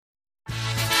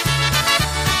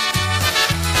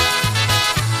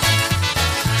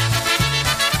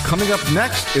Coming up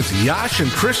next is Yash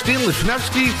and Christine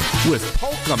Lichnewski with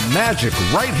Polka Magic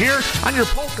right here on your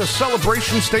Polka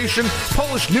celebration station,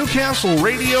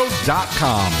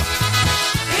 PolishNewcastleRadio.com.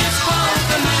 It's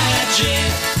Polka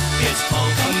Magic. It's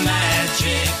Polka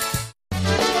Magic.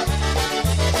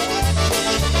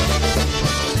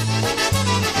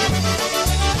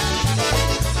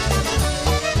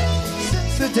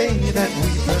 Since the day that we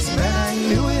first met, I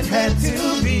knew it had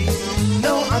to be.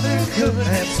 No other could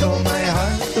have stole my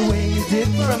heart the way you did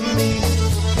from me.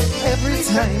 Every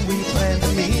time we planned to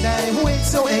meet, I wait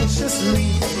so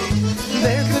anxiously.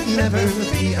 There could never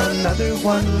be another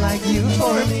one like you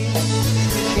for me.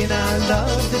 In our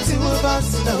love, the two of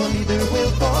us, no, neither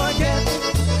will forget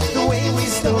the way we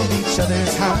stole each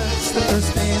other's hearts the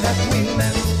first day that we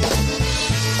met.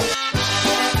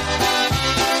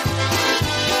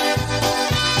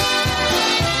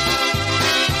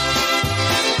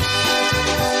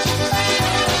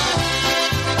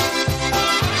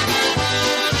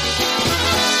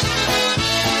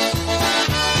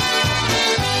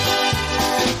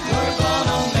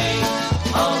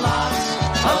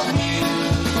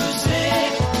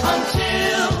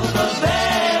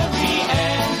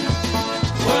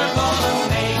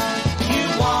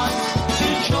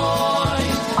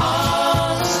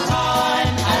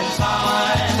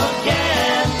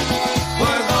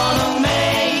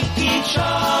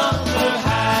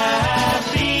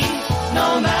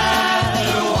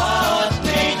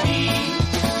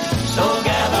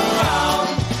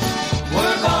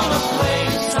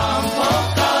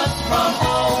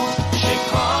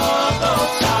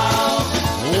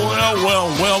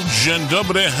 Dzień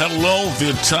dobry, hello,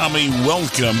 Witamy,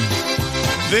 welcome.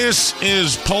 This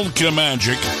is Polka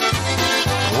Magic,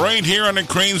 right here on the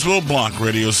Cranesville Block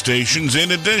radio stations.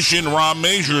 In addition, Rob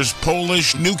Major's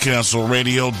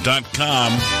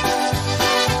PolishNewcastleRadio.com.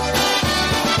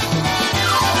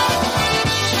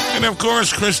 And of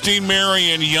course, Christine,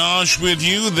 Mary, and Yash with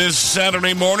you this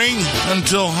Saturday morning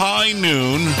until high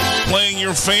noon, playing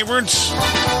your favorites.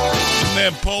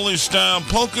 That Polish-style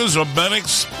polkas or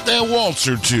bennets, that waltz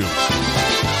or two.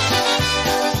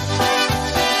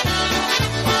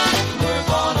 We're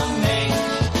gonna make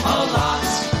a lot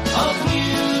of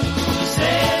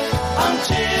music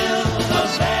until the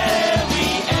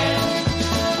very end.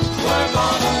 We're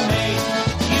gonna make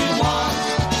you want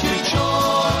to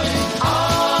join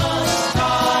us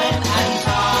time and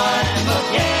time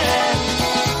again.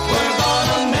 We're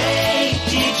gonna make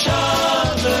each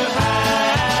other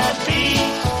happy.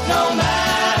 No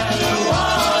matter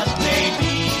what may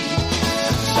be,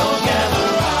 so gather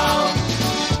round.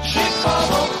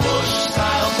 Chicago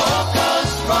push-style polkas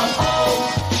from old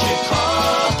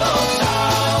Chicago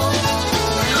town.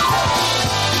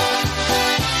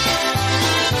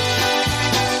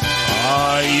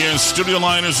 Yes, studio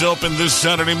line is open this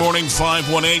Saturday morning,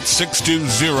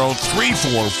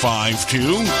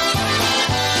 518-620-3452.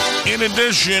 In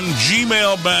addition,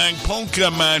 Gmail bag,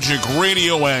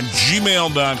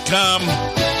 polkamagicradio@gmail.com,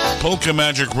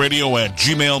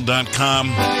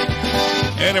 polkamagicradio@gmail.com.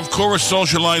 And of course,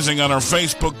 socializing on our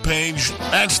Facebook page,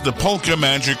 that's the Polka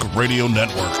Magic Radio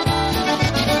Network.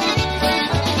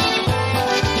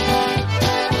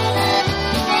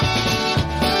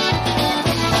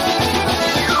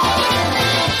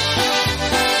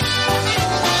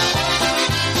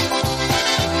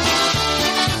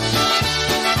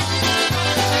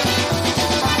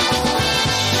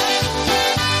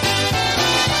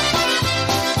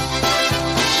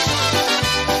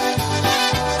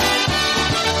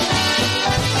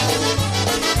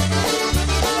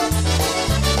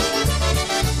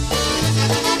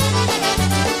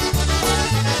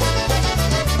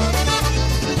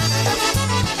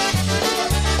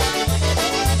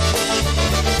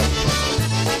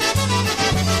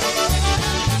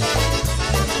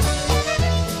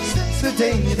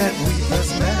 That we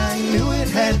first met, I knew it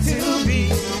had to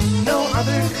be. No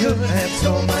other could have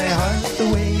stole my heart the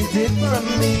way you did from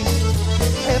me.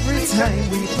 Every time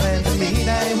we planned to meet,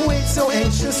 I wait so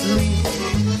anxiously.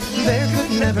 There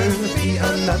could never be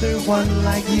another one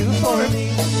like you for me.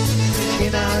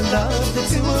 In our love, the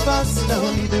two of us,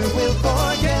 no, neither will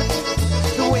forget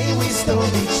the way we stole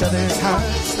each other's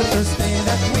hearts the first day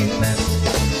that we met.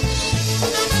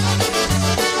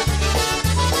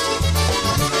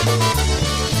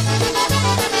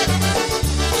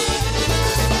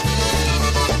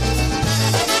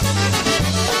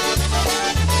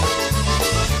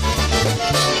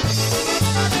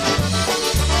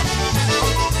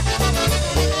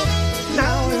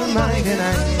 And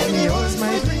I am yours,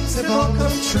 my dreams have all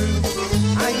come true.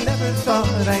 I never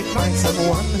thought I'd find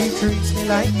someone who treats me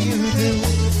like you do.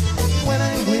 When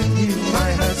I'm with you,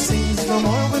 my heart sings, no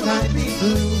more will I be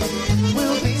blue.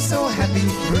 We'll be so happy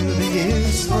through the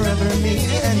years, forever me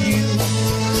and you.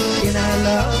 In our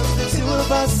love, the two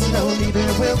of us, no neither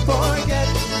will forget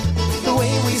the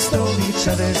way we stole each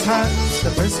other's hearts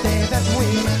the first day that we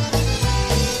met.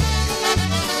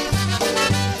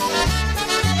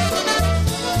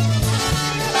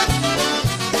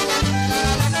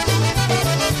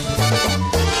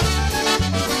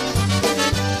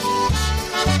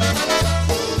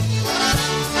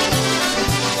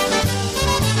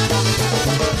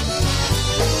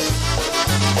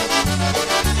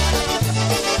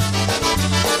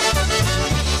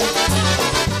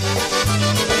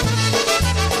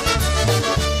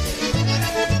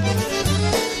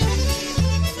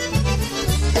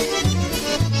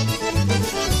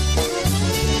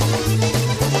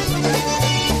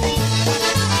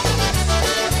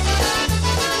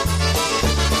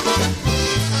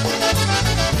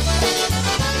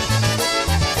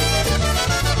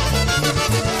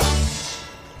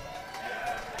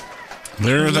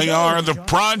 There they are, The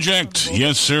Project.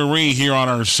 Yes, sirree, here on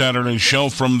our Saturday show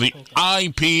from the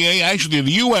IPA, actually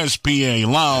the USPA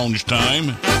Lounge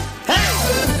Time.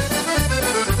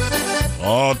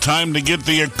 Oh, time to get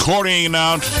the accordion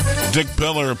out. Dick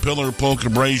Pillar Polka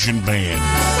Abrasion Band.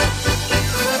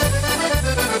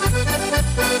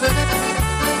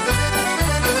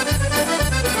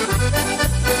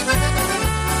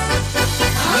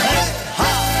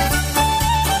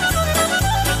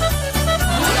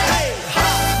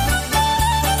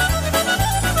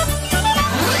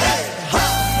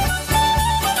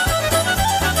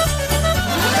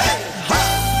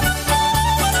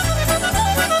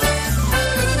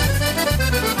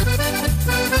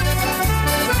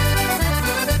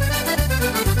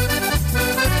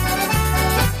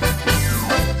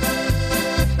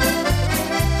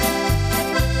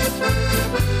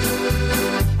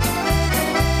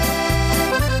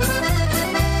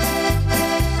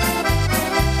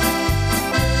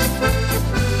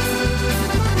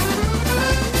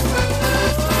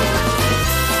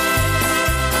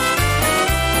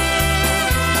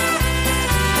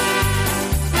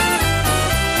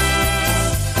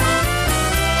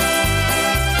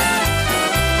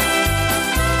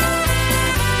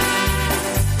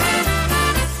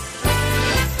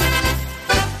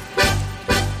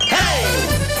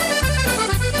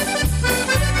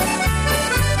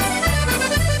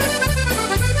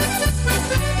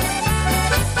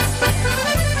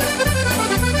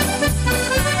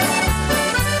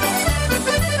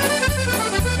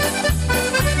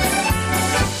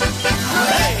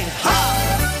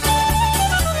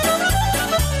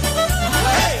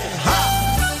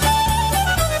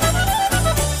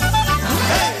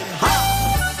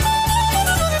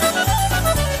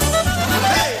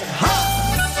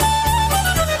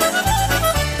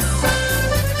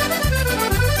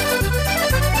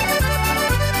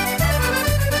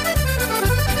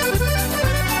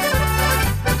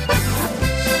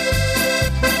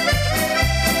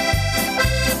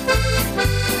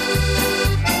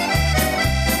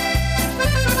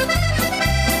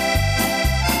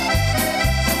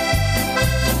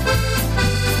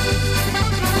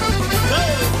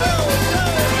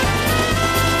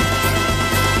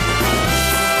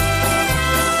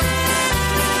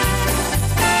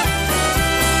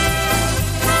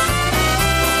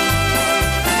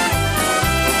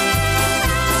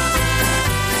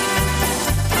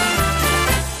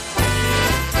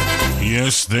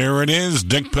 Yes, there it is.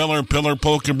 Dick Pillar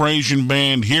Polka Abrasion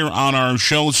Band here on our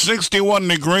show. 61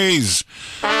 degrees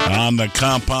on the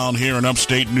compound here in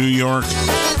upstate New York.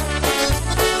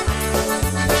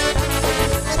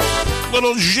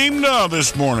 Little gymna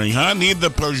this morning, huh? Need the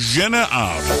pajina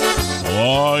out.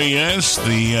 Oh, yes,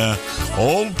 the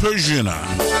old pajina.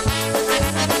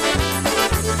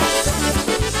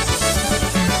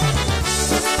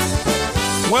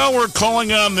 Well, we're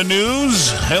calling on the news,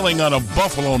 hailing out of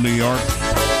Buffalo, New York.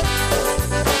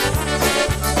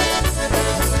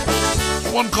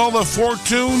 One called The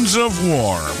Fortunes of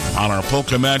War on our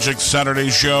Polka Magic Saturday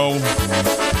show.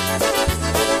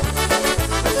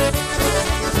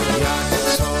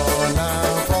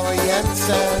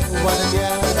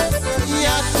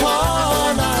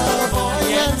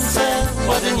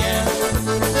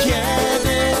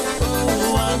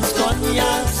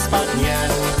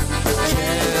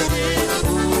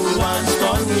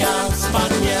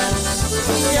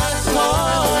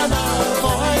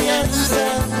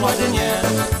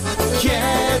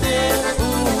 Kiedy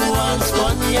ułan z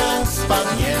konia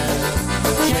spadnie,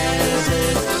 kiedy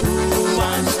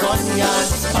ułan z konia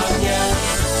spadnie.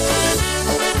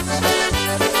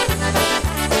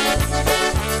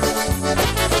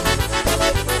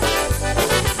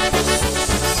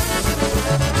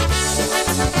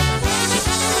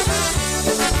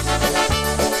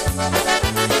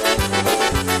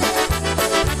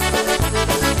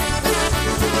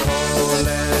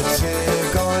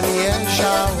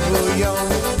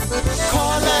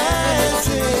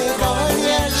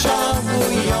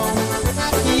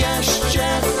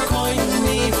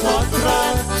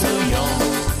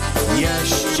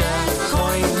 Jeszcze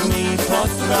końmi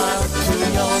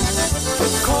potratują,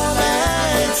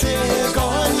 koledzy go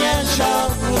nie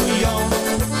żałują.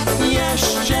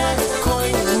 Jeszcze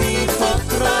końmi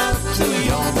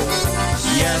potratują,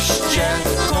 jeszcze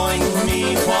końmi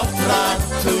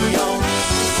potratują.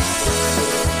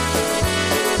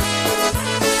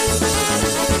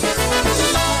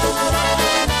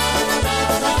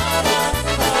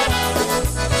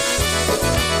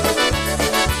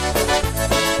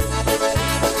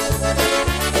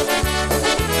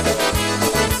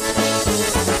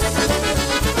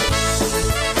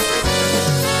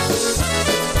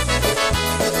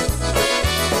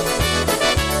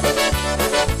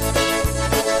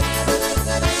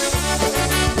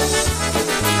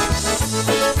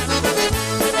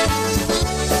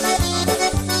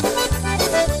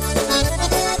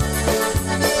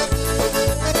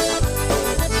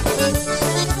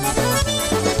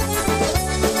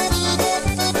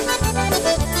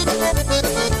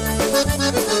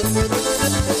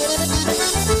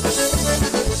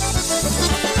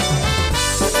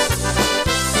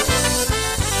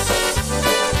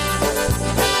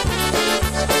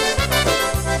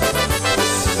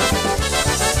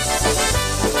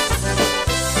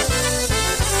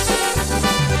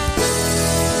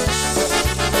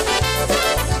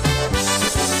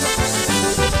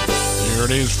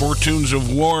 Four Tunes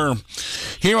of War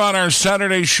here on our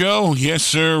Saturday show. Yes,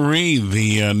 sirree.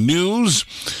 The news,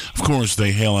 of course,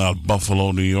 they hail out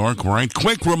Buffalo, New York, right?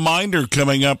 Quick reminder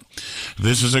coming up.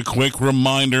 This is a quick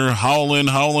reminder.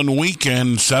 Howlin'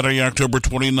 Weekend, Saturday, October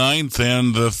 29th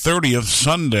and the 30th,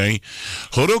 Sunday.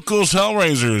 Hodokul's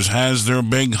Hellraisers has their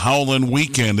big Howlin'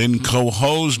 Weekend in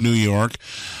Cohoes, New York,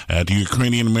 at the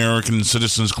Ukrainian American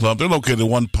Citizens Club. They're located at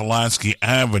 1 Pulaski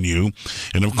Avenue.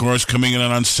 And, of course, coming in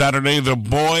on Saturday, the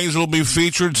boys will be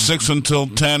featured 6 until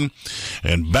 10.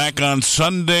 And back on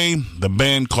Sunday, the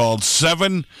band called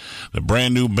Seven, the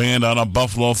brand new band out of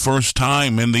Buffalo, first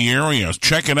time in the area.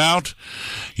 Check it out.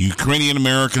 Ukrainian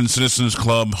American Citizens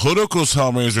Club. Hodokul's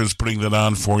Hellraisers putting that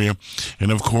on for you.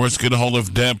 And, of course, get a hold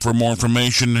of Deb for more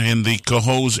information in the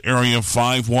Cohoes area,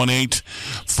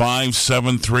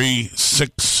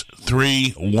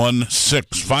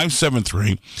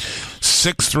 518-573-6316.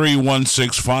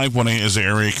 573-6316. 518 is the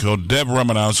area code. Deb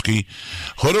Romanowski.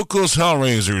 Hodokul's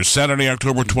Hellraisers, Saturday,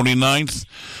 October 29th.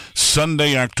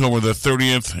 Sunday, October the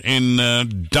 30th in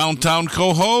downtown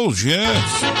Cohoes.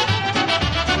 Yes.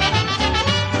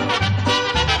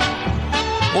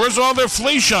 Where's all their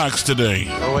flea shocks today?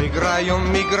 Oj, grają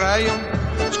mi grają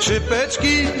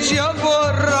skrzypeczki z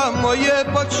Jawora, moje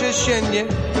pocieszenie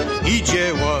i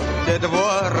dzieło de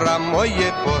dwora,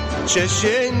 moje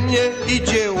pocieszenie i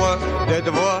dzieło de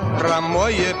dwora,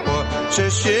 moje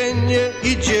pocieszenie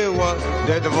i dzieło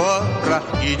de dwora,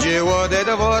 i dzieło de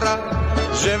dwora,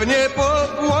 że w nie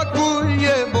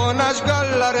popłakuje, bo nasz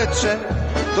galareczek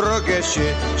drogę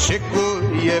się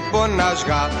szykuje, bo nasz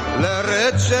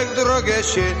galareczek drogę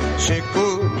się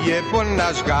szykuje, bo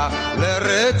nasz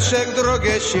galareczek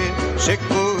drogę się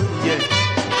szykuje.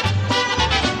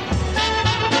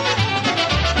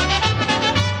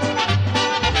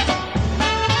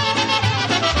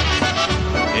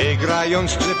 I grają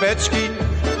skrzypeczki,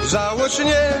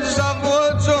 założnie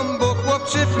zawodzą, bo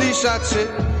chłopcy flisacy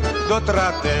do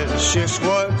trater się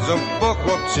schłodzą, bo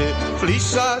chłopcy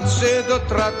flisacy do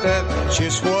trater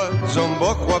się schłodzą,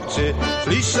 bo chłopcy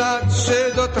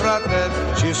flisacy do trater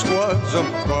się schłodzą.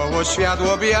 Koło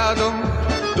światło biadą,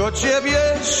 do ciebie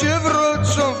się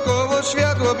wrócą, w koło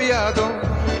światło biadą,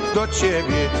 do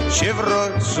ciebie się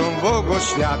wrócą, Bogu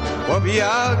świat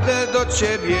objadę, do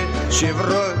ciebie się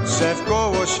wrócę, w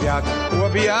koło świat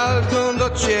objadą, do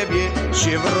ciebie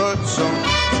się wrócą.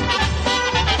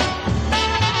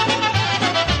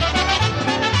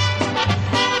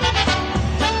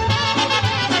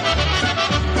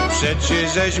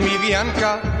 Przecież żeś mi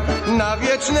wianka na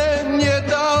wieczne nie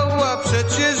dała,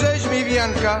 przecież żeś mi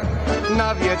wianka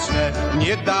na wieczne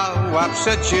nie dała,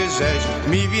 przecież żeś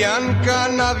mi wianka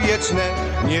na wieczne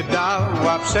nie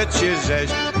dała, przecież żeś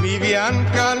mi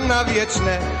wianka na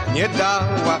wieczne nie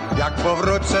dała. Jak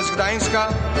powrócę z Gdańska,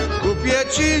 kupię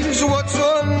ci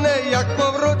złocone, jak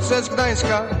powrócę z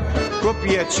Gdańska,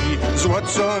 kupię ci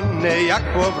złocone, jak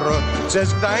powrócę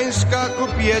z Gdańska,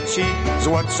 kupię ci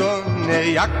złocone,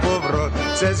 jak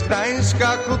powrócę z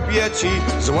Gdańska, kupię ci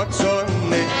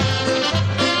złocony.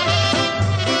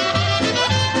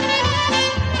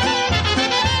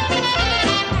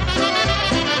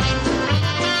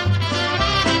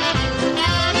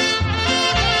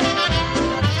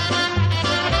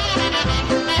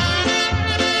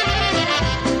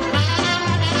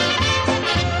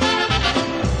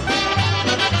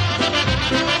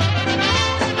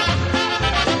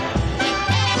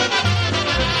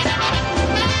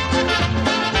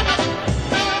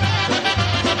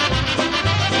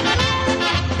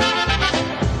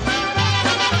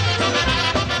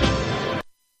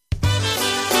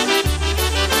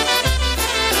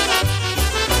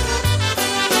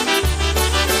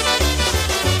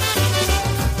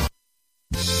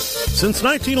 Since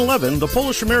 1911, the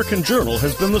Polish-American Journal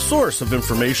has been the source of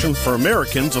information for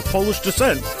Americans of Polish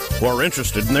descent who are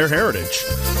interested in their heritage.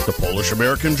 The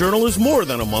Polish-American Journal is more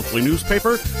than a monthly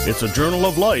newspaper. It's a journal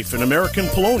of life in American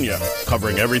Polonia,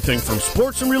 covering everything from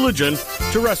sports and religion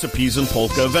to recipes and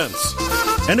polka events.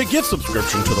 And a gift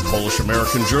subscription to the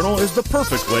Polish-American Journal is the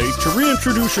perfect way to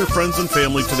reintroduce your friends and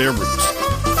family to their roots.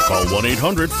 Call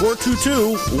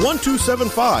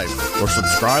 1-800-422-1275 or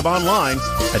subscribe online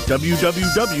at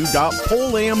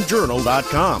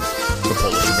www.polamjournal.com. The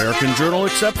Polish-American Journal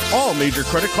accepts all major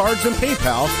credit cards and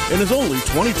PayPal and is only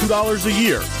 $22 a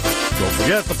year. Don't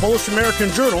forget, the Polish-American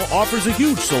Journal offers a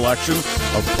huge selection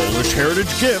of Polish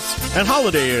heritage gifts and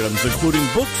holiday items, including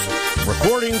books,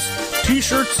 recordings,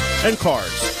 T-shirts, and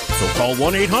cards. So call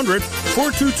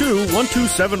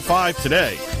 1-800-422-1275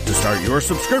 today to start your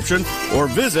subscription or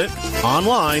visit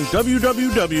online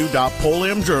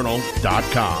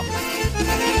www.polamjournal.com.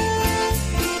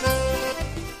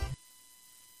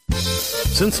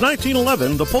 Since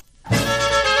 1911, the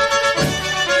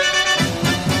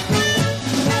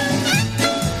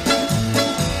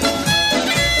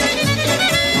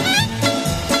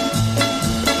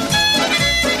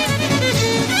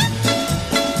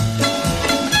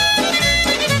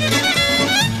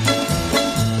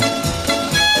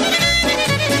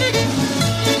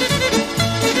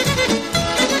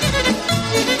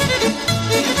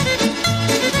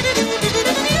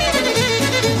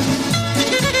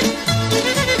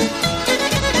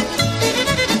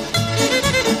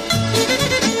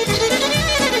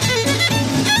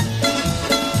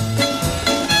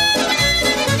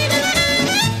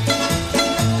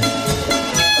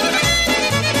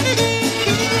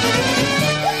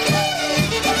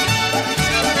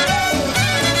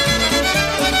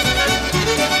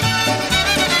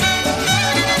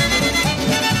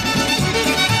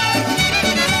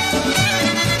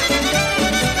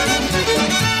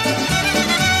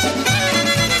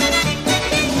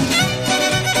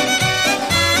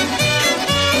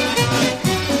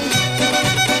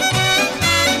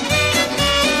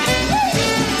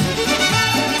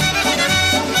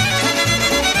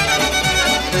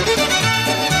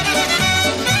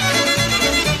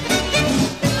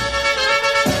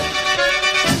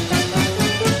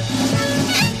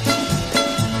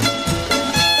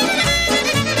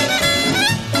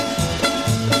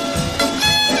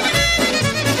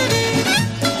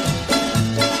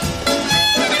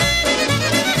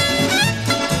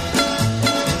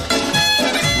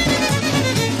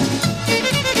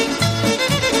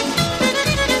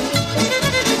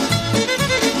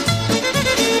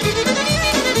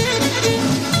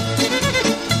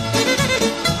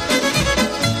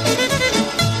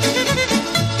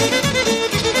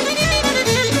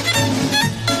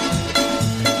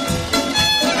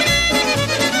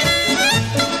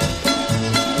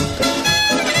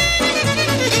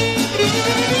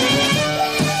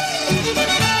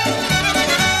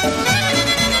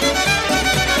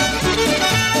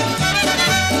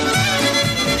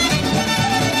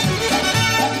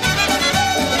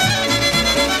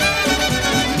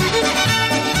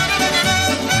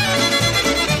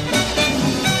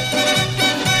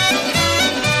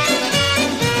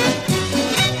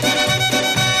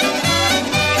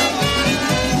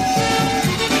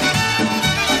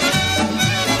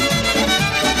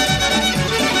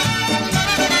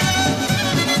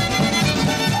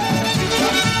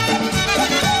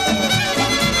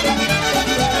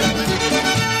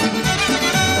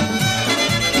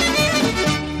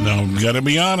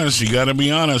You got to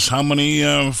be honest. How many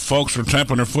folks were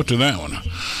tapping their foot to that one?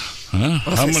 Well,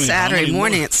 if it's Saturday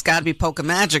morning, it's got to be Polka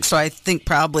Magic, so I think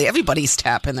probably everybody's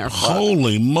tapping their foot.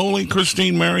 Holy moly,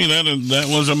 Christine Mary, that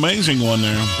was an amazing one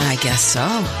there. I guess so.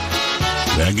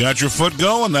 That got your foot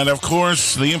going. That, of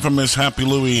course, the infamous Happy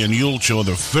Louie and Yulcho,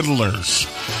 the Fiddlers.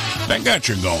 That got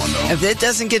you going, though. If it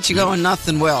doesn't get you going,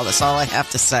 nothing will. That's all I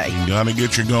have to say. You got to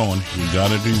get you going. You got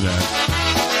to do that.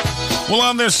 Well,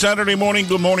 on this Saturday morning,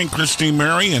 good morning, Christine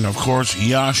Mary, and, of course,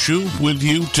 Yashu with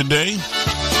you today.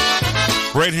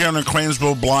 Right here on the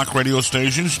Cranesville Block radio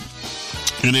stations,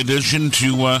 in addition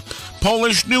to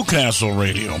Polish Newcastle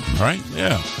radio, right?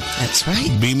 Yeah. That's right.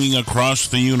 Beaming across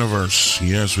the universe.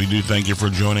 Yes, we do thank you for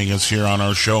joining us here on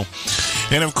our show.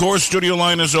 And, of course, studio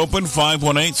line is open,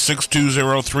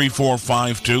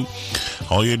 518-620-3452.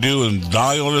 All you do is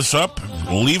dial us up,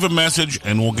 leave a message,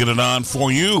 and we'll get it on for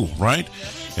you, right?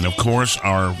 And, of course,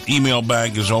 our email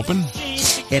bag is open.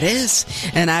 It is.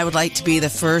 And I would like to be the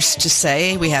first to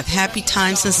say we have happy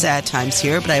times and sad times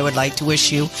here, but I would like to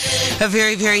wish you a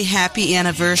very, very happy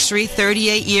anniversary.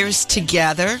 38 years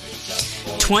together,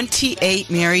 28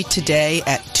 married today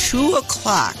at 2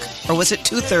 o'clock. Or was it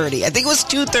 2:30? I think it was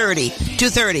 2:30.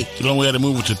 2:30. We had to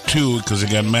move it to 2 because it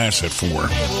got mass at 4.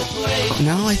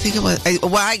 No, I think it was.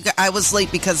 I was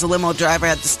late because the limo driver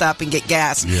had to stop and get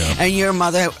gas. Yeah. And your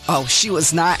mother, she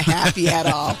was not happy at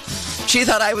all. She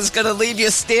thought I was going to leave you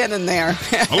standing there.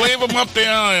 I'll leave him up the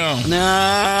aisle.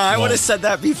 Nah, I would have said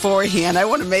that beforehand. I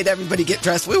would have made everybody get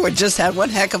dressed. We would just had one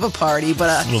heck of a party.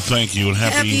 But well, thank you and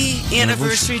happy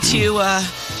anniversary to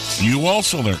you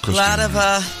also there, Christine.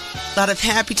 A lot of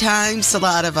happy times, a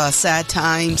lot of sad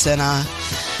times, and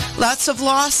lots of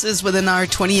losses within our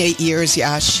 28 years,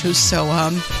 Yash. So,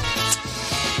 on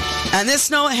this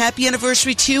note, happy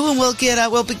anniversary to you, and we'll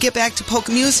get back to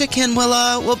polka music, and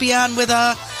we'll be on with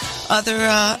other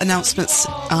announcements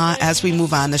as we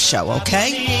move on the show.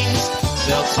 Okay.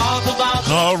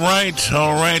 All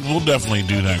right. We'll definitely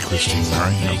do that, Christine. All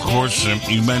right. Of course,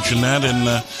 you mentioned that in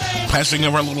passing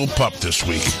of our little pup this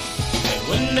week.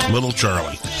 Little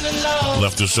Charlie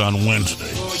left us on Wednesday.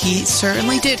 He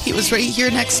certainly did. He was right here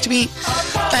next to me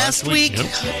last week.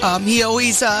 Yep. He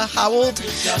always howled.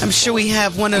 I'm sure we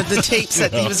have one of the tapes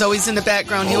that he was always in the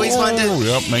background. He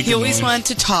always wanted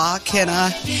to talk, and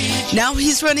now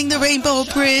he's running the Rainbow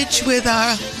Bridge with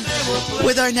our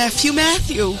nephew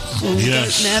Matthew.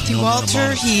 Yes, Matthew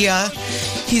Walter.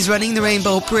 He's running the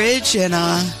Rainbow Bridge, and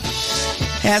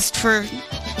asked for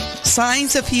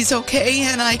signs if he's okay,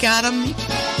 and I got him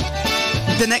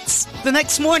the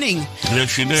next morning.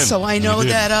 Yes, you did. So I know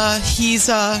that he's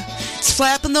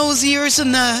flapping those ears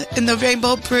in the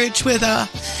Rainbow Bridge with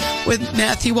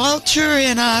Matthew Walter,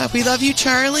 and we love you,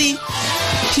 Charlie.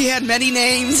 He had many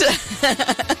names,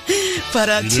 but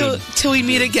till we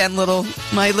meet again,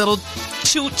 my little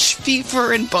Chooch,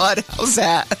 Fever, and Bud. How's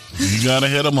that? You gotta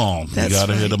hit them all.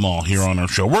 Hit them all here on our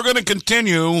show. We're gonna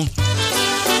continue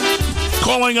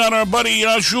calling on our buddy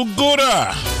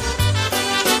Shugura.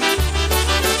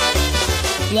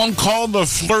 One called the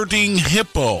Flirting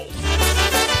Hippo.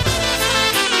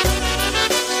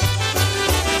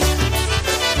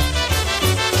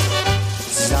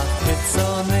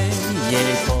 Zachwycony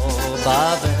jej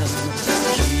pobawem,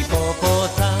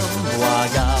 hipopotam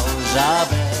błagał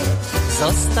żabę.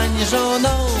 Zostań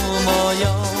żoną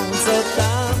moją, co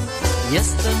tam?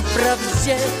 Jestem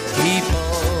wprawdzie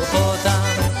hipopotam.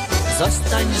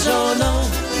 Zostań żoną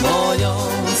moją,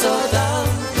 co tam?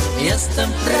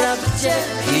 Jestem wprawdzie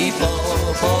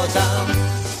hipopotam.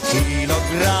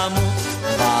 Kilogramów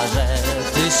ważę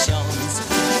 1000,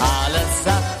 ale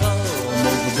za to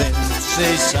mógłbym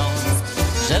 3000.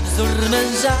 Że wzór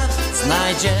męża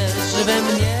znajdziesz we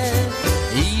mnie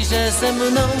i że ze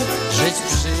mną żyć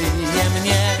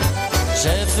przyjemnie.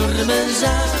 Że wzór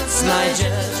męża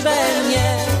znajdziesz we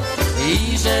mnie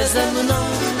i że ze mną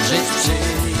żyć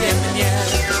przyjemnie.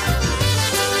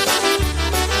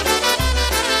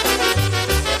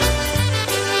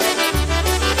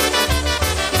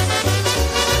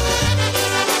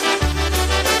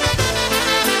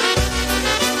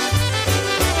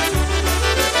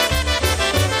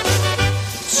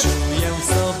 Czuję w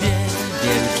sobie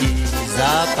wielki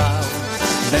zapał,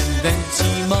 będę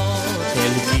ci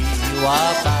motylki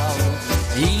łapał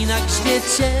i na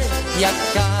grzbiecie jak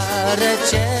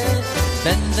karecie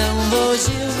będę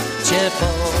woził cię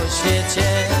po świecie.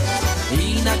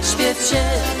 I na grzbiecie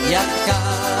jak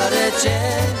karecie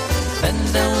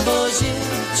będę woził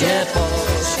cię po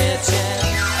świecie.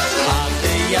 A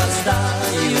gdy jazda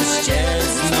już cię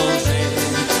znuży,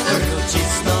 wróci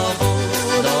znowu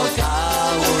do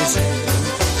kałuży.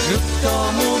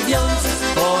 Krótko mówiąc,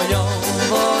 twoją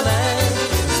wolę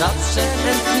zawsze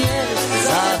chętnie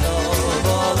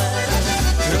zadowolę.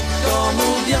 Krótko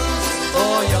mówiąc,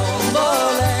 twoją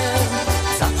wolę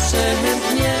zawsze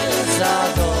chętnie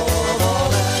zadowolę.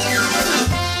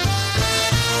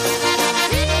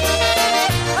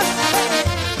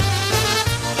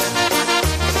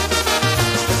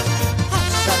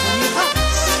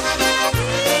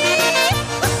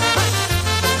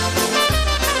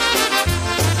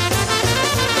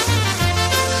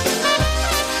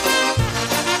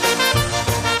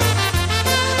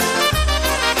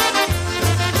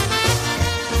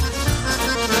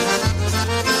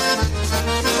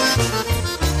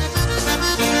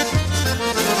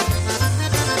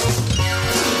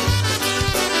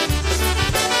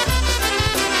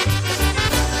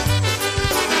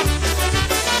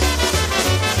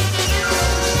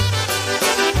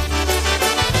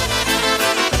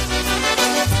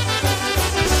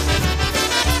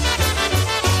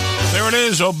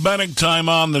 Obenic time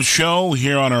on the show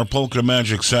here on our Polka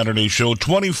Magic Saturday show,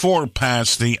 24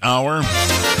 past the hour.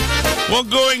 Well,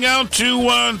 going out to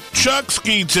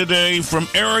Chucksky today from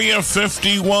Area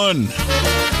 51.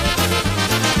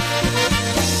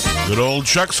 Good old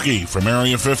Chuckski from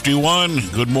Area 51.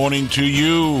 Good morning to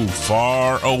you,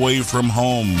 far away from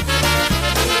home.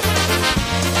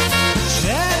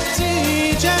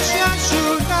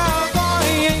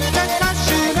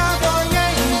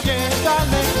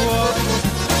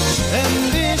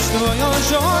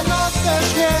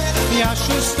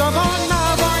 Jasiu z tobą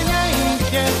na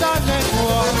wojnie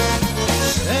daleko.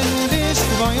 Będziesz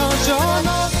twoją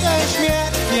żoną weźmie,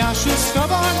 Jasiu z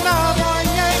tobą na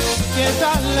wojnie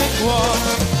daleko.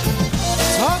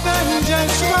 Co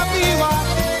będziesz robiła,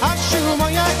 Asiu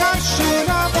moja Kasiu,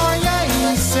 na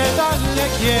wojence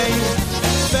dalekiej?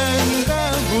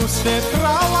 Będę busty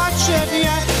brała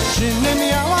ciebie, czyny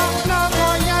miała na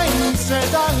wojence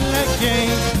dalekiej.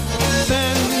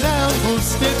 Będę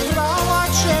busty brała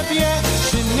ciebie,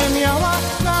 czy nie miała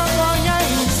na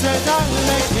wojence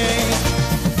dalekiej.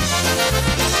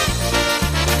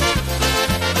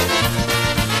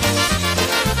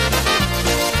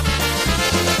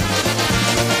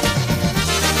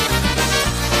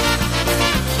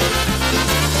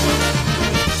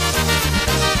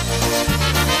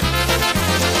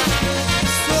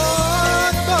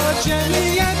 Co dzieli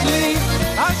jedli,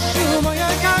 Asiu moja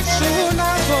Kasiu,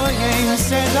 na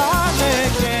wojence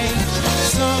dalekiej.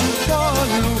 Są to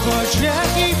lugodzie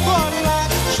i pola,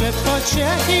 że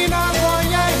pociechy na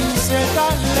wojence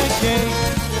dalekiej.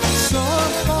 Są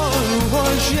to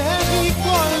lugodzie i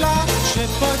pola, że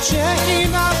pociechy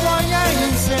na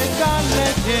wojence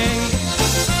dalekiej.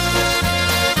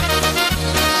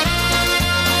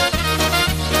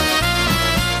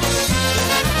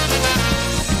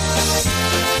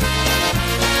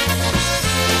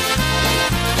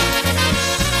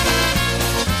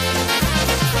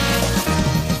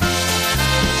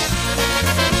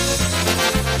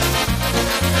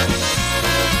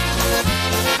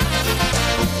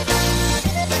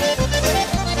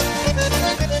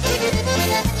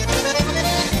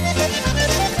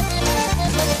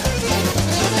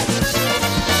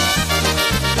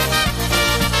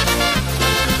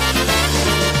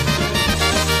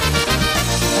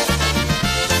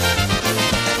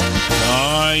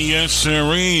 Yes,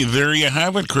 sirree. There you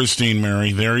have it, Christine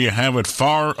Mary. There you have it,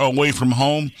 far away from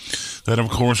home. That, of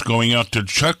course, going out to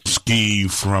Chuckski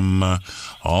from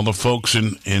all the folks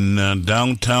in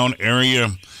downtown area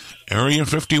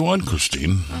 51,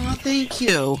 Christine. Oh, thank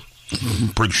you.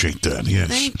 Appreciate that, yes.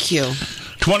 Thank you.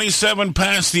 27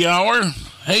 past the hour.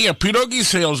 Hey, a pierogi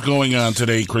sale's going on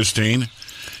today, Christine.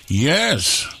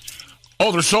 Yes.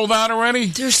 Oh, they're sold out already?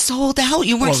 They're sold out.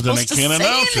 You weren't supposed to say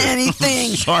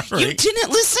anything. Sorry. You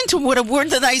didn't listen to what a word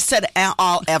that I said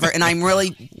all ever, and I'm really,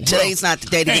 today's not the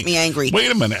day to get me angry.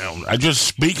 Wait a minute. I just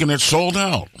speak and it's sold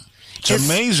out. It's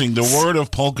amazing, the word of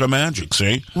polka magic,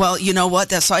 see? Well, you know what?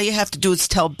 That's all you have to do is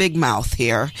tell Big Mouth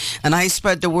here. And I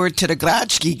spread the word to the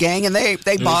Gradzki gang, and they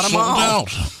bought them all.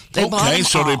 Out. Okay,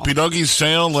 so the pierogi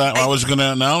sale that I was going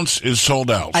to announce is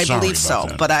sold out. I believe so,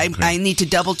 that. but I need to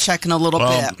double check in a little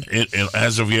bit.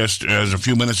 As of a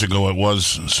few minutes ago, it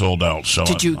was sold out. So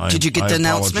did you get the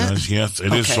announcement? Yes,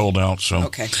 it is sold out. So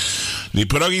okay, the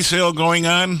pierogi sale going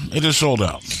on, it is sold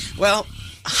out. Well,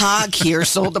 Hog here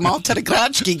sold them all to the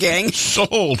Gradzki gang.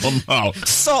 Sold them out.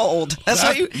 Sold.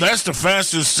 That's the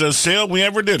fastest sale we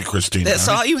ever did, Christine. That's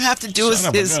all you have to do is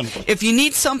if you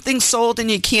need something sold and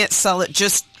you can't sell it,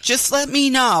 just let me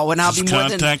know, and I'll be more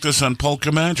than... contact us on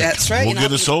Polka Magic. That's right. We'll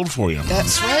get it sold for you.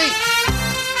 That's right.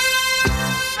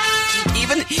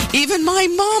 Even my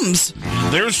mums.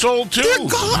 They're sold, too. They're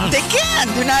gone. Again,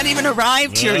 they're not even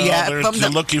arrived here yet. From the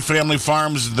Lucky Family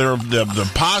Farms, the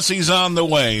posse's on the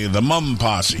way, the mum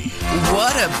posse.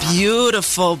 What a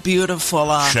beautiful, beautiful...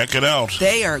 check it out.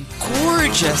 They are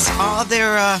gorgeous. Oh,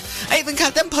 they're... I even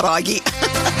got them pierogi.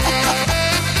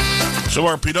 So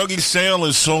our pierogi sale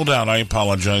is sold out. I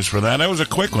apologize for that. That was a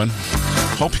quick one.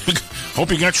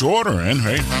 Hope you got your order in,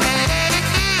 right?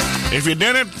 If you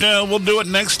didn't, we'll do it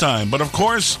next time. But, of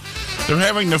course, they're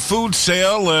having the food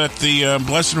sale at the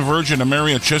Blessed Virgin of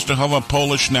Mary at Czestochowa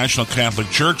Polish National Catholic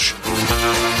Church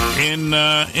in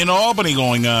Albany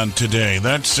going on today.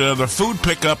 That's the food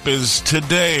pickup is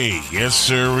today. Yes,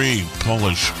 sirree.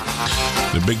 Polish.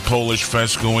 The big Polish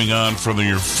fest going on for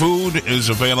your food is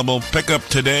available. Pick up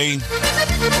today.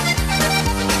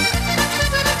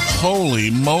 Holy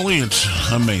moly, it's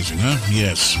amazing, huh?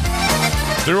 Yes.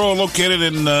 They're all located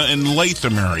in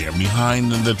Latham area,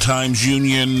 behind the Times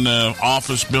Union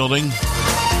office building.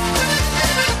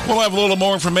 We'll have a little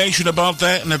more information about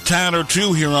that in a tad or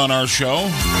two here on our show.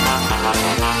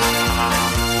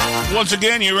 Once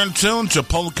again, you're in tune to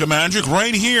Polka Magic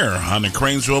right here on the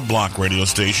Cranesville Block radio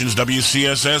stations,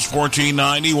 WCSS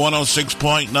 1490,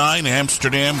 106.9,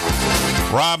 Amsterdam,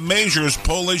 Rob Major's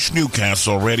Polish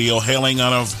Newcastle Radio, hailing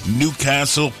out of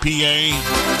Newcastle, PA.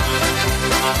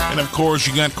 And of course,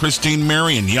 you got Christine,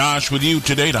 Mary, and Yash with you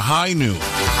today to high noon.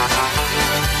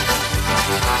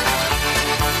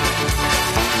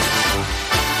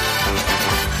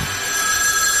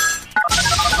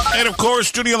 And of course,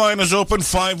 studio line is open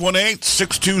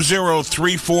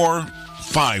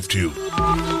 518-620-3452.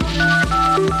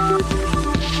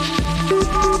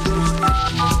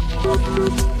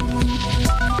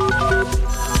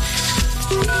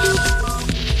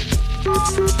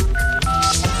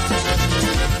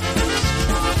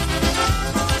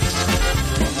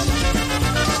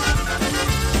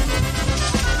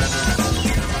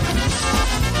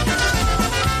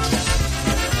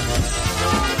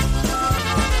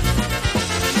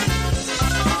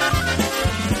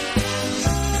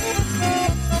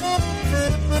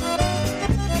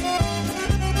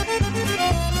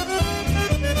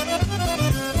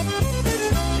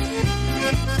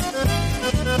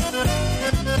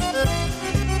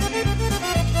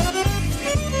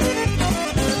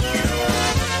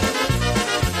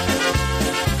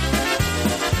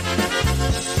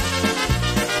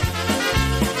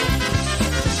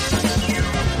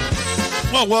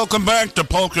 Well, welcome back to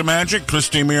Polka Magic.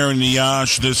 Christy, Mir, and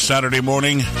Yash this Saturday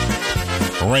morning,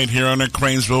 right here on the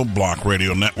Cranesville Block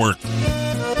Radio Network.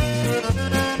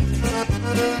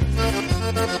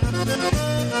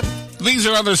 These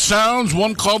are other sounds,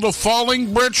 one called the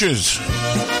Falling Britches.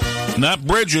 Not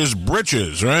bridges,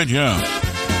 britches, right? Yeah.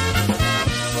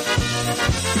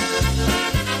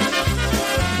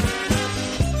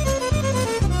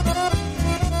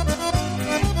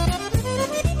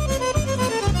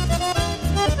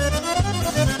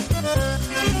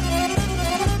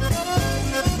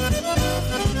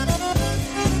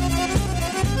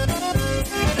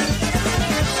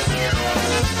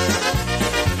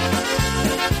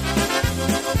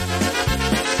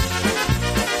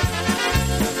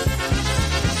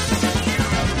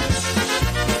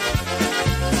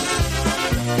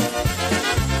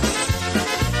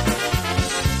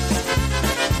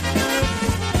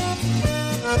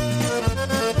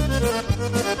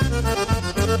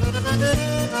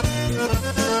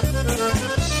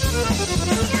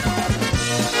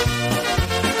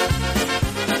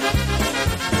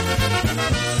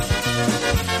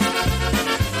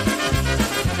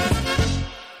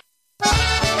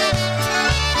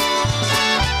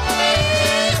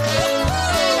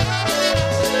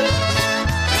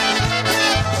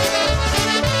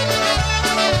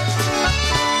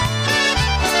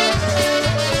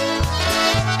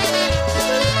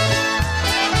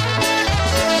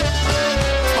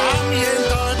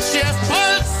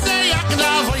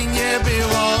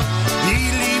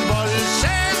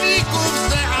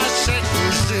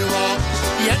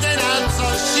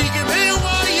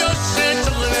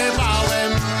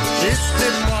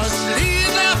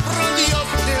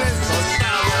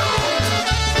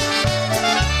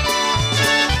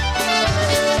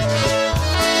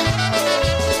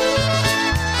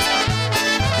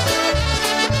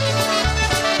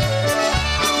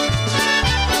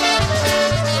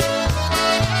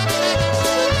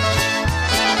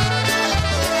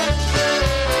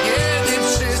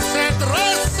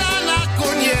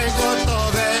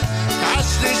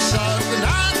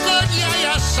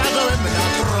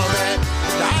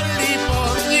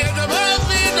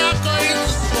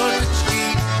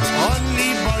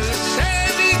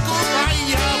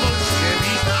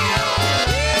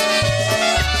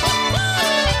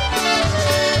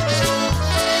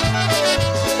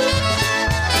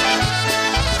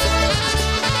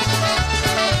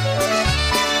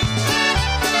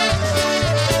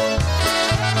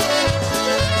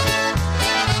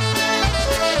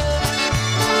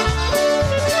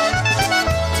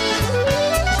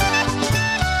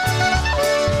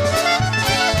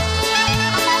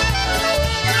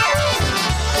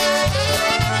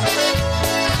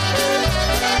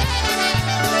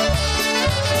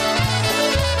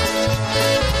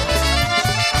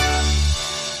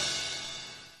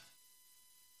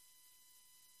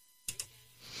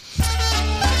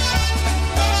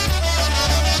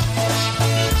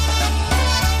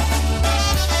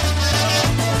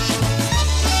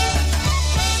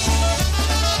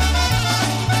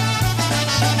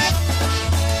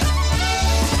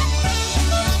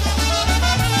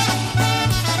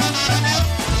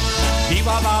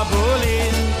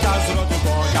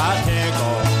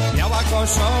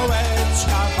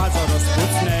 Koszołeczka, bardzo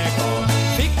rozputnego.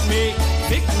 Fik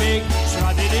mig,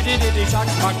 szwadididididi, czak,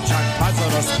 mak, czak, bardzo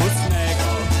rozputnego.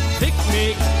 Fik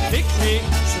mig,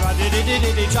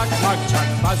 szwadididididi, czak, mak, czak,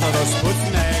 bardzo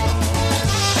rozputnego.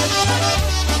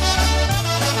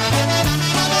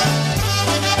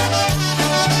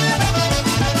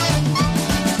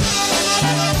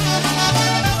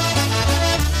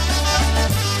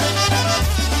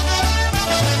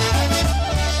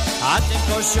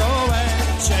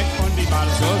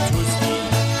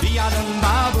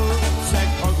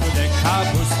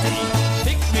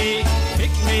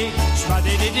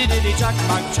 czak,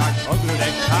 mak, czak,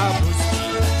 ogródek kapuski.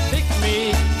 Pick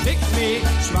me,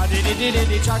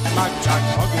 czak, mak, czak,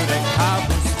 ogródek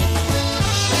kapuski.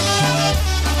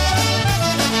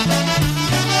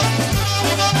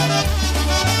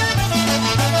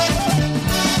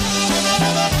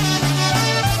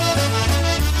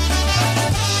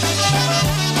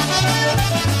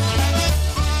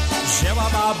 Wzięła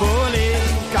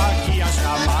babulinka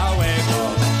kijaszka małego,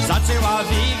 zaczęła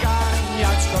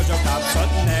wyganiać koziołka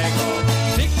psotnego.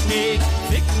 Pick me,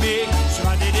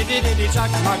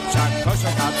 czak, mak, czak,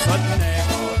 koziołka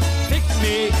psotnego. Pick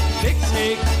me,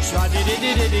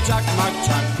 czak, mak,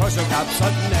 czak, koziołka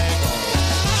psotnego.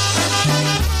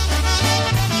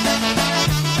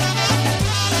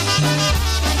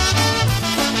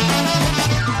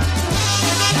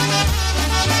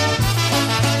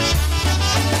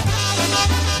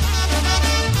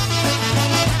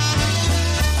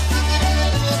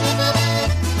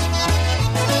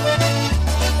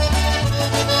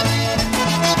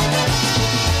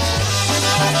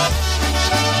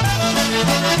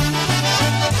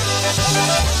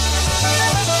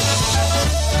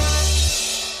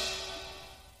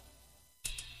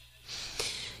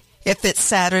 If it's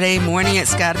Saturday morning,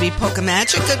 it's got to be Polka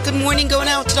Magic. A good morning going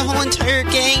out to the whole entire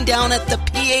gang down at the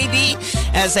PAD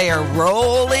as they are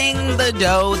rolling the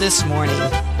dough this morning.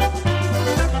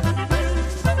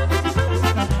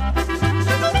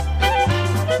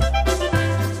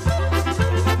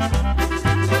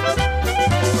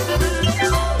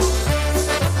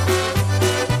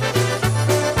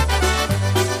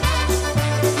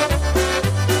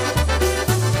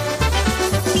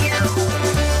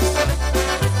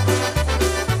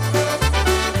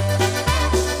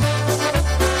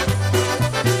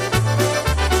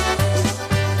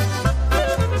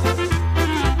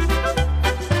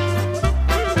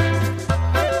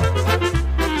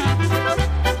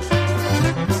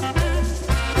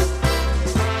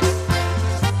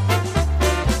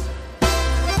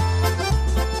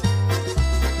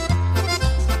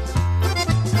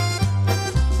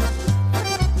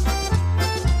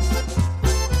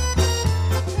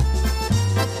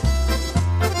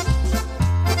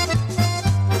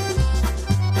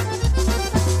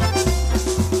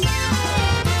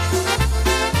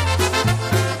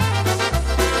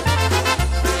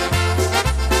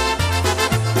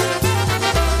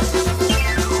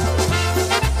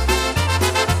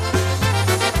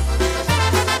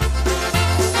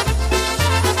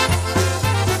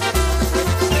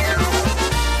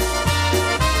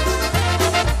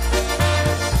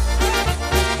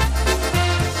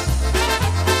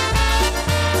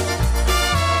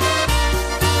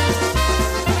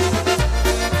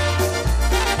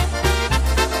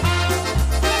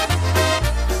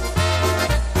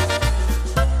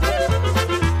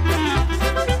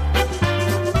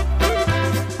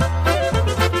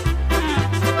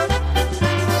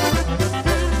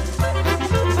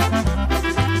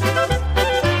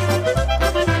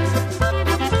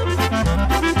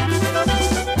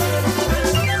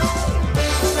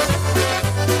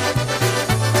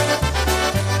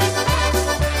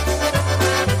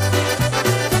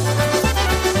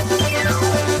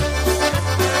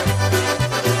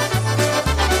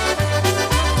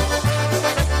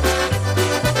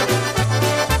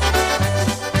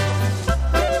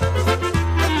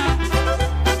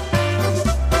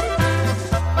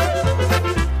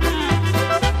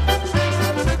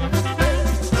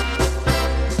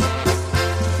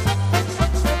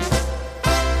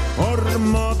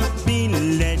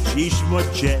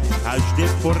 Każdy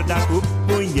Forda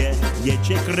kupuje,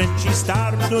 jecie, kręci,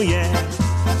 startuje.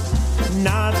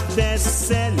 Na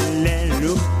wesele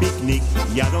lub piknik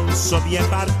jadą sobie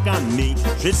parkami,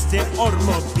 wszyscy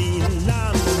ormobilami.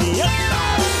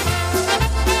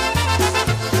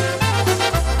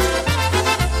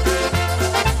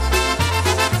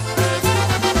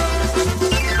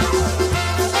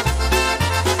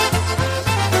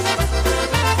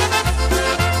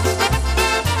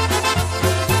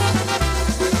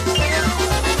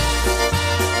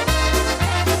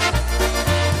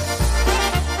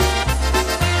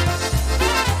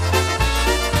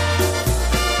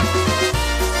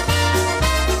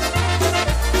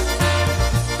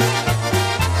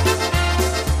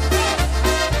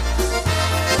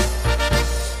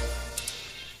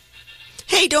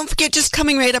 Don't forget, just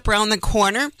coming right up around the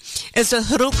corner is the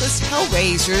Haruka's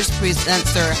Hellraisers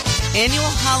presents their annual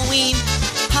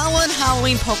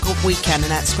Halloween Polka Weekend,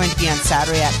 and that's going to be on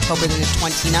Saturday, October the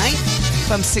 29th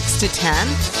from 6 to 10,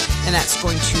 and that's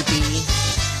going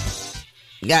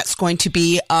to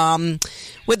be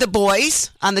with the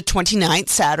boys on the 29th,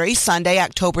 Saturday, Sunday,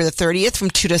 October the 30th from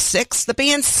 2 to 6, the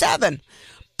band 7.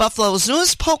 Buffalo's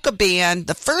newest polka band,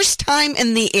 the first time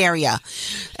in the area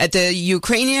at the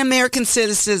Ukrainian American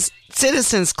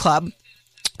Citizens Club.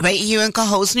 Right here in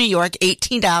Cohoes, New York,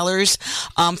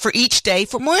 $18 for each day.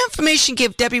 For more information,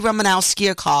 give Debbie Romanowski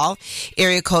a call.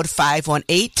 Area code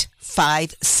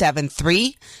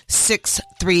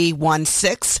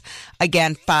 518-573-6316.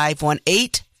 Again,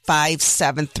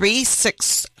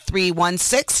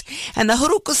 518-573-6316. And the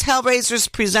Harukas Hellraisers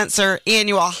presents their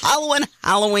annual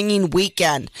Halloween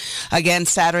weekend. Again,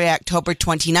 Saturday, October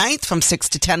 29th from 6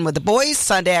 to 10 with the boys.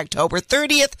 Sunday, October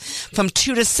 30th from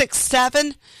 2 to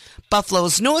 7.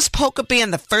 Buffalo's newest polka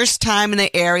band, the first time in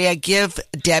the area. Give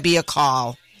Debbie a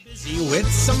call. Busy with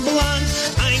some blonde,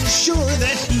 I'm sure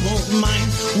that he won't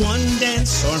mind one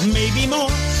dance or maybe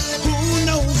more. Who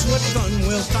knows what fun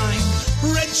we'll find?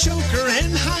 Red choker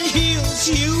and high heels,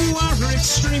 you are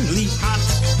extremely hot.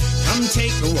 Come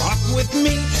take a walk with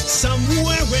me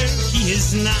somewhere where he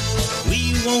is not.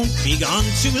 We won't be gone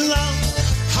too long.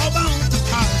 How about the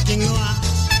parking lot?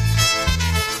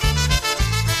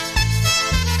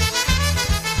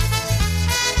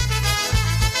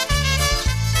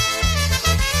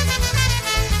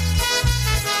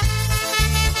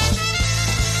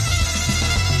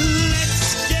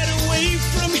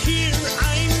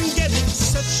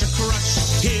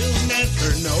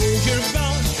 Know you're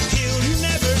gone, he'll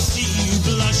never see you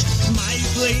blush. My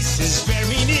place is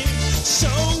very near, so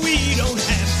we don't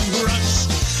have to rush.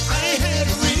 I had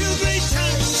a real great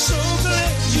time, so glad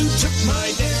you took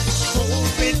my dare.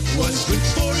 Hope it was good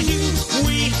for you.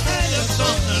 We had a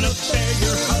fun affair.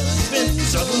 Your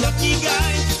husband's a lucky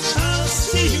guy. I'll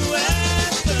see you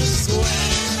at the square.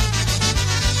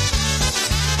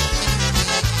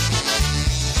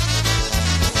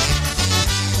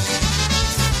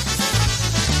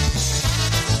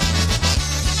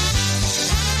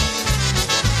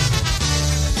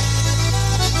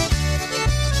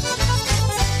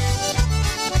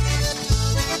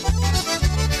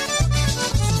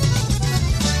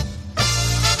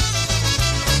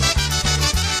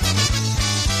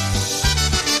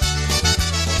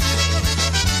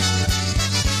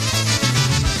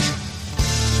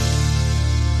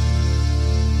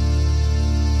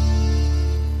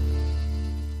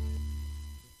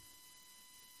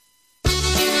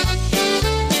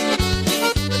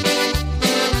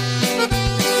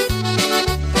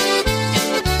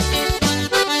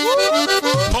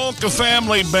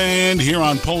 Family Band here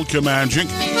on Polka Magic.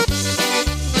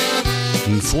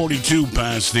 And 42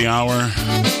 past the hour.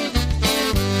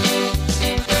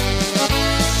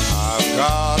 I've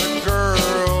got a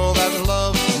girl that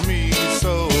loves me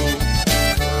so.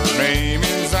 Her name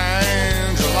is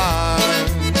Angeline.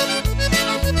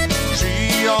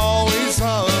 She always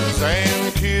hugs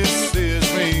and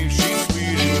kisses me. She's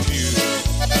sweet and cute,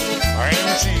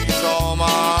 and she's all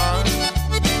mine.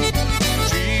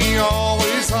 She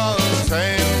always hugs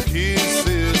and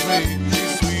kisses me.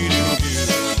 She's sweet and cute,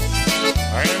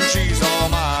 and she's all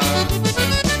mine.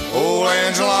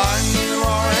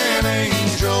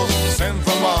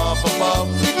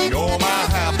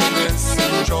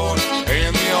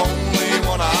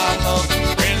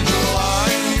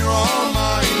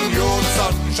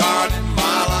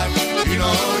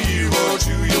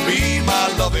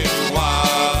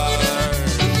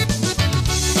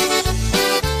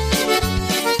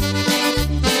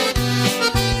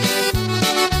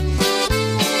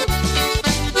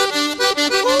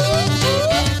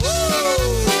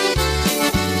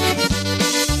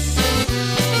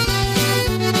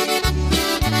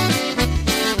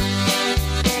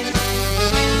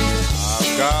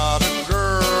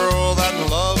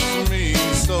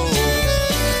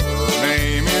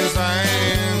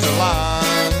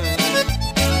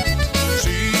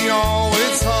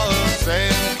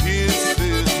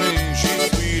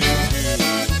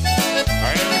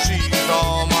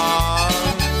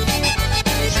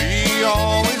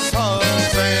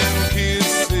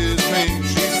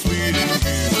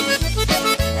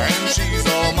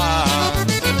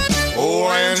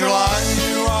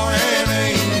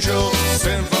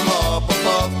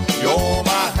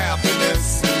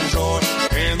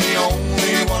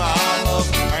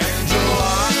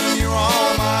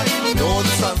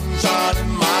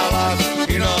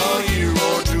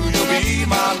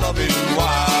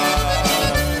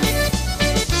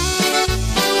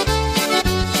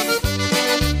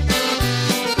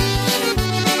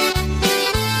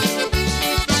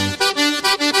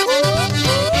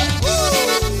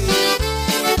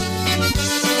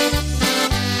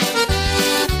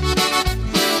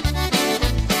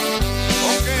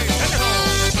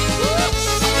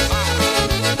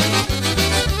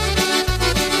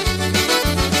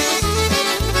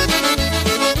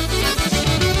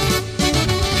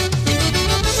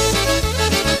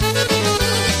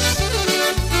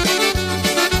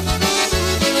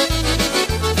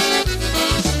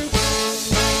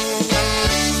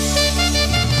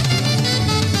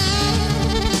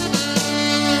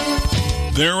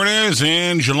 There it is,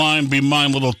 Angeline, be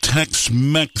mine, little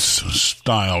Tex-Mex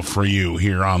style for you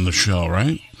here on the show,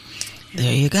 right?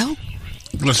 There you go.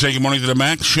 Let's say good morning to the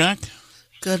Max Shack.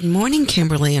 Good morning,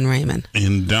 Kimberly and Raymond.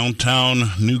 In downtown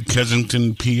New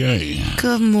Kensington, PA.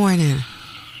 Good morning.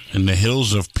 In the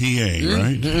hills of PA,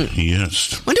 right?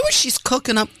 Yes. Wonder what she's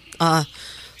cooking up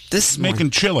this morning. Making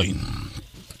chili.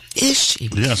 Is she?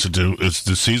 Yes, it's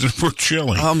the season for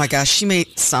chili. Oh, my gosh. She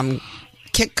made some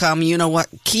you-know-what,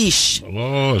 quiche.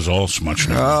 Oh, it's all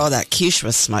smutchnagel. Oh, that quiche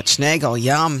was smutchnagel.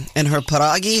 Yum. And her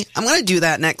pierogi. I'm going to do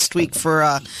that next week for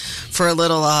a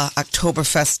little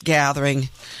Oktoberfest gathering.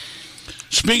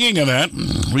 Speaking of that,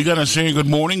 we got to say good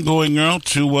morning going out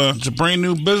to it's a brand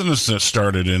new business that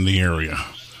started in the area.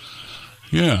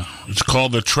 Yeah, it's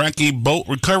called the Tracky Boat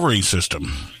Recovery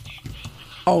System.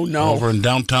 Oh, no. Over in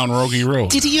downtown Rogie Road.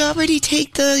 Did he already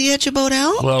take the Yetcha boat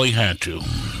out? Well, he had to.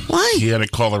 Why? He had to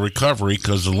call a recovery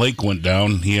because the lake went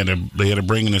down. They had to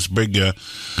bring in this big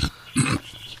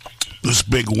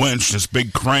winch, this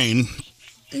big crane.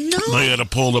 No. They had to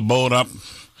pull the boat up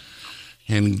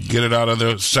and get it out of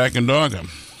the Sacandaga.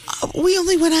 We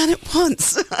only went on it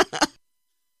once.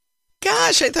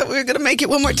 Gosh, I thought we were going to make it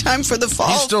one more time for the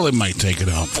fall. He might take it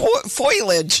out.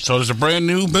 Foliage. So there's a brand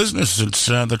new business. It's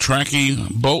the Tracky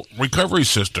Boat Recovery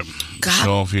System. God.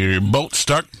 So if your boat's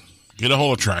stuck, get a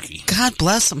hold of Tracky. God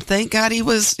bless him. Thank God he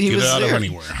was Get was out there. of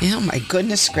anywhere. Yeah, my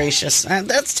goodness gracious.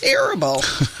 That's terrible.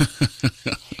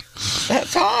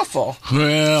 That's awful.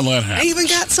 Well, that happens. I even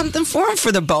got something for him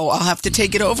for the boat. I'll have to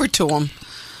take it over to him.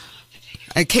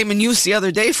 I came in use the other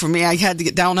day for me. I had to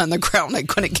get down on the ground. I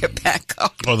couldn't get back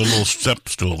up. Oh, the little step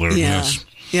stool there. Yeah. Yes.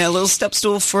 Yeah, a little step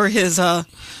stool for his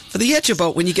for the Yetcha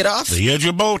boat when you get off. The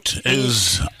Yetcha boat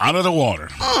is out of the water.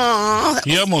 Oh,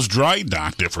 He almost dry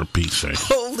docked it for Pete's sake.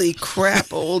 holy crap,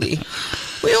 oldie.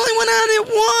 We only went on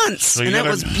it once, So you and it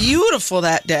gotta- was beautiful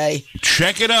that day.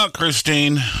 Check it out,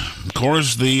 Christine. Of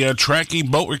course, the Tracky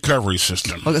Boat Recovery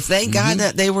System. Well, thank God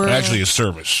that they were Actually, a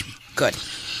service. good.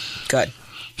 Good.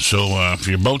 So if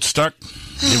your boat's stuck,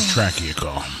 give Tracky a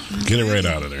call. Get it right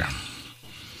out of there.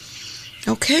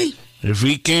 Okay. If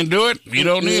he can't do it, you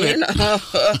don't need it.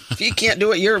 If you can't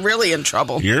do it, you're really in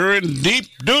trouble. You're in deep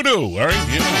doo-doo, all right?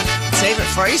 Yeah. Save it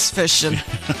for ice fishing.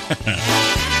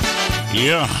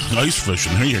 Yeah, ice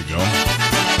fishing. There you go.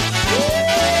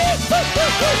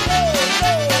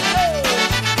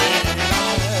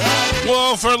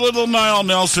 Well, for little Niall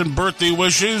Nelson, birthday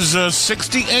wishes,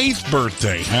 68th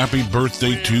birthday. Happy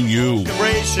birthday to you.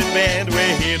 Celebration Band,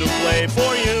 we're here to play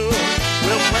for you.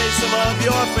 We'll play some of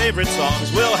your favorite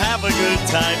songs. We'll have a good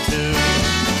time too.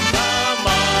 Come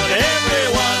on,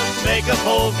 everyone, make a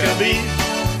polka beat.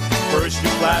 First you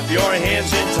clap your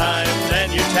hands in time,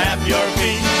 then you tap your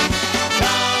feet.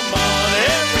 Come on,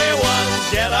 everyone,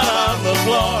 get out on the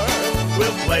floor.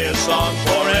 We'll play a song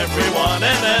for everyone,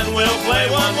 and then we'll play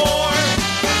one more.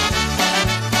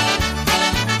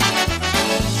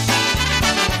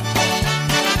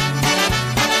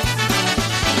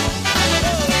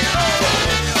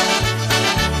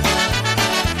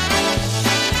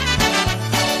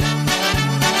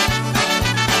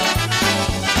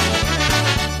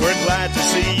 We're glad to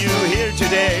see you here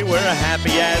today. We're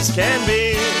happy as can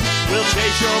be. We'll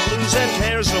chase your blues and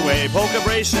cares away. Polka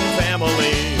Bracing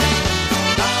family.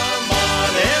 Come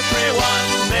on, everyone,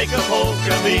 make a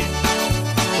polka beat.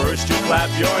 First you clap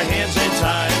your hands in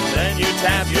time, then you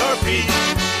tap your feet.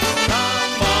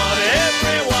 Come on,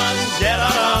 everyone, get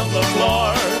out on the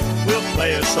floor. We'll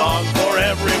play a song for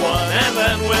everyone, and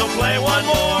then we'll play one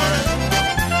more.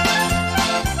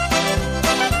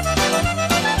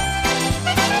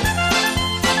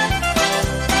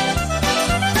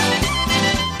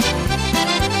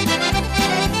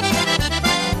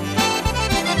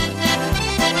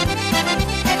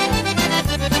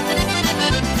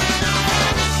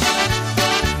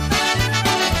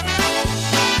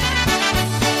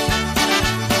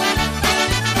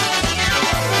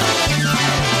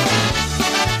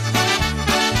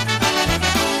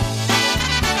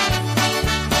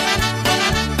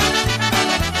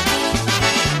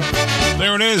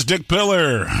 There it is, Dick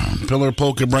Pillar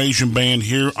Polka Bracing Band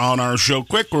here on our show.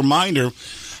 Quick reminder,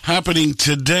 happening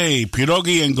today,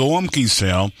 Pierogi and Gołąbki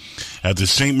sale at the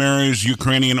St. Mary's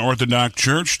Ukrainian Orthodox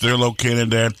Church. They're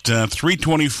located at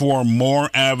 324 Moore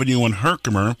Avenue in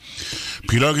Herkimer.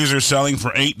 Pierogis are selling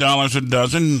for $8 a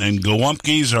dozen, and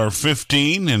Gołąbkis are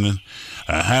 $15, and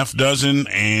a half dozen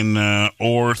and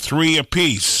or 3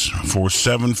 apiece for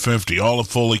 $7.50, all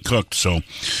fully cooked. So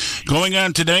going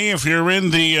on today, if you're in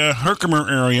the Herkimer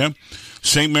area,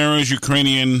 St. Mary's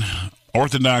Ukrainian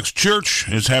Orthodox Church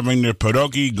is having their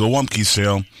Pierogi Gołąbki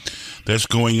sale. That's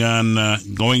going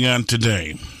on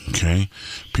today. Okay.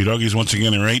 Pierogies, once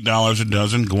again, are $8 a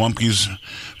dozen. Gołąbki's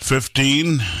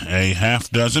 $15 a half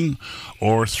dozen,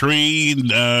 or three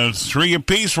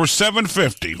apiece for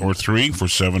 $7.50, or three for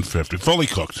 $7.50, fully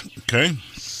cooked. Okay.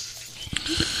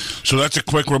 So that's a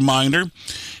quick reminder.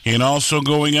 And also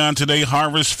going on today,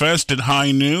 Harvest Fest at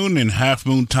high noon in Half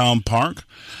Moon Town Park.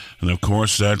 And, of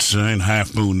course, that's in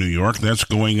Half Moon, New York. That's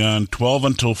going on 12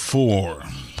 until 4.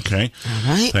 Okay?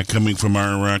 All right. That coming from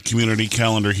our community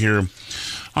calendar here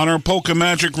on our Polka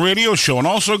Magic Radio Show. And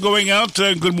also going out,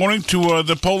 good morning to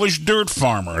the Polish Dirt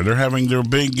Farmer. They're having their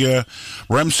big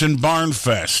Remsen Barn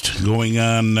Fest going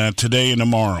on today and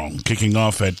tomorrow, kicking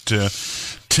off at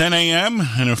 10 a.m.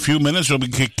 In a few minutes, it'll be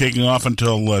kicking off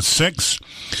until 6.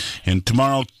 And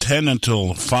tomorrow, 10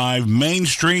 until 5, Main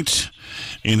Street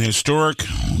in historic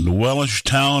the Welsh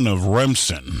town of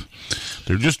Remsen.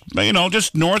 They're just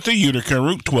north of Utica,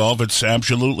 Route 12. It's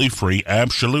absolutely free.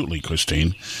 Absolutely,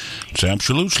 Christine. It's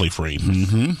absolutely free.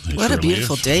 Mm-hmm. What a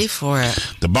beautiful day for it.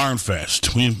 The Barn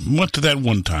Fest. We went to that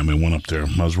one time. I went up there.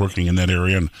 I was working in that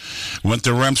area and went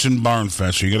to Remsen Barn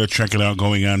Fest. So you got to check it out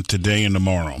going on today and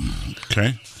tomorrow.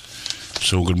 Okay?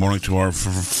 So good morning to our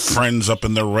friends up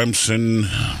in the Remsen,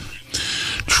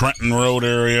 Trenton Road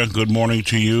area. Good morning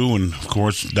to you. And, of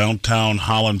course, downtown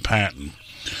Holland Patton.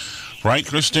 Right,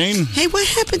 Christine? Hey, what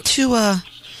happened to I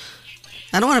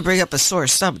don't want to bring up a sore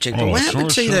subject, but what happened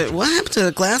to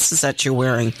the glasses that you're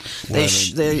wearing? They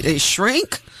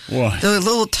shrink? What? They're a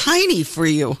little tiny for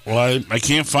you. Well, I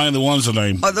can't find the ones that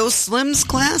I... Are those Slim's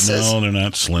glasses? No, they're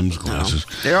not Slim's glasses.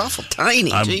 No, they're awful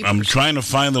tiny. I'm trying to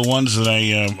find the ones that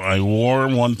I wore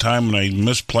one time and I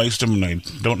misplaced them and I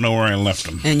don't know where I left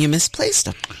them. And you misplaced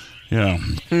them. Yeah.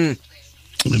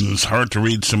 And it's hard to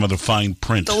read some of the fine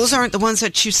print. Those aren't the ones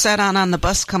that you sat on the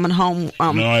bus coming home.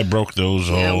 No, I broke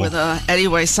those all. Yeah, with Eddie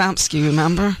Wysomski,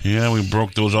 remember? Yeah, we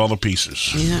broke those all to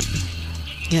pieces.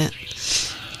 Yeah.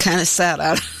 Kind of sad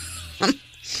out.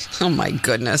 Oh, my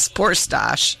goodness. Poor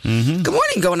Stosh. Mm-hmm. Good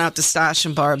morning, going out to Stosh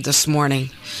and Barb this morning.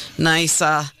 Nice.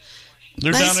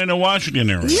 They're down in the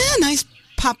Washington area. Yeah, nice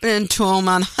popping into them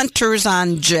on Hunters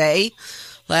on J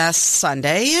last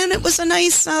Sunday, and it was a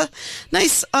nice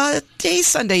day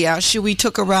Sunday. Actually, we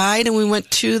took a ride and we went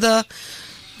to the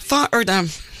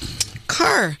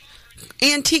car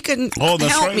antique and that's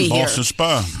help right, me Boston here.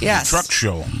 Spa. Yes, Truck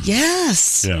show.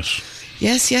 Yes.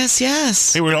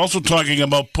 Hey, we're also talking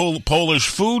about Polish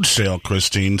food sale,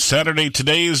 Christine. Saturday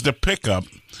today is the pickup.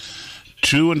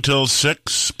 2 until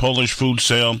 6, Polish food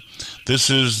sale. This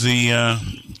is the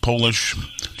Polish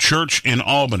church in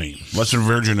Albany, Blessed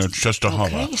Virgin of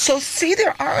Częstochowa. Okay. So, see,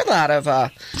 there are a lot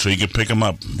of... So you can pick them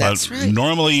up. That's right.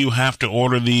 Normally you have to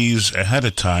order these ahead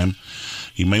of time.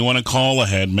 You may want to call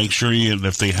ahead. Make sure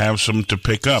if they have some to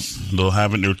pick up. They'll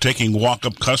have it. They're taking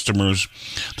walk-up customers.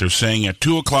 They're saying at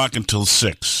 2 o'clock until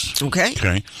 6.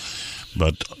 Okay.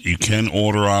 But you can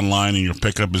order online, and your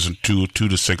pickup is at 2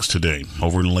 to 6 today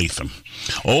over in Latham.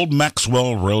 Old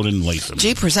Maxwell Road in Latham.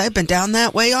 Jeepers, I've been down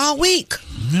that way all week.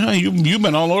 Yeah, you've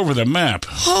been all over the map.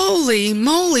 Holy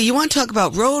moly. You want to talk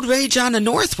about road rage on the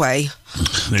Northway?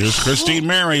 There's Christine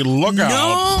Mary. Look out.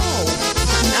 No.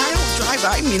 I don't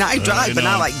drive. I drive, but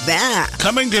not like that.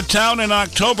 Coming to town in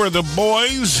October, the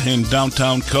boys in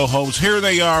downtown Cohoes. Here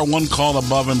they are, one call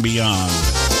above and beyond.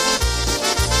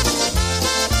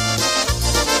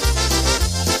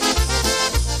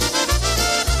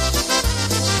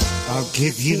 I'll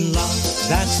give you love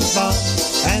that's above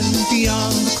and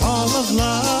beyond the call of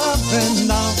love,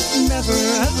 and I'll never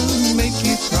ever make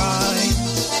you cry.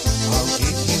 I'll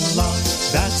give you love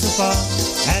that's above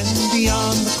and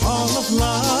beyond the call of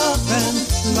love, and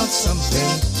love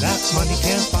something that money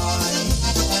can't buy.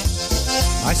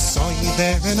 I saw you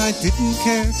there and I didn't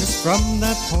care, 'cause from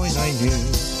that point I knew,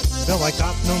 though I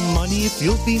got no money, if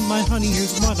you'll be my honey,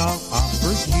 here's what I'll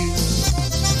offer you.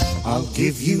 I'll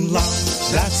give you love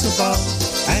that's above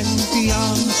and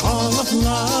beyond the call of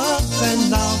love,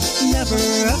 and I'll never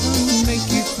ever make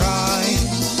you cry.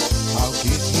 I'll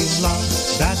give you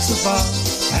love that's above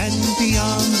and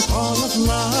beyond the call of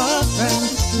love,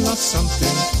 and love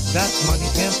something that money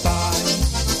can't buy.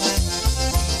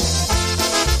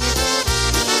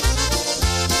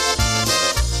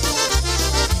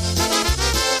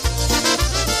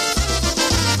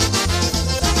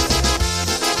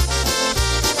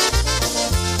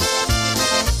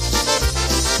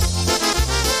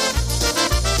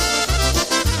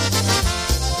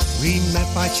 We met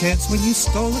by chance when you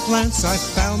stole a glance. I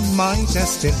found my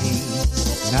destiny.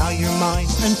 Now you're mine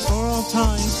and for all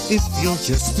time, if you'll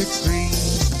just agree.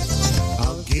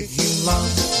 I'll give you love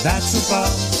that's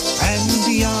above and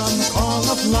beyond the call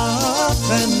of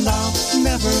love, and I'll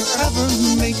never ever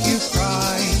make you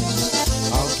cry.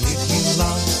 I'll give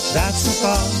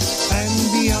above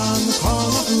and beyond the call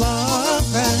of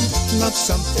love, and love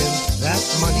something that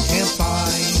money can't buy.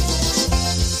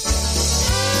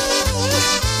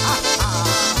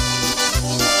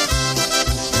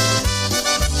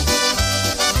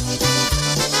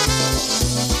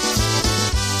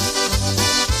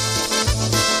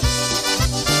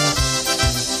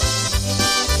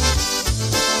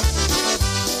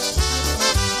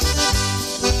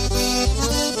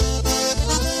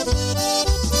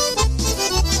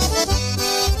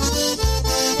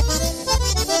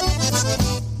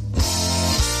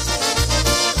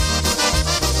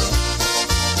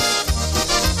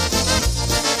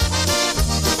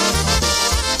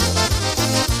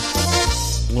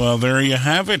 Well, there you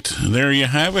have it. There you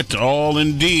have it. All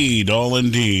indeed. All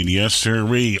indeed. Yes,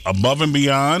 sirree. Above and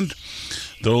Beyond.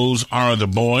 Those are the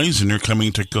boys, and they're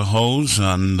coming to Cohoes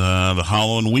on the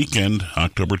Halloween weekend,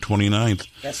 October 29th.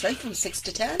 That's right, from 6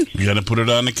 to 10. You got to put it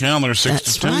on the calendar, 6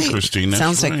 to 10, right. Christine. That's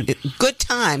Sounds right. like good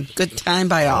time. Good time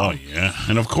by all. Oh, yeah.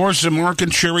 And, of course, Mark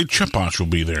and Sherry Chiposh will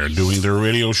be there doing their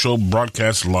radio show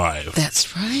broadcast live.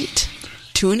 That's right.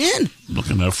 Tune in.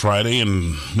 Looking at Friday,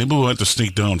 and maybe we'll have to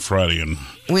sneak down Friday and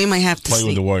we might have to play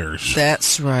with the wires.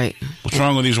 That's right. What's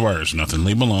wrong with these wires? Nothing.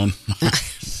 Leave them alone.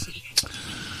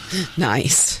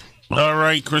 Nice. All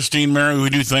right, Christine, Mary, we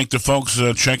do thank the folks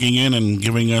checking in and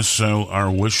giving us our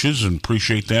wishes, and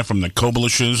appreciate that from the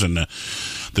Kobelishes and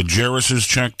the Jarrises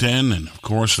checked in, and, of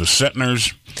course, the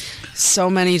Setners. So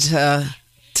many to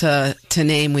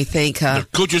name, we think. The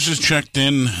Kuches has checked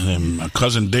in, and my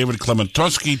cousin David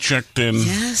Klementowski checked in.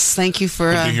 Yes, thank you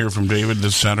for... Good to hear from David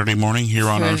this Saturday morning here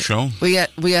on our show. We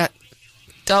got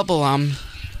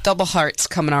double hearts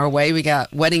coming our way. We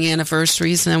got wedding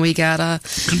anniversaries, and then we got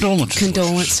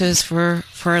condolences for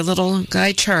our little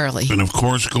guy Charlie. And of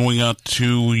course, going out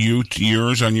to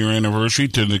yours on your anniversary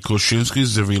to the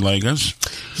Koshinskis, the Villegas.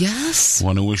 Yes.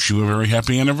 Want to wish you a very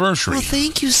happy anniversary. Well,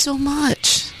 thank you so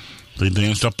much. They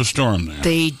danced up a storm there.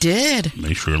 They did.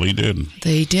 They surely did.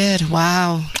 They did.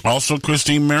 Wow. Also,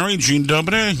 Christine Mary, Jean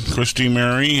Dobre, Christine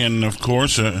Mary, and of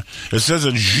course, it says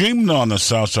a Jimna on the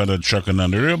south side of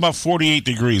Chuckanunda. They're about 48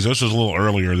 degrees. This was a little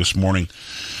earlier this morning.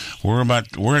 We're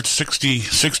at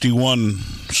 61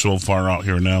 so far out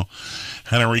here now.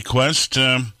 Had a request.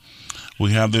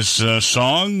 We have this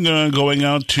song going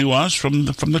out to us from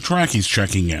the Trackies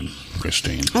checking in,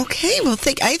 Christine. Okay. Well,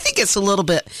 I think it's a little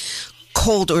bit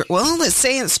colder. Well, it's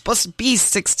saying it's supposed to be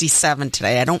 67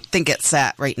 today. I don't think it's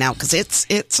that right now because it's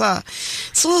a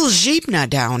little jeepna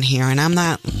down here, and I'm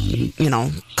not,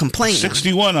 complaining.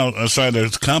 61 outside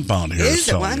the compound here. Is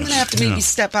it? Well, I'm going to have to maybe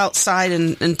step outside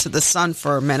and into the sun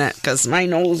for a minute because my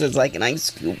nose is like an ice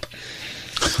cube.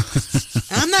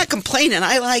 I'm not complaining.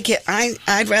 I like it.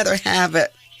 I'd rather have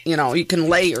it. You can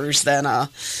layers than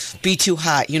be too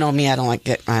hot. You know me, I don't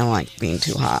like being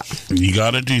too hot. You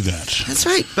got to do that. That's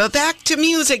right. But back to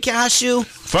music, Yashu.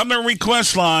 From the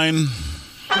request line.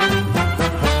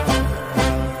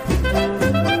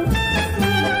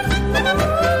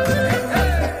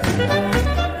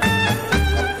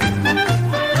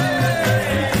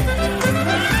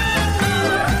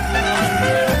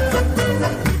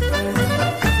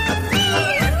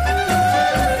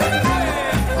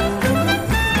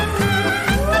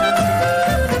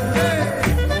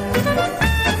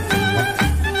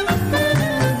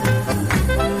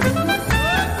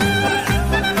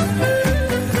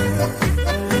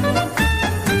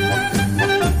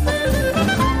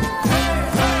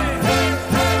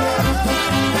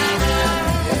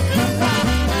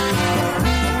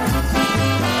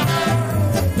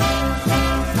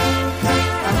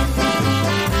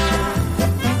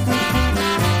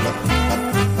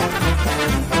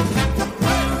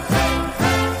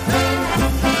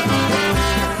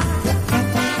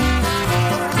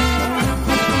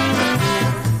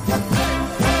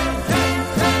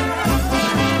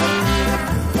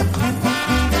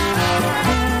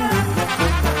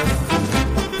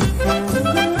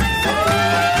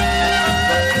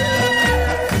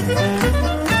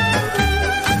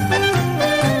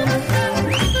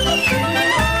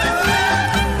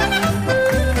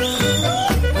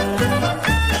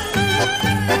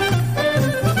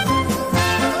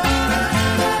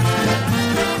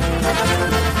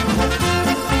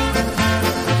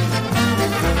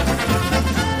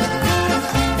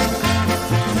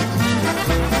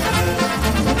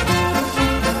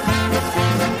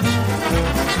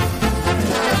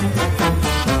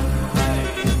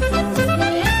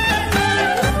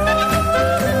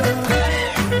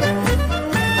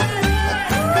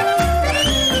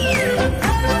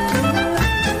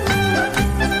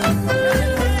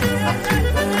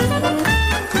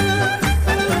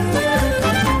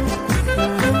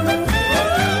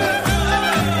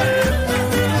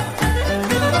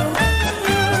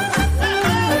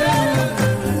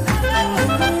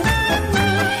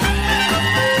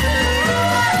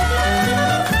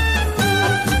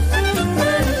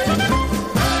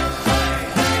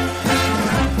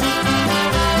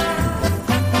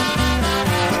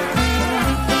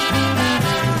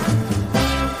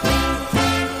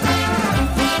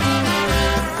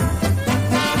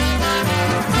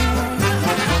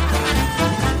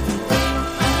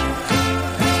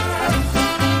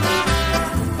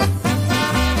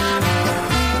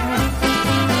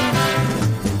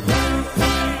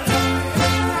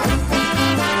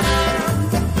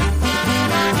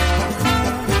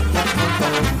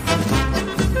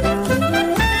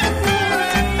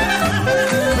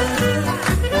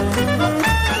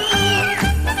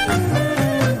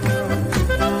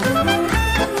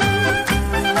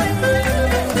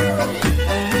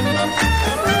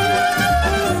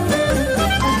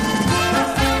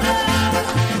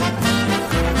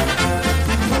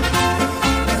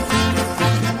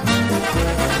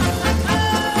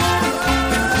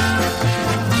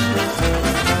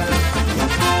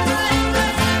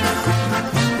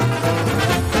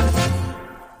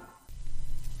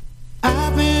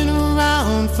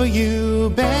 for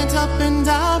you, bent up and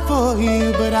down for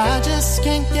you, but I just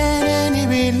can't get any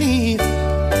relief.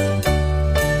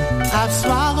 I've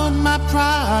swallowed my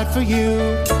pride for you,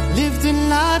 lived and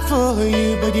lied for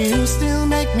you, but you still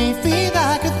make me feel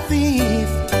like a thief.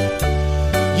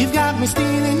 You've got me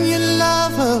stealing your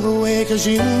love away, 'cause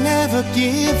you never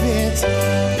give it,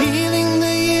 peeling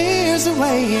the years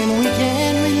away and we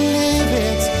can't relive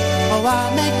it. Oh,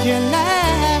 I make you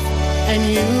laugh and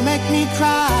you make me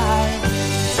cry.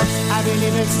 I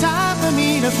believe it's time for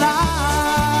me to fly.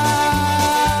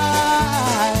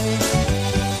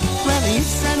 Well, you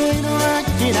said we'd work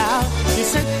it out. You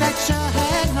said that you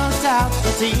had no doubt,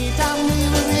 but deep down we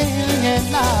were really in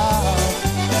love.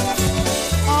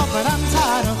 Oh, but I'm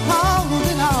tired of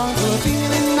holding on to a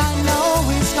feeling I know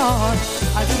is gone.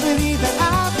 I do believe that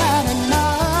I've had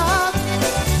enough.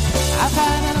 I've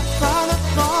had enough of the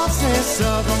forces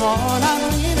of the worn-out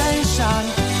relation.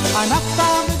 Enough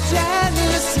of the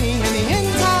jealousy and the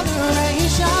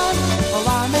intoleration. Oh, I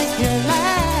make you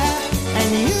laugh and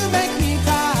you make me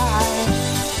cry.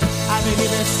 I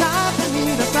believe it's time for me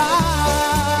to fly.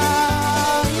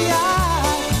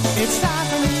 Yeah, it's time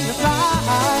for me to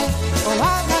fly. Oh,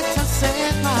 I've got to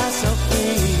set myself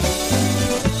free.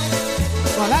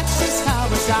 Well, that's just how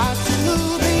it's got to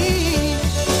be.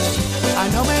 I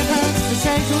know it hurts to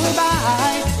say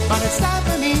goodbye, but it's time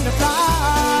for me to fly.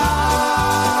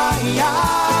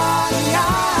 Yeah, yeah.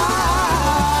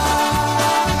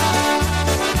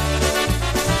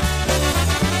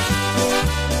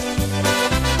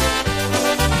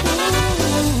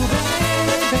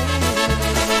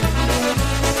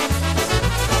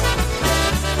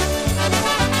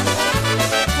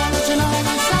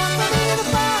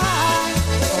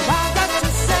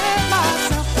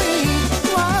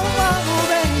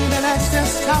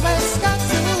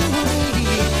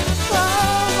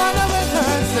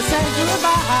 Say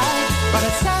goodbye, but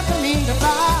it's time for me to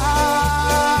fly.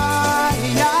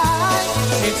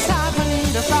 Yeah, it's time for me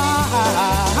to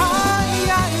fly.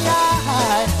 Yeah,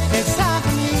 yeah, it's time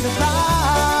for me to fly.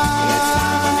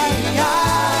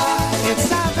 Yeah, it's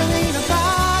time for me to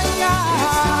fly. Yeah,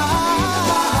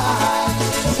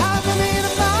 it's time for me to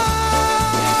fly.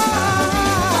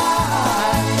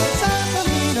 It's time for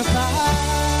me to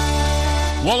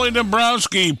fly. Wally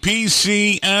Dombrowski,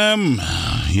 PCM.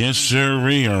 Yes, sir.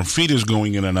 Our feet is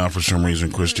going in and out for some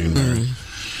reason, Christine.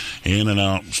 In and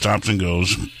out, stops and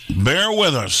goes. Bear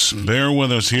with us. Bear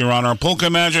with us here on our Polka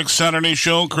Magic Saturday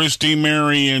show. Christine,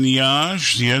 Mary, and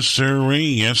Yash. Yes, sir.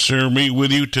 Yes, sir.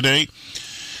 With you today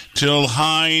till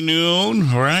high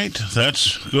noon. Right?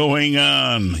 That's going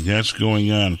on. That's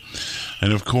going on.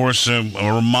 And, of course, a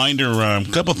reminder, a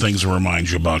couple things to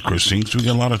remind you about, Christine. So we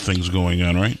got a lot of things going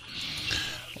on, right?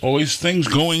 Always things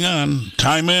going on,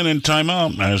 time in and time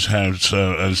out, as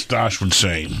Dosh would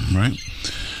say, right?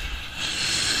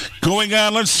 Going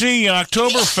on, let's see,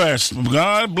 Oktoberfest.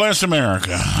 God bless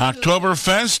America.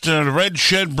 Oktoberfest, Red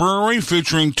Shed Brewery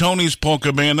featuring Tony's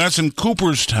Polka Band. That's in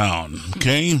Cooperstown,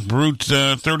 okay? Route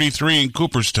 33 in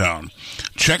Cooperstown.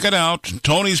 Check it out,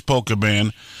 Tony's Polka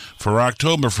Band for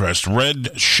Oktoberfest.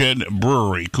 Red Shed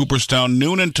Brewery, Cooperstown,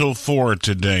 noon until 4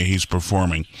 today he's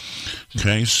performing.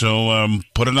 Okay, so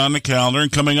put it on the calendar. And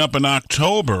coming up in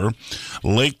October,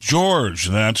 Lake George.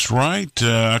 That's right,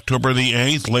 October the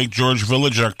 8th, Lake George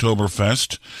Village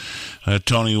Oktoberfest.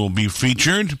 Tony will be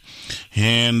featured.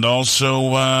 And also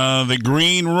the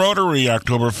Green Rotary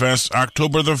Oktoberfest,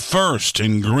 October the 1st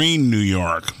in Green, New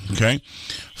York. Okay,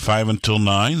 5 until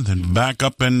 9. Then back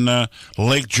up in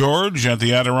Lake George at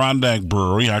the Adirondack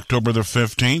Brewery, October the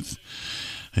 15th.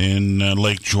 In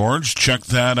Lake George. Check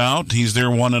that out. He's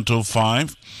there 1 until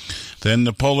 5. Then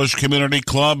the Polish Community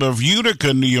Club of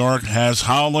Utica, New York has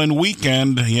Howlin'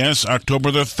 Weekend. Yes, October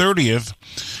the 30th,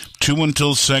 2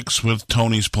 until 6 with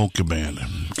Tony's Polka Band.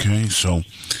 Okay, so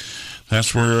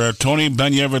that's where Tony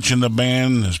Benyevich and the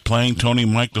band is playing. Tony,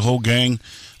 Mike, the whole gang.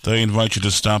 They invite you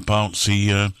to stop out, see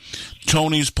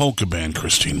Tony's Polka Band,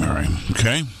 Christine Mary.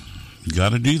 Okay? You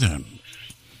got to do that.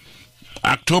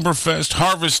 Oktoberfest,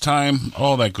 harvest time,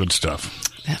 all that good stuff.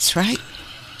 That's right.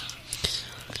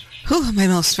 Whew, my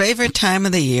most favorite time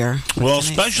of the year. Well,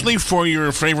 especially for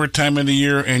your favorite time of the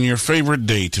year and your favorite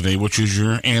day today, which is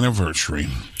your anniversary.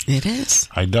 It is.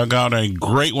 I dug out a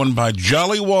great one by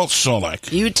Jolly Walt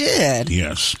Solek. You did?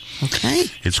 Yes. Okay.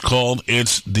 It's called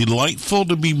It's Delightful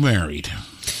to Be Married.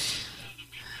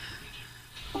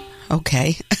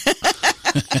 Okay.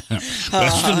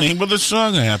 That's the name of the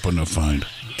song I happen to find.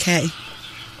 Okay.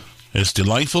 It's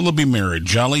Delightful to Be Married,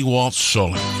 Jolly Walt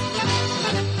Solek.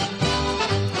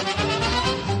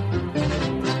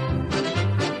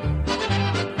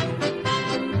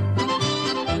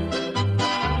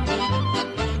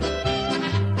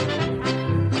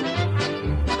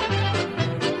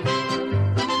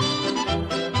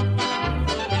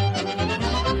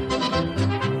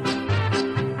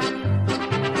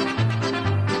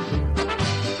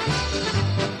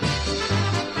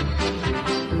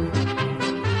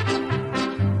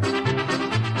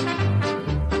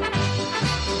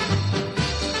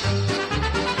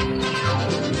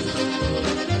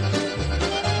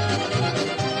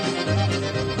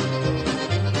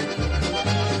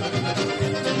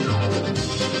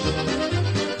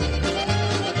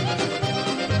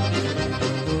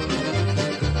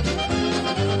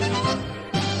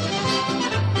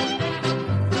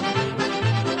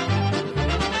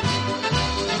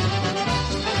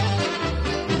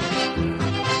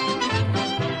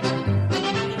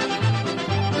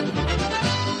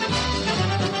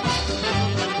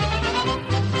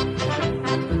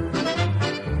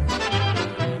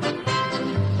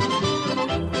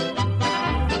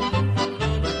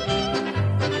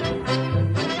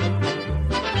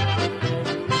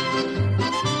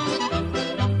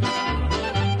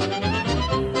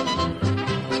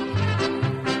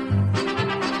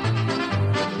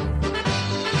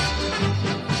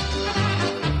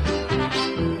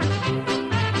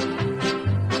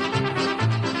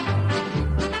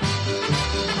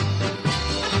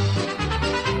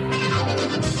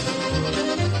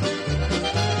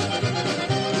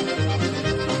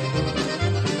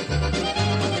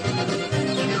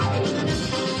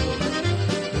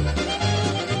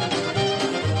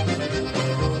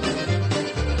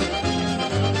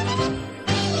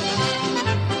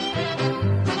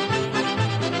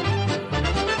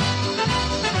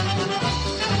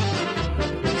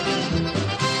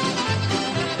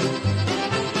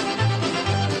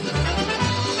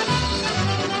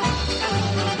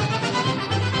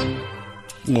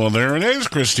 Well, there it is,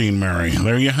 Christine Mary.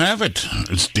 There you have it.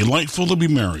 It's delightful to be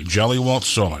married. Jolly Walt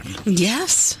Solik.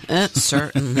 Yes, it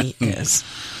certainly is.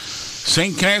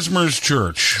 St. Casimir's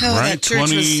Church, Oh, right? that church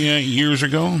 20 was- years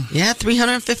ago? Yeah,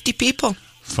 350 people.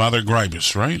 Father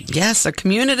Gribus, right? Yes, a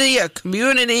community.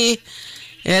 It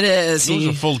is. It was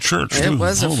a full church, It too.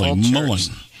 was a Holy full moly. church.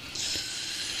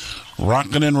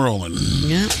 Rocking and rolling.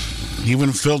 Yeah.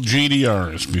 Even filled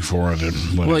GDRs before I did.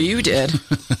 Well, you did.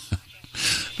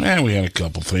 We had a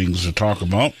couple things to talk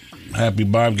about. Happy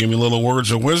Bob gave me little words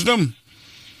of wisdom,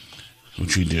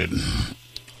 which he did.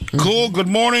 Cool. Good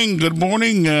morning. Good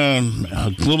morning. A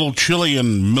little chilly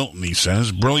in Milton, he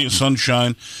says. Brilliant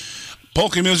sunshine.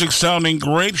 Polka music sounding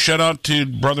great. Shout out to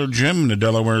Brother Jim in the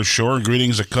Delaware Shore.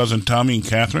 Greetings to Cousin Tommy and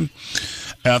Catherine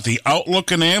at the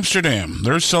Outlook in Amsterdam.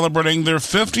 They're celebrating their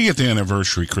 50th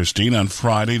anniversary, Christine, on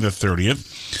Friday the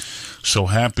 30th. So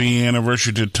happy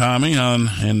anniversary to Tommy on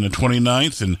the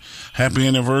 29th, and happy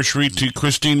anniversary to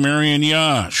Christine, Mary, and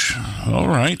Yash. All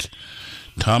right.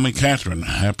 Tommy, Catherine,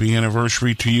 happy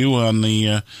anniversary to you on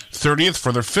the 30th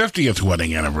for their 50th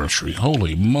wedding anniversary.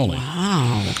 Holy moly.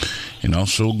 Wow. And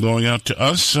also going out to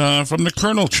us from the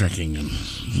Colonel checking in.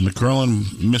 The Colonel and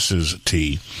Mrs.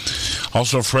 T.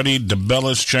 Also, Freddie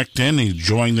DeBellis checked in. He's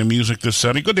enjoying the music this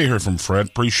Saturday. Good to hear from Fred.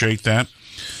 Appreciate that.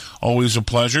 Always a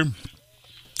pleasure.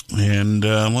 And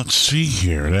let's see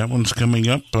here. That one's coming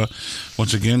up.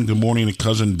 Once again, good morning to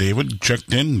Cousin David.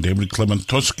 Checked in. David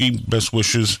Klementoski, best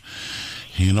wishes.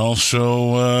 And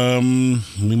also,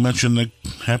 we mentioned the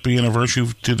happy anniversary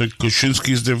to the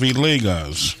Kuczynskis de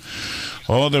Villegas.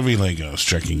 All the Villegas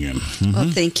checking in. Mm-hmm. Well,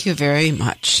 thank you very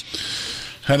much.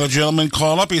 Had a gentleman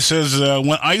call up. He says,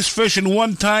 went ice fishing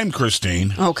one time,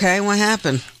 Christine. Okay, what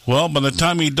happened? Well, by the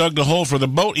time he dug the hole for the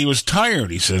boat, he was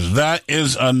tired. He says, that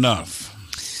is enough.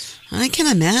 I can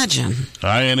imagine.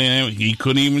 He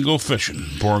couldn't even go fishing.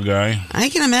 Poor guy. I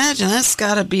can imagine. That's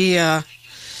got to be a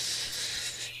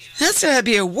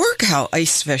workout,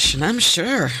 ice fishing, I'm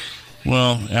sure.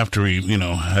 Well, after he,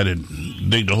 had to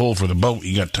dig the hole for the boat,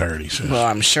 he got tired, he says. Well,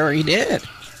 I'm sure he did.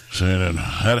 Said,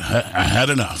 I had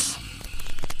enough.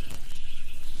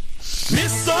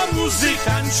 Misto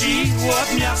muzykanci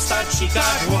od miasta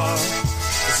Chicago,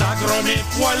 zagromy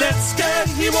poleckie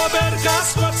i łoberka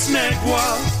skocnego,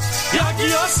 jak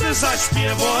wiosę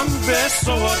zaśpiewą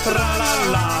wesoło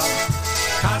tralala.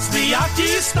 Każdy jaki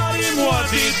stary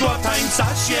młody do tańca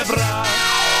się bra.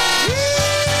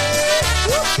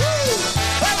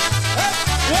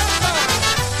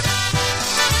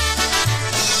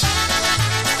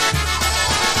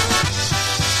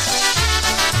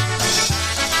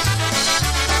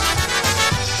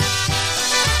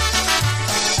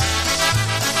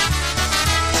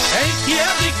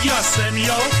 Wiosem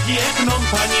ją piękną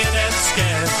paniereckę,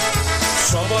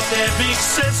 w sobotę bych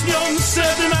se z nią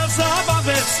szedł na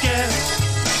zabaweckę.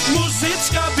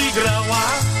 Muzyczka by grała,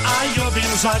 a ja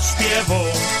bym zaśpiewał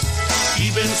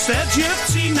i bym se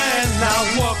dziewczynę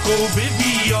na łoku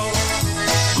wybijał.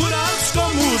 Góralska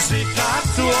muzyka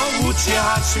to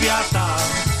ucieka świata,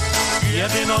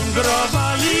 jedyną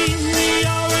growali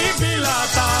mijałyby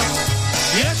lata.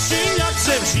 Jesieniak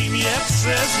se w zimie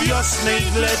przez wiosnę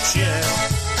i w lecie,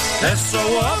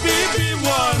 wesoło by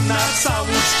było na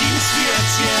całuskim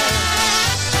świecie.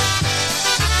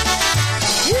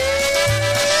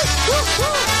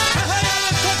 Hej, ale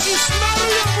to ci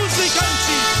smarują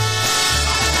muzykanci.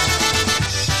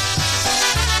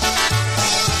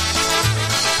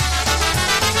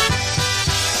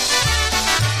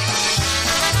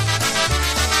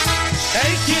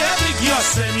 Hej, kiedy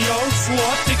wiosem ją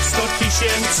złotych 100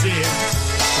 000,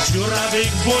 w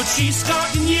dziurawych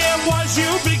bociskach nie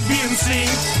łaziłbym więcej.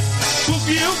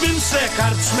 Kupiłbym se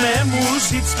karczmę,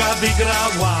 muzyczka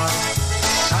wygrała,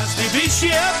 każdy by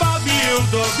się bawił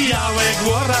do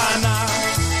białego rana.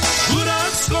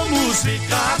 Góralska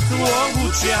muzyka to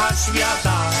ucieka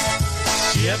świata,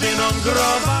 jedyną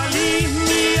growali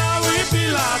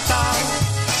mijałyby lata.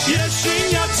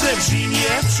 Jesieniace w zimie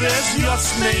przez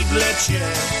wiosnę i w lecie,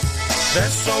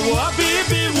 wesoło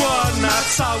by było na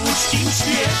całuskim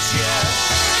świecie.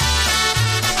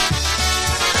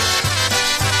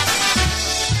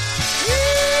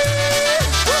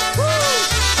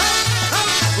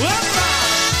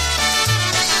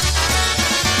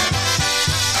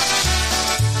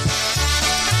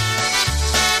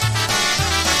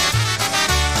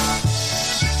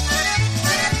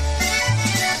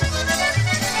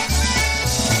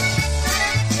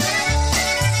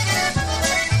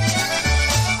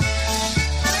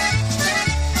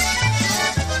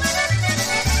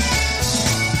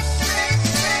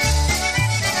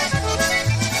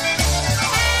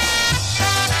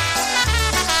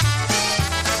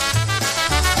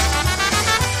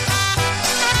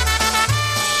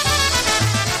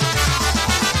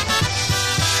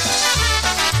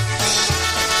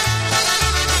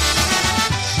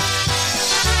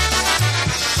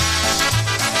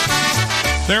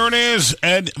 There it is,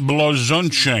 Ed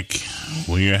Blazonczyk.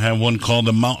 We have one called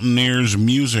The Mountaineers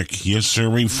Music. Yes, sir.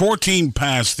 We 14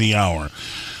 past the hour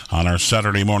on our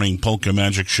Saturday morning Polka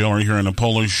Magic show right here in the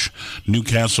Polish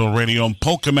Newcastle Radio,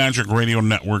 Polka Magic Radio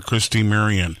Network. Christine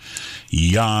Marion,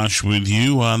 Yash with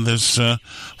you on this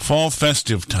fall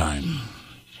festive time.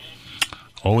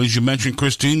 Always you mention,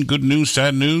 Christine, good news,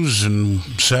 sad news, and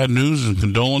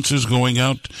condolences going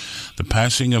out. The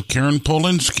passing of Karen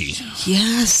Polinsky.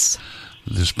 Yes.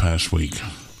 This past week.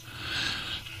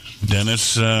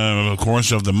 Dennis, of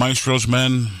course, of the Maestro's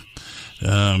Men.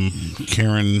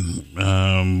 Karen,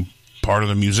 part of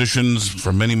the musicians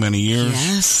for many, many years.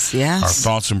 Yes, yes. Our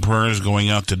thoughts and prayers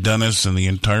going out to Dennis and the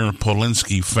entire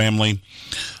Polinsky family.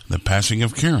 The passing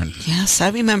of Karen. Yes, I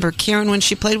remember Karen when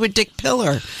she played with Dick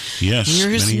Pillar. Yes,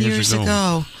 years many and years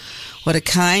ago. What a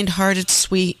kind-hearted,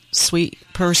 sweet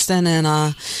person,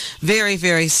 and very,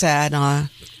 very sad.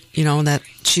 That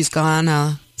she's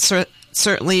gone.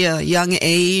 Certainly a young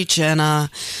age, and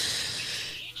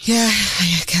yeah,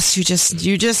 I guess you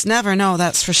just never know.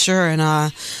 That's for sure.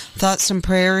 And thoughts and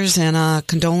prayers and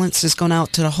condolences going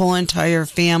out to the whole entire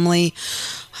family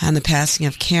on the passing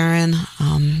of Karen.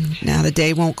 Now the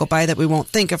day won't go by that we won't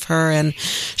think of her, and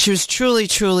she was truly,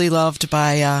 truly loved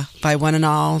by one and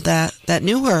all that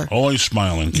knew her. Always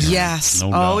smiling, Karen. Yes,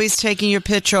 no always doubt. Taking your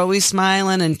picture, always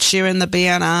smiling and cheering the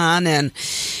band on, and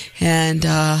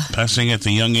passing at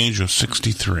the young age of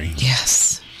 63.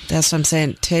 Yes. That's what I'm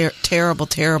saying. Terrible,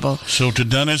 terrible. So to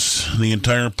Dennis, the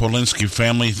entire Polinsky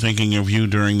family, thinking of you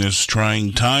during this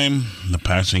trying time. The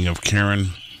passing of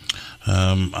Karen.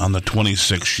 On the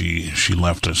 26th, she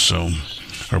left us,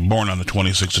 born on the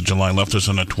 26th of July, left us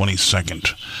on the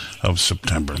 22nd of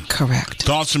September. Correct.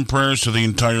 Thoughts and prayers to the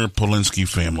entire Polinsky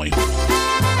family.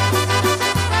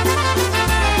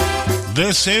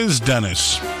 This is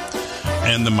Dennis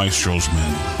and the Maestro's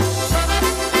Men.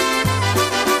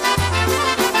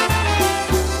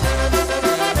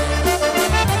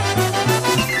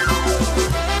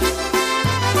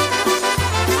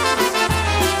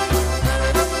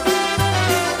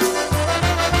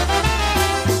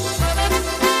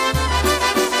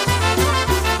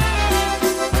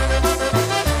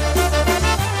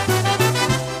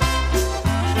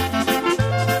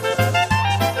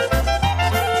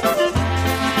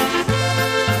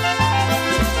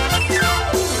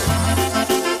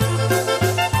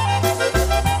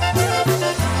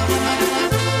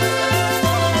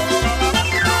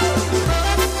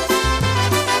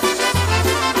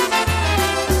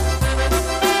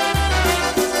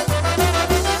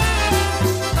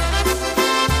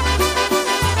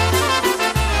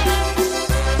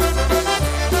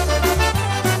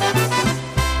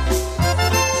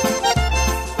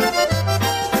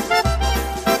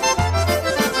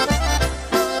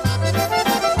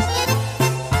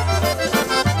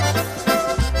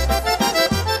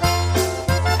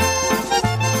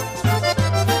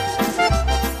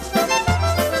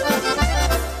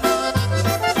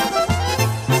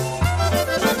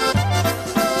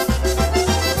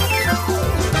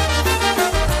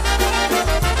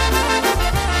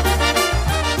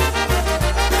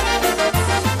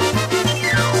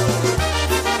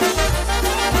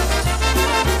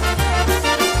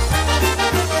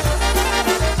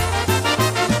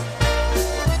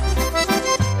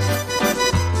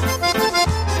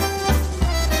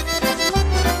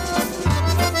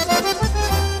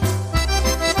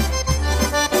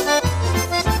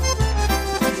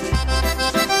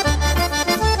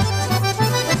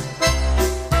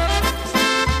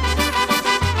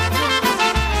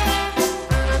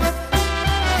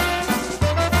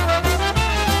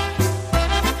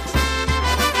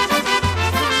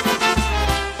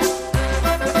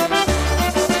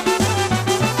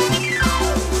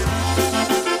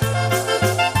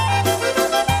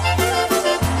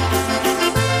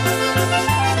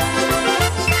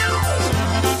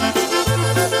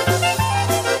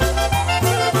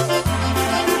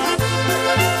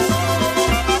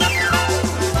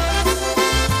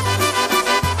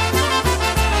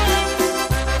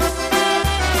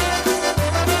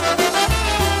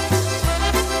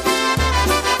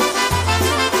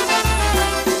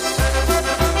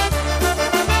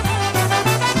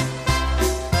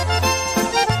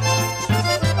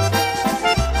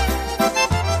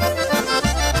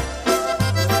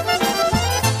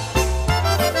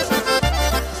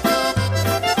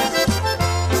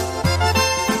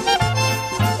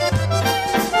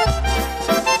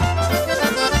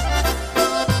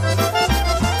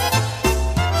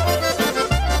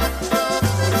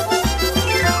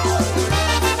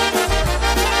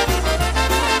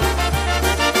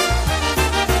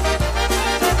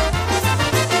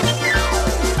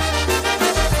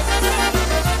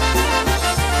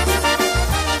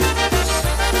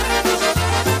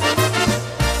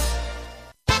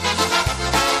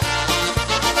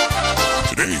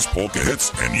 today's polka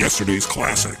hits and yesterday's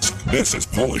classics. This is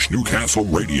Polish Newcastle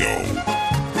Radio.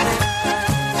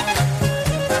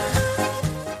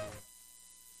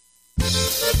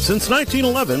 Since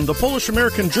 1911, the Polish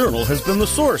American Journal has been the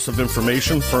source of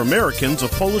information for Americans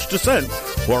of Polish descent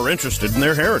who are interested in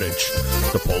their heritage.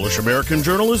 The Polish American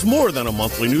Journal is more than a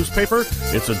monthly newspaper.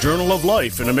 It's a journal of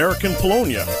life in American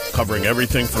Polonia, covering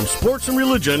everything from sports and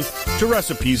religion to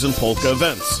recipes and polka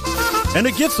events. And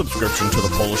a gift subscription to the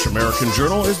Polish American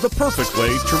Journal is the perfect way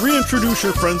to reintroduce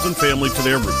your friends and family to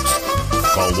their roots.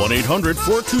 Call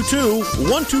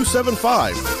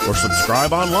 1-800-422-1275 or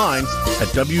subscribe online at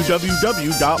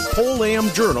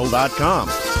www.polamjournal.com.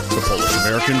 The Polish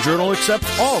American Journal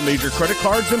accepts all major credit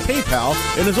cards and PayPal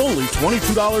and is only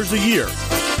 $22 a year.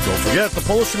 Don't forget, the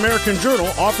Polish American Journal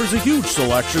offers a huge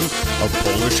selection of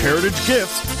Polish heritage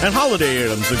gifts and holiday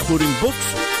items, including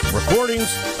books, recordings,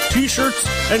 T-shirts,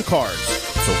 and cards.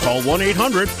 So call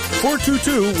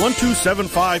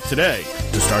 1-800-422-1275 today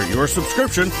to start your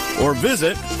subscription or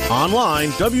visit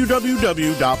online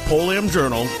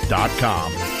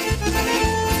www.polamjournal.com.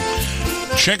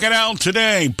 Check it out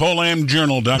today,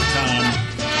 polamjournal.com.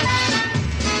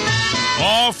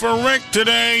 All for Rick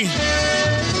today.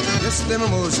 Jestem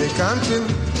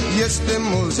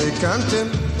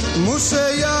muzykantem,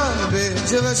 muszę ja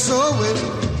być wesoły.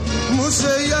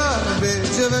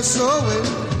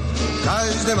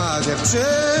 Każdy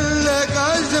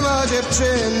ma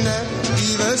dziewczynę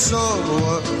i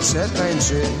wesoło się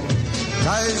tańczy.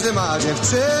 Każdy ma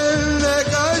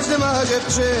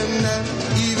dziewczynę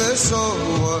i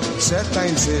wesoło się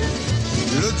tańczy.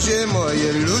 Ludzie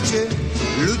moje ludzie,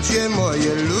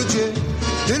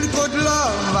 tylko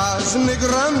dla was my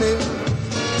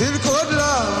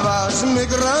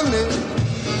gramy.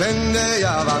 Będę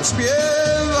ja wam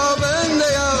śpiewał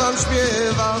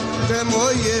te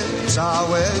moje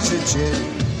całe życie.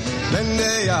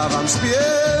 Będę ja wam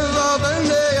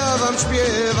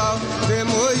śpiewał te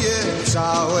moje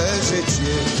całe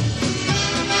życie.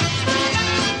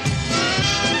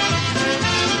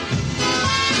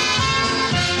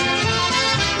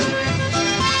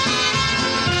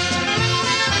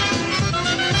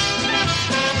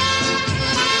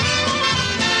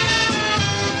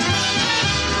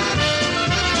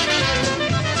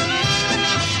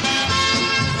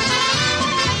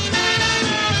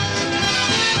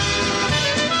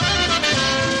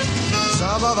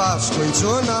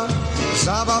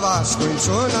 Zabawa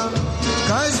skończona,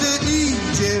 każdy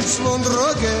idzie swą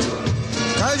drogę,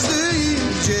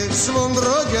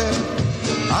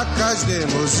 a każdy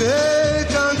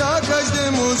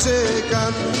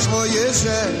muzykant swoje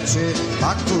rzeczy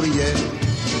pakuje.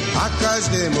 A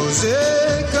każdy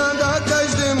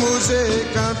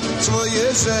muzykant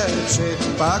swoje rzeczy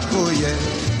pakuje.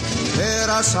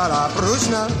 Teraz sala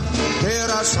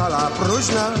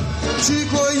próżna,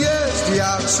 cicho jest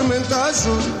jak w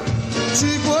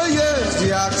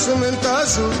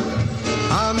cmentarzu,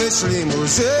 a myśli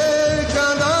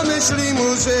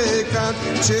muzykant,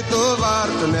 czy to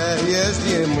warte jest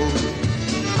jemu.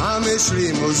 A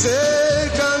myśli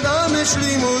muzykant,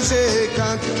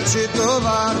 czy to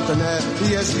warte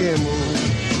jest jemu.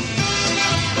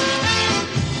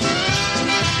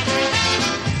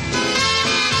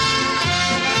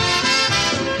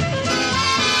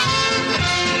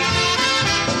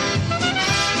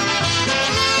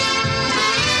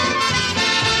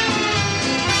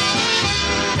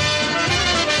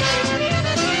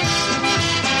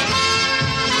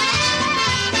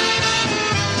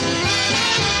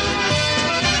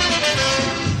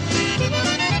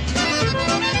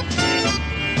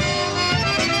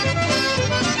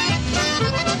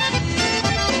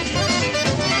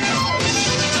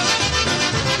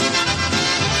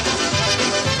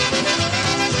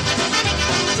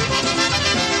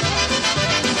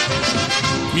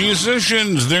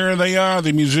 Musicians, there they are.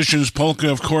 The Musicians Polka,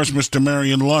 of course, Mr.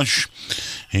 Marion Lush,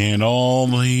 and all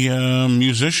the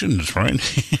musicians, right?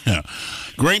 Yeah.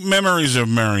 Great memories of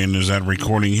Marion is that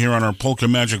recording here on our Polka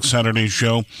Magic Saturday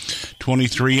show,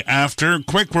 23 after.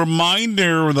 Quick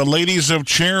reminder, the Ladies of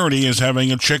Charity is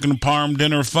having a chicken parm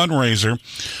dinner fundraiser.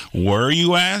 Where,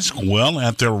 you ask? Well,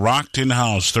 at their Rockton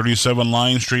House, 37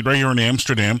 Lion Street, right here in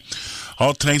Amsterdam.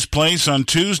 All takes place on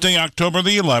Tuesday, October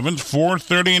the 11th,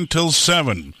 4:30 until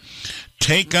 7.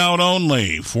 Takeout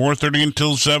only, 4:30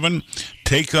 until 7.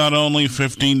 Takeout only,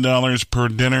 $15 per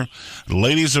dinner.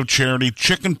 Ladies of Charity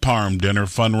Chicken Parm Dinner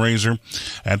fundraiser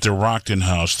at the Rockton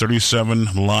House, 37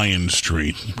 Lion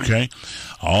Street. Okay?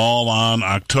 All on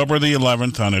October the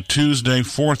 11th on a Tuesday,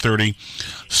 4:30.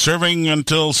 Serving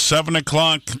until 7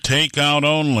 o'clock, takeout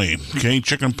only. Okay,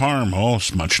 chicken parm. Oh,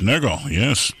 smuchnego.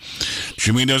 Yes.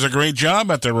 Jimmy does a great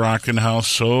job at the Rockton House.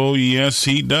 So, yes,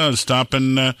 he does. Stop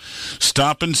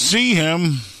and see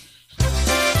him.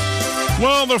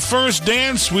 Well, the first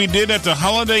dance we did at the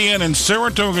Holiday Inn in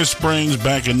Saratoga Springs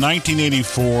back in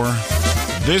 1984.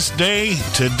 This day,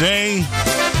 today,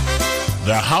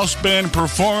 the house band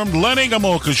performed Lenny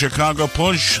Gomulka's Chicago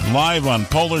Push live on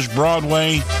Polish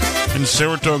Broadway in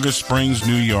Saratoga Springs,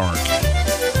 New York.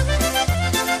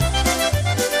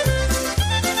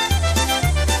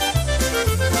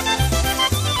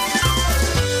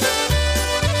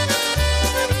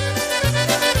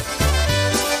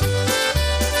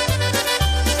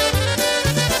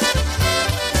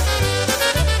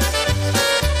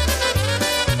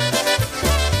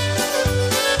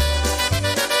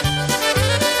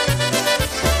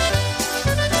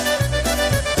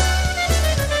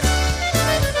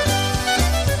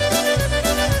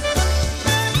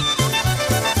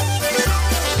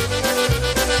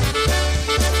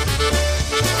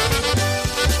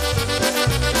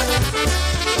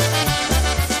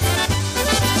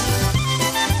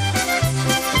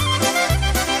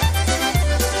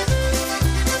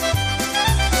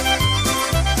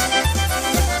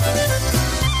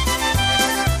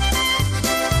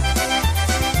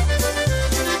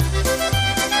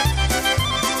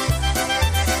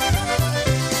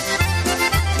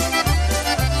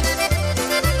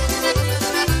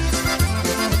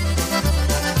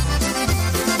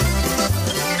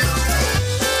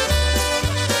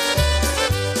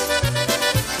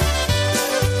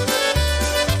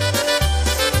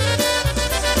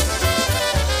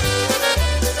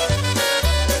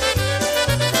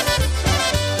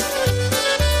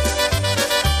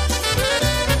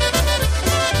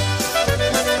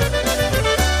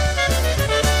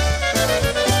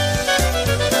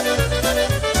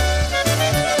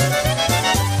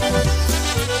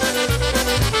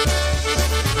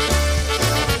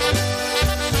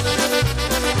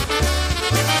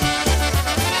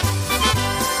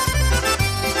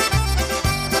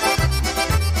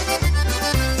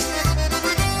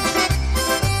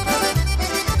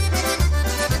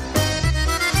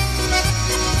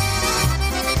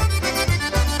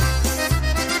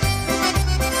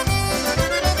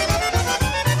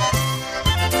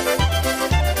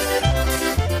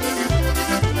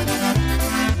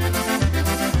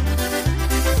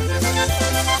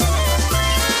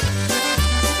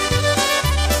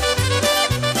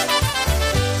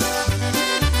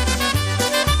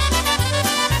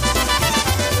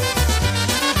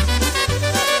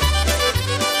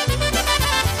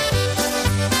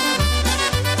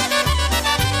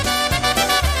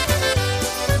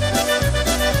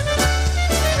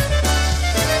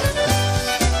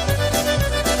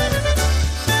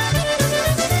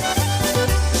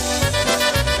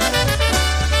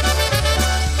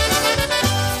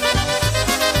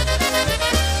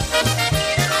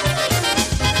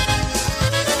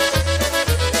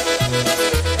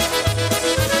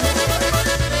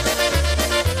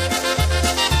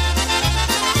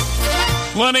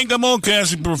 Lenny Gomulka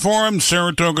as he performed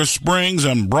Saratoga Springs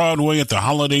on Broadway at the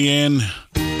Holiday Inn,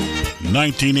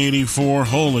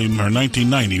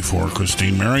 1994,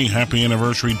 Christine Mary. Happy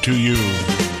anniversary to you.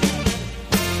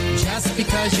 Just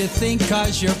because you think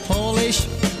 'cause you're Polish,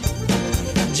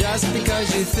 just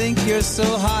because you think you're so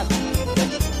hot,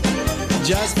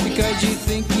 just because you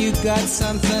think you got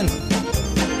something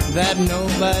that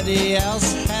nobody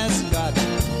else has got.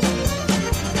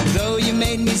 Though you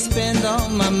made me spend all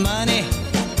my money,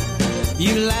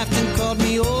 you laughed and called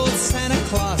me old Santa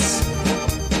Claus.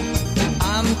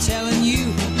 I'm telling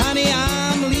you, honey,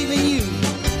 I'm leaving you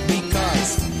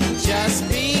because, just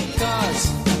because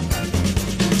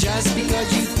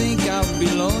you think I'll be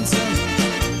lonesome,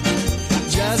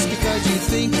 just because you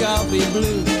think I'll be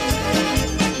blue,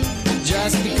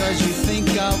 just because you think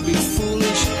I'll be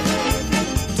foolish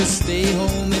to stay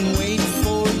home and wait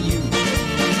for you.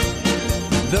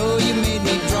 Though you made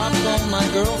me drop on my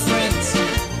girlfriends,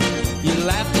 you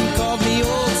laughed and called me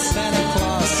old Santa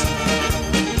Claus.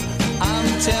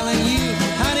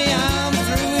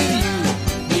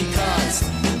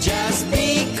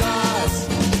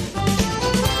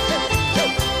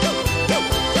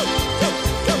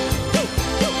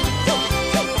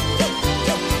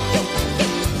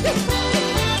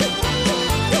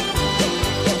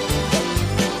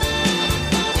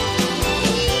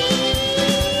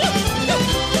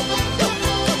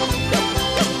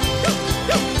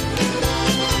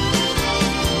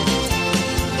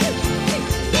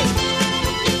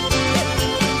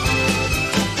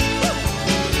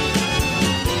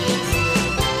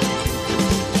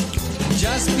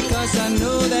 because I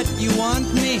know that you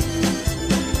want me,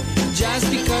 just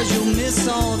because you'll miss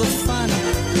all the fun,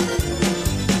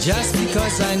 just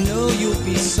because I know you'll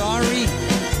be sorry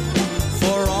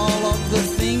for all of the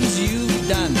things you've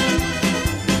done.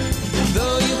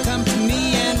 Though you come to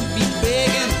me and be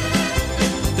begging,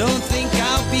 don't think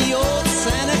I'll be old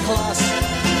Santa Claus.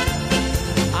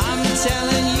 I'm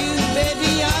telling you,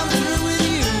 baby, I'm through with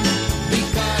you,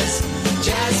 because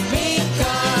just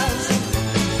because,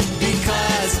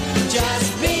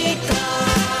 just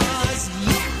because.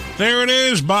 There it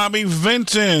is, Bobby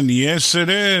Vinton. Yes, it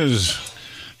is.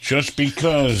 Just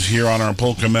because, here on our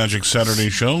Polka Magic Saturday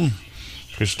show.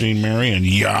 Christine Mary and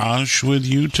Yash with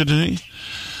you today.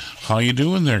 How you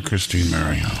doing there, Christine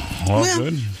Mary? All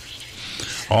good?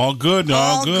 All good,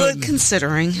 all good. All good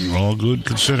considering. All good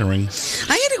considering.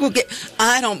 I had to go get,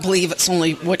 I don't believe it's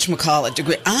only whatchamacallit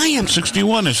degree. I am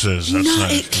 61, it says. That's no,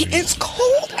 nice. it's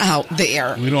cold out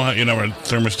there. We don't have, you know, a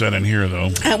thermostat in here,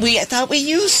 though. I thought we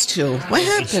used to. What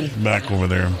happened? Back over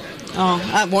there. Oh,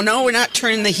 well, no, we're not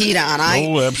turning the heat on.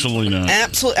 Oh, absolutely not.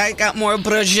 Absolutely. I got more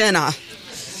brozhina.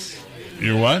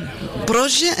 You're what?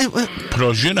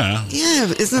 Brozhina? Yeah,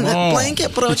 isn't it blanket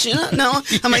brozhina? No?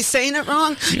 Am I saying it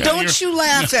wrong? Yeah, Don't you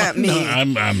laugh at me. No,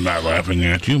 I'm not laughing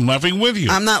at you. I'm laughing with you.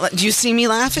 I'm not. Do you see me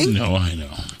laughing? No, I know.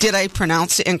 Did I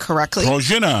pronounce it incorrectly?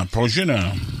 Brozhina.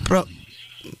 Brozhina.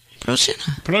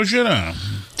 Brozhina.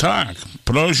 Tak.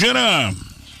 Brozhina.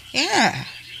 Yeah.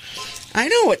 I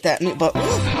know what that means, but...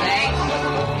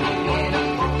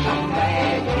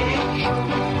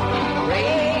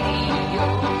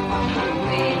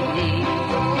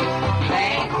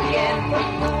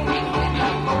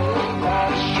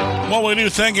 Well, we do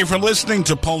thank you for listening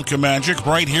to Polka Magic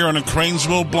right here on the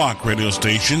Cranesville Block radio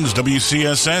stations,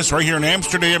 WCSS, right here in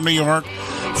Amsterdam, New York,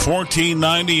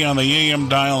 1490 on the AM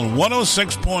dial,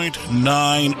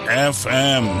 106.9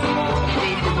 FM.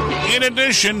 In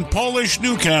addition,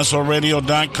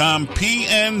 PolishNewcastleRadio.com,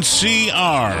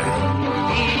 PNCR,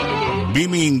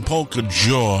 beaming polka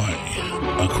joy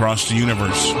across the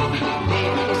universe.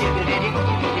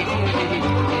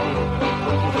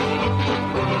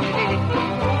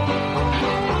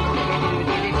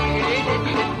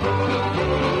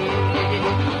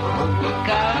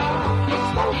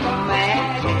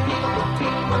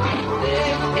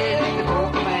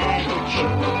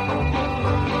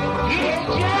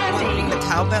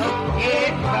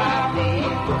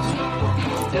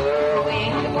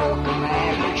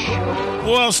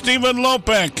 Well, Stephen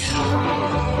Lopek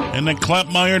and the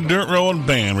Klapmeyer Dirt Road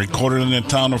Band, recorded in the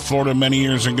town of Florida many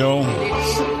years ago.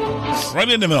 Right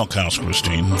in the milk house,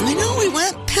 Christine. I know, we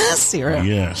went past here.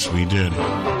 Yes, we did.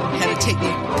 Had to take me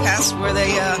past where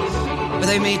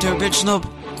they made the original.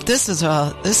 This is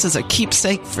a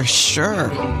keepsake for sure.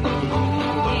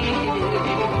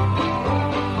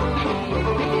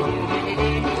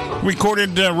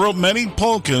 Recorded, wrote many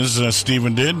polkas,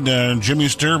 Stephen did. Jimmy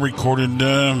Sturr recorded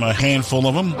a handful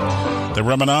of them. The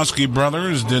Romanowski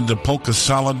brothers did the Polka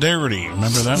Solidarity.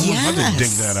 Remember that one? Yes. I had to dig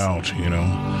that out, you know.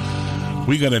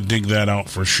 We got to dig that out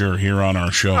for sure here on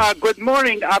our show. Good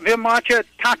morning. Wy macie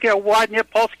takie ładnie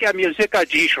polskie muzyka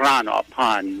dziś rano,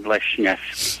 pan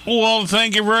Leśniewski. Well,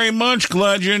 thank you very much.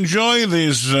 Glad you enjoy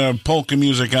this polka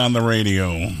music on the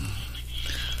radio.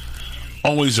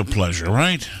 Always a pleasure,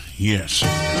 right? Yes.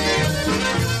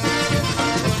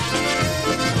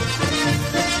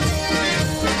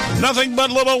 Nothing but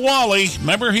Little Wally.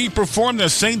 Remember he performed at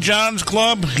St. John's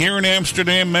Club here in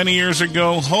Amsterdam many years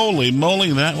ago? Holy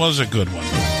moly, that was a good one.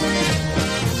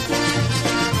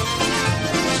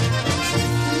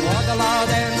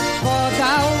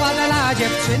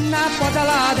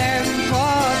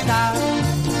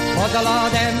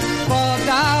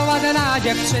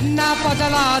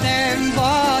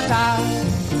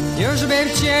 Już bym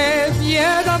ciebie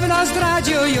dawno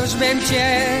zdradził, już bym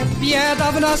ciebie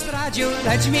dawno zdradził,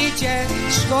 lecz mi cię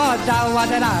szkoda,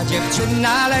 ładna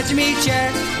dziewczyna, lecz mi cię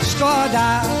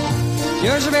szkoda.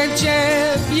 Już bym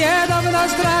ciebie dawno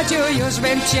zdradził, już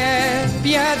bym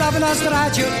ciebie dawno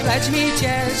zdradził, lecz mi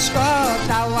cię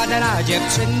szkoda, ładna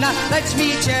dziewczyna, lecz mi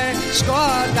cię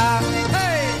szkoda.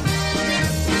 Hej!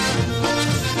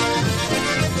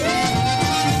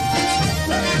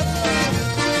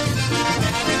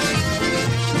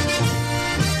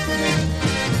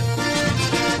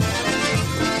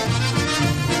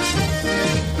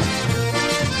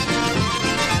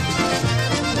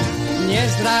 Nie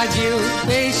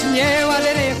zdradziłbyś mnie,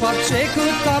 ładny chłopczyku,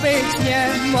 to być nie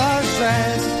może.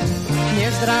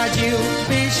 Nie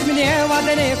zdradziłbyś mnie,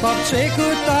 ładny chłopczyku,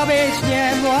 to być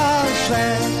nie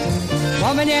może.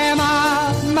 Bo mnie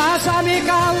ma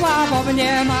Mikoła, bo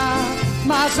mnie ma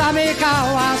ma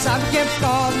zamykała zamkiem w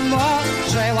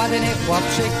komorze. Ładny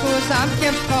chłopczyku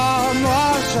zamkiem w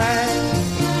komorze.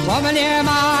 Bo mnie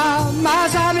ma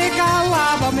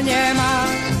zamykała, bo mnie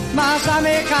ma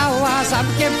zamykała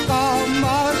zamkiem w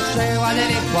komorze.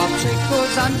 Ładny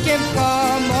chłopczyku zamkiem w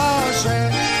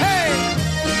komorze. Hej!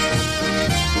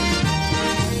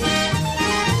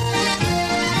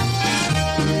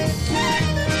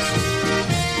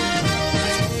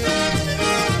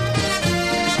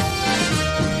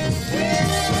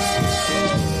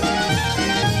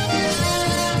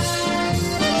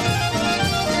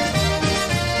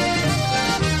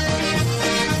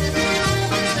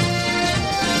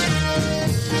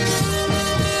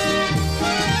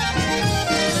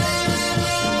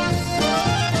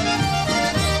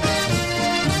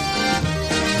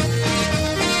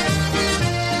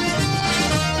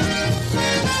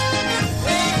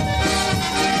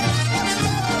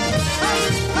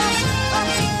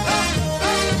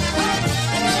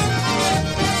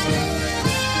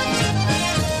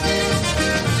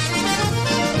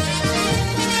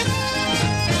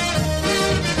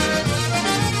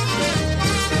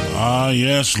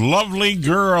 Yes, lovely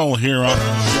girl here on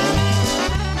our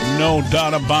show. No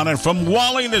doubt about it. From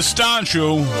Wally to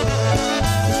Statue.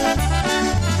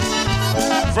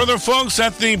 For the folks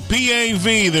at the PAV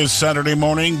this Saturday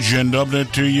morning, gin dubbed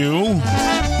it to you.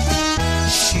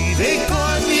 Siwy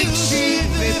konik,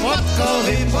 siwy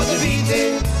podkowy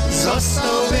podbity,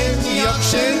 zostałbym jak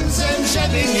księdzem,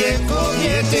 żeby nie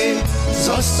kobiety.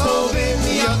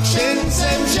 Zostałbym jak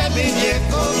księdzem, żeby nie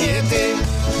kobiety.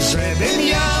 Żebym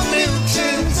ja był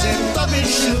księdzem, to bym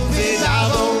ślub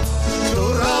wydawał.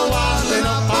 Którą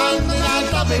ładna panna,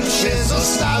 to bym się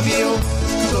zostawił.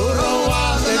 Którą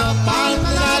ładna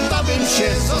panna, to bym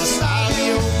się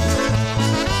zostawił.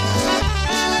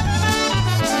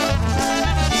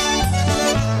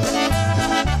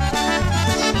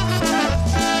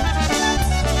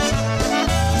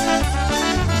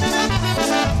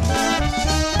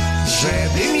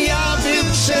 Żebym ja był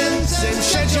księdzem,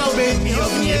 siedziałbym ją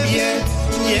w niebie.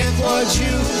 Nie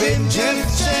chłodziłbym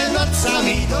dziewczę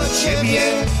nocami do ciebie.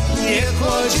 Nie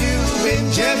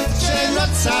chłodziłbym dziewczę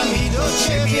nocami do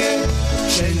ciebie.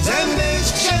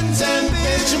 Księdzem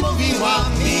być, mówiła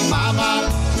mi mama.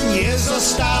 Nie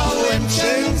zostałem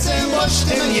księdzem, boś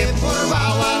ty mnie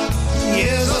porwała.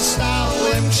 Nie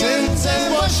zostałem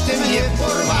księdzem, boś ty mnie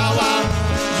porwała.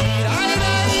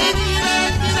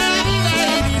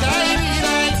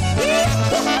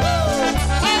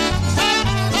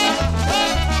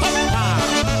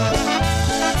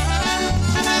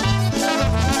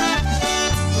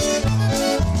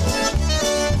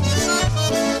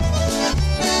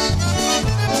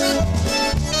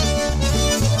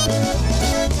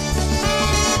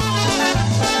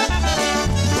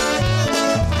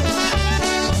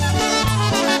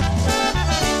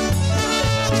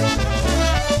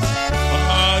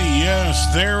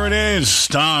 There it is,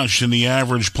 Stosh in the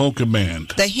Average Polka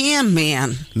Band. The Ham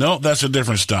Man. No, that's a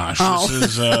different Stosh. Oh.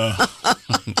 This is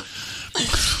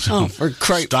oh, for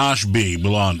Christ. Stosh B,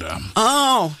 Blonda.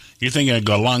 Oh. You're thinking of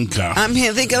Galanka. I'm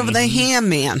thinking of the Ham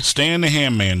Man. Stan the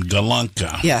Ham Man,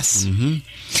 Galanka. Yes.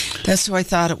 Mm-hmm. That's who I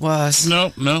thought it was.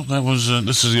 No, that was,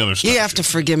 this is the other stuff. You have to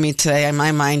forgive me today.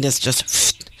 My mind is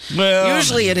just... Well,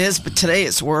 usually it is, but today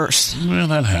it's worse. Well,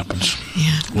 that happens.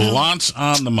 Yeah. Well, lots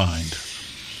on the mind.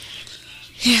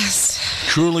 Yes.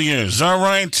 Truly is. All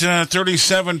right,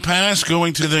 37 past,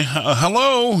 going to the...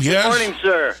 hello, yes? Good morning,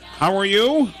 sir. How are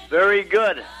you? Very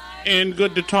good. And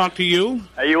good to talk to you.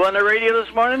 Are you on the radio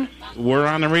this morning? We're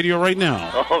on the radio right now.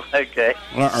 Oh, okay.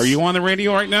 Are you on the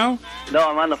radio right now? No,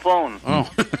 I'm on the phone. Oh.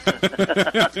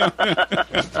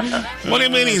 What do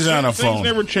you mean he's on a phone? Things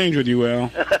never change with you,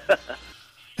 Al.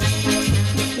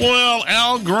 Well,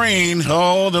 Al Green,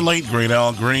 the late great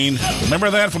Al Green. Remember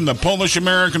that from the Polish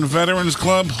American Veterans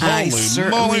Club? Holy I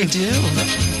certainly moly. do.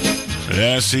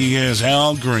 Yes, he is,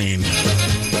 Al Green.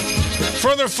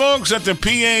 For the folks at the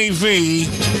PAV.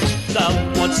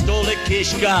 Someone stole a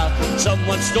kishka,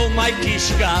 someone stole my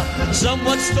kishka,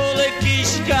 someone stole a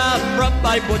kishka from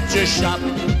my butcher shop.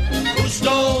 Who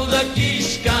stole the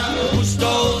kishka? Who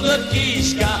stole the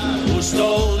kishka? Who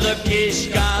stole the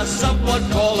kishka? Someone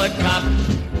call a cop.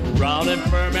 Round and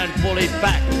firm and pull it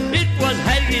back. It was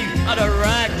hanging on a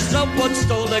rack. Someone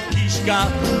stole the kishka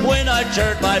when I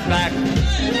turned my back.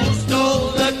 Who stole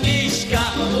the kishka?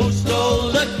 Who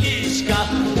stole the kishka?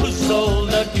 Who stole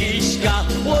the kishka?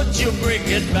 Won't you bring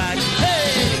it back?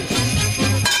 Hey!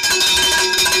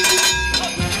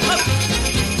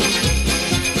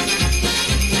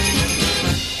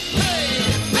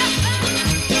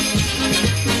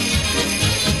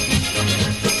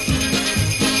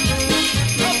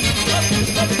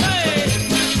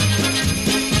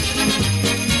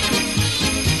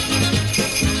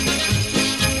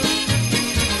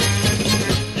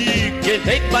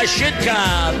 my shitka,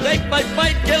 take my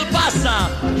fine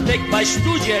kielbasa, take my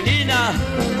studzielina,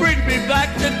 bring me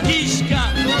back the kishka.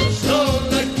 Who stole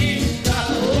the kishka?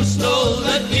 Who stole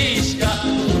the kishka?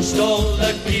 Who stole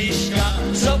the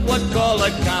kishka? Someone call a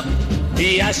cop.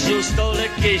 Jasiu stole the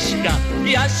kishka.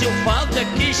 Jasiu found the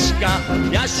kishka.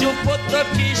 Jasiu put the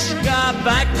kishka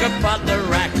back upon the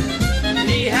rack.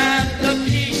 He had the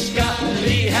kishka.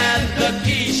 He had the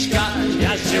kishka.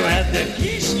 Jasiu had the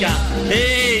kishka.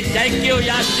 Hey, thank you,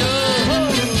 Jasiu.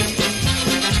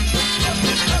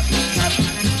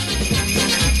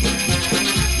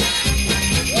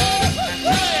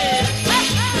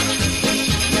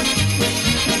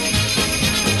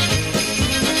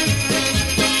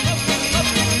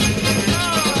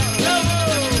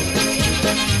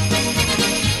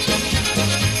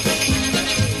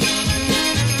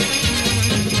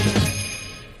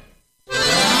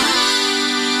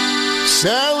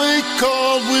 Sally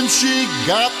called when she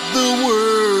got the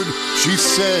word. She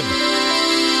said,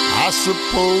 I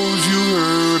suppose you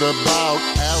heard about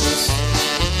Alice.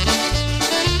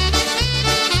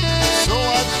 So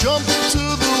I jumped to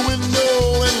the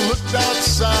window and looked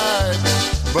outside,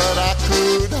 but I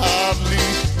could hardly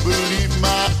believe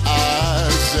my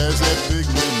eyes as that big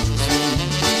limousine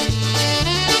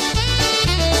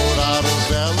pulled out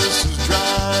of Alice's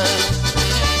drive.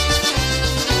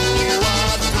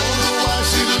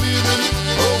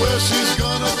 She's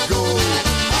gonna go.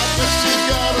 I guess she's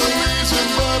got a reason,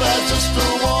 but I just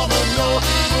don't wanna know.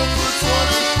 But for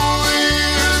 24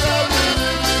 years I've been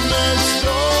living next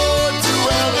door to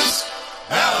Alice.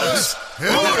 Alice? Who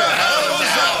the hell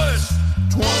was Alice?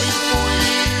 24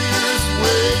 years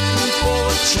waiting for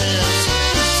a chance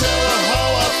to tell her how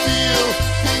I feel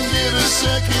and get a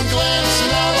second glance.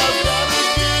 Now I've gotta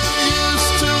get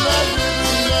used to not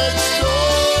living next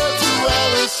door to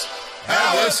Alice.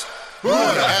 Alice? Who the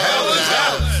hell is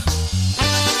Alice?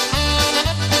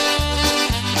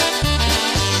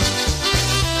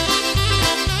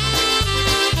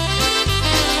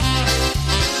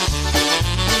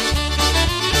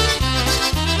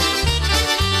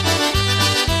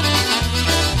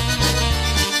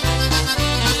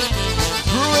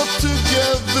 Grew up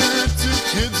together, two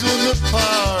kids in the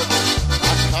park.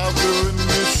 I carved her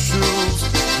initials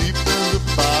deep in the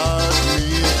bark, me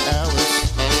and Alice.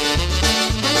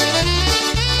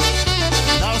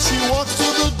 She walks to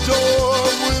the door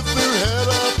with her head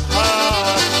up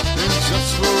high, and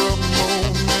just for a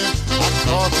moment I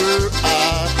caught her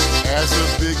eye as a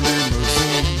big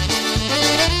limousine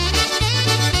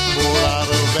pulled out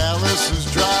of Alice's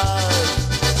drive.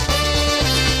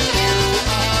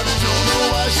 I don't know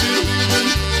why she's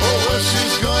leaving or where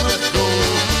she's gonna go.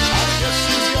 I guess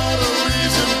she's got a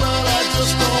reason, but I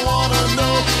just don't wanna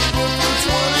know. But for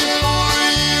 24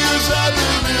 years I've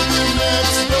been living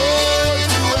next door.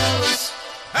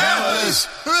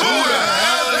 Alice? Who the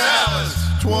hell is Alice?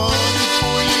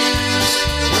 24 years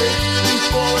waiting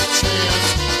for a chance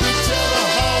to tell her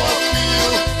how I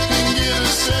feel and get a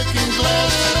second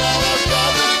glance. Now I've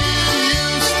got to get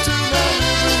used to not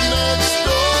living next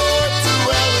door to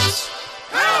Alice.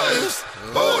 Alice?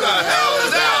 Who the hell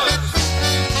is Alice?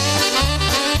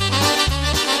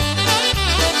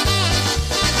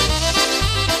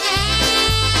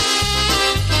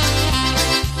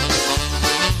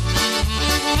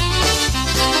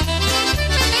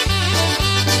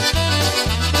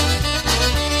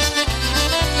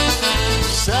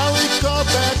 Sally called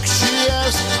back, she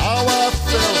asked how I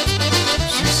felt.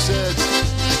 She said,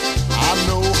 I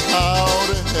know how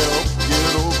to help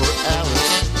get over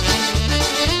Alice.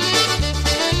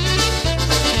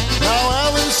 Now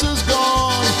Alice is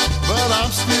gone, but I'm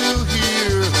still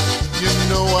here. You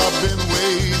know I've been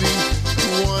waiting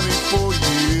 24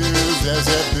 years as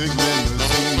that big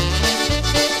limousine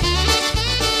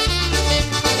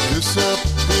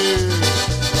disappeared.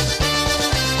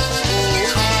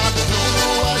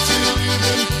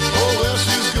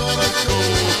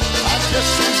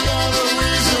 She's got a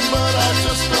reason, but I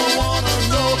just don't wanna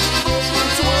know. But for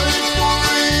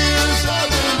 24 years I've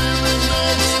been living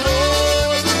next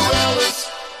door to Alice.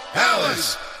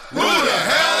 Alice? Who the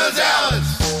hell is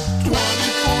Alice?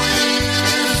 24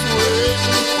 years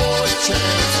waiting for a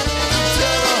chance to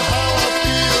tell her how I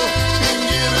feel and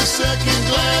get a second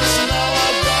glance. Now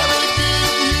I've gotta get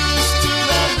used to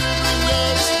not living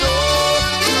next door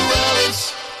to Alice.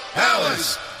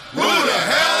 Alice? Who the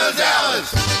hell is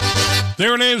Alice?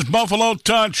 There it is, Buffalo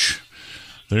Touch.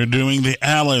 They're doing the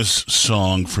Alice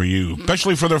song for you,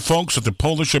 especially for the folks at the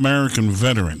Polish American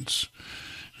Veterans,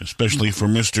 especially for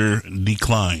Mr. D.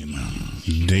 Klein,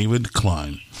 David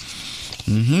Klein.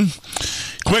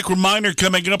 Quick reminder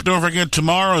coming up, don't forget,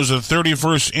 tomorrow is the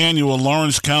 31st annual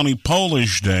Lawrence County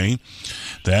Polish Day.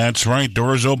 That's right,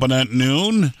 doors open at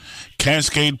noon.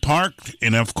 Cascade Park,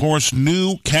 and of course,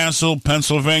 New Castle,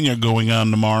 Pennsylvania going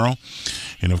on tomorrow.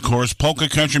 And of course, polka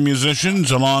country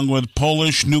musicians along with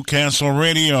Polish Newcastle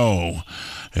Radio.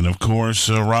 And of course,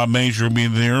 Rob Major will be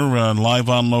there live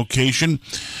on location.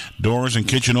 Doors and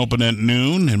kitchen open at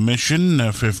noon. Admission,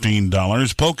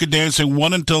 $15. Polka dancing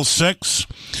 1 until 6.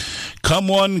 Come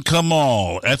one, come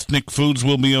all. Ethnic foods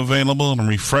will be available and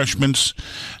refreshments.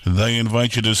 They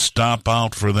invite you to stop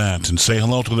out for that and say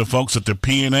hello to the folks at the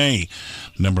P&A,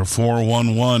 number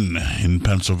 411 in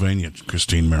Pennsylvania,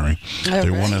 Christine Mary.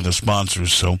 They're one of the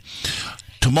sponsors. So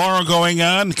tomorrow going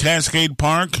on, Cascade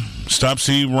Park, stop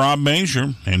see Rob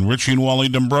Major and Richie and Wally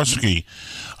Dombrowski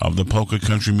of the Polka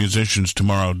Country Musicians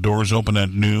tomorrow. Doors open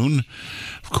at noon.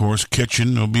 Of course,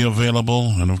 kitchen will be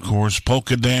available. And of course,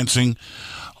 polka dancing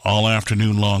all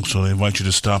afternoon long, so they invite you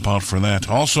to stop out for that.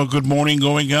 Also, good morning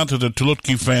going out to the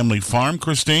Tulutki family farm,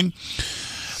 Christine.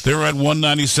 They're at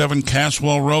 197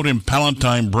 Caswell Road in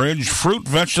Palatine Bridge. Fruit,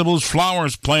 vegetables,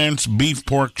 flowers, plants, beef,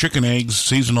 pork, chicken, eggs,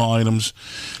 seasonal items.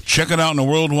 Check it out on the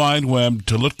World Wide Web,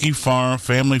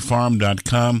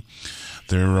 TulutkiFamilyFarm.com.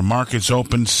 Their market's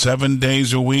open 7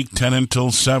 days a week, 10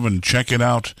 until 7. Check it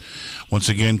out. Once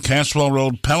again, Caswell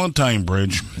Road, Palatine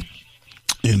Bridge.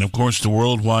 And, of course, the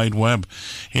World Wide Web.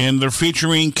 And they're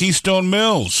featuring Keystone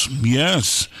Mills.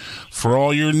 Yes, for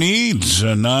all your needs.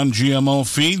 Non-GMO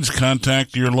feeds,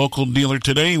 contact your local dealer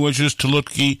today, which is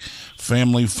Tulutki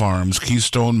Family Farms,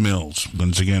 Keystone Mills.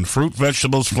 Once again, fruit,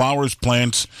 vegetables, flowers,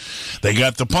 plants. They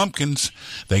got the pumpkins.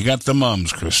 They got the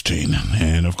mums, Christine.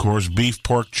 And, of course, beef,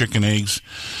 pork, chicken, eggs,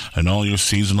 and all your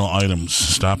seasonal items.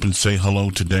 Stop and say hello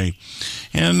today.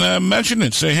 And mention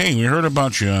it. Say, hey, we heard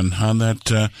about you on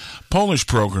that Polish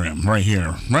program right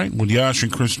here, right, with Yash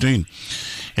and Christine.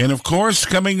 And, of course,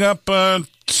 coming up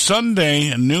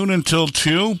Sunday, noon until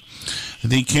 2,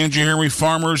 the Kanjahari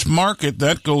Farmers Market.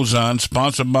 That goes on,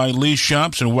 sponsored by Lee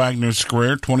Shops in Wagner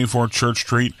Square, 24 Church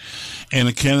Street, and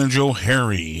the Kanjo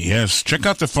Harry. Yes, check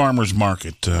out the Farmers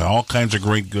Market. All kinds of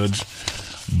great goods.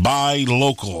 Buy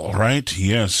local, right?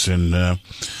 Yes, and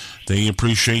they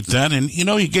appreciate that. And, you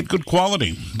know, you get good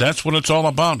quality. That's what it's all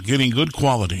about, getting good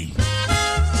quality.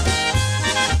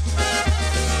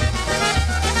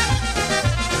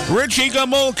 Richie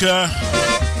Gamulka.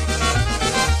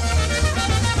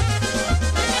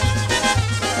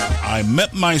 I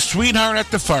met my sweetheart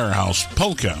at the firehouse,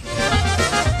 Polka.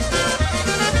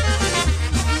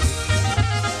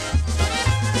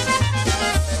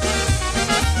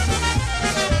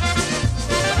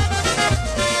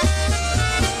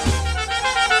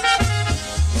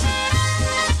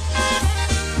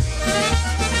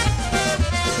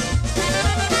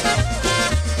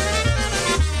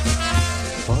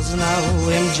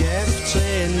 Poznałem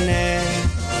dziewczynę,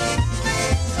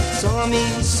 co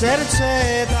mi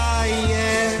serce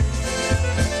daje.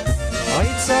 Oj,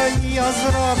 co ja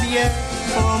zrobię,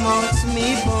 pomoc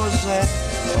mi Boże,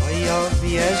 oj, ja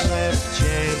wierzę w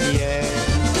Ciebie.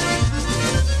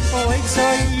 Oj, co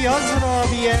ja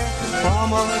zrobię,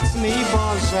 pomoc mi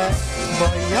Boże, bo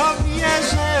ja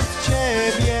wierzę w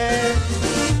Ciebie.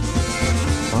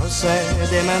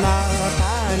 Poszedłem na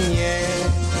tanie,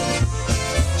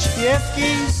 śpiewki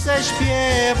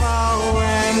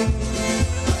zaśpiewałem.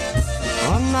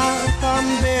 Ona tam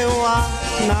była,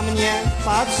 na mnie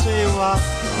patrzyła,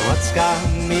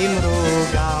 oczkami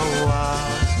mrugała.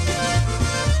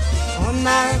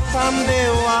 Ona tam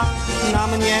była, na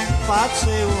mnie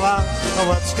patrzyła,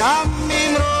 oczkami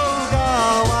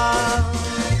mrugała.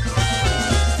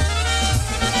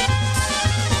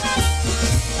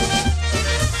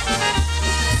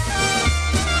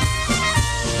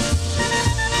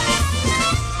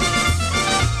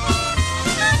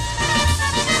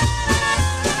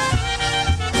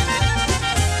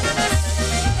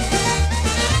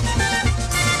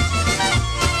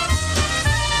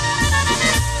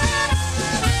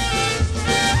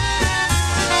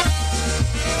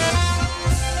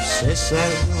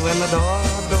 Przyszedłem do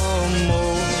domu,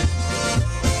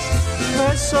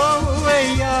 wesoły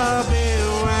ja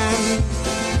byłem.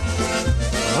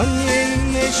 O niej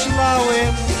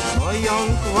myślałem, o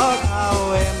ją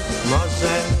kochałem,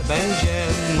 może będzie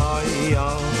moją.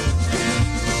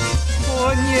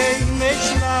 O niej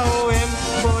myślałem,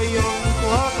 bo ją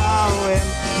kochałem,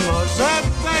 może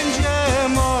będzie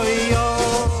moją.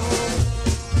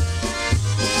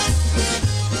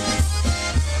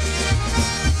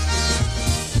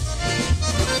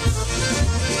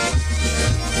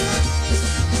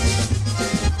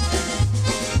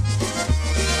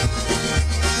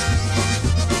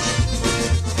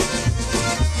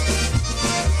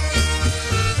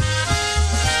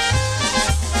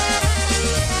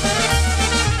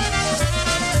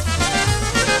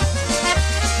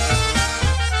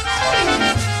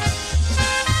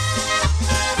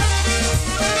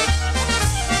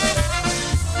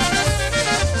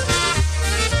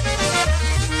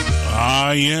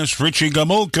 Ah, yes, Richie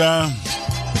Gamulka.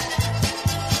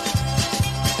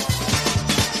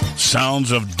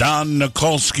 Sounds of Don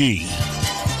Nikolsky.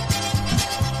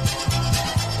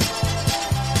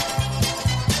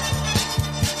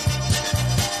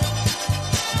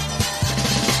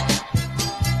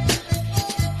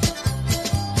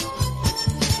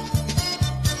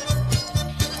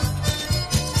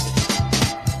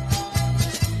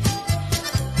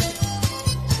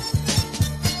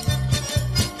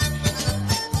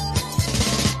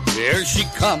 Here she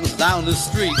comes down the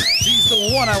street. She's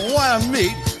the one I want to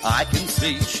meet. I can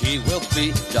see she will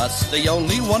be just the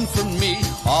only one for me.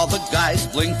 All the guys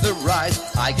blink their eyes.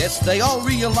 I guess they all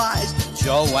realize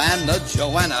Joanna,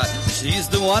 Joanna, she's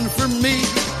the one for me.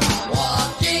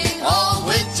 Walking home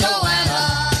with Joanna.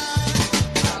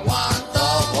 I want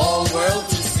the whole world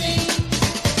to see.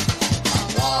 I'm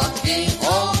walking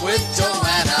home with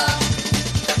Joanna.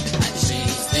 And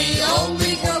she's the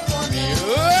only one for me.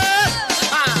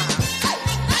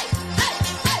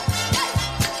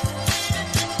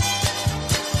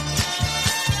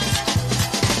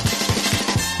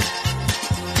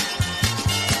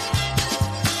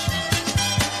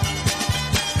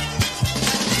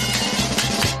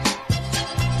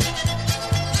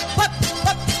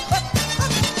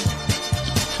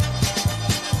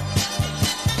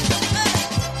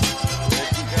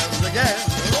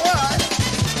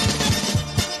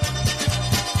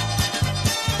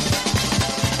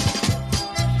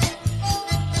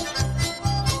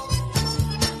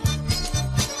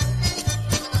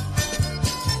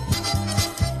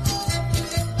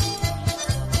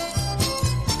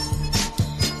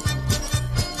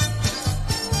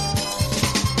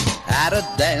 At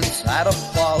a dance, at a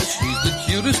ball, she's the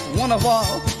cutest one of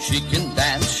all. She can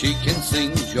dance, she can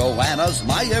sing, Joanna's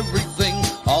my everything.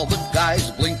 All the guys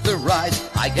blink their eyes,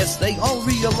 I guess they all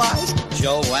realize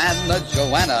Joanna,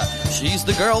 Joanna, she's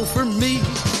the girl for me.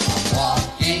 I'm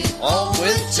walking home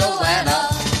with Joanna.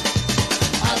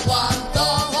 I want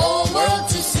the whole world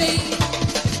to see.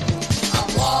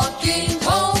 I'm walking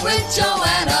home with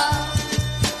Joanna.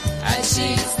 And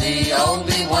she's the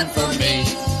only one for me.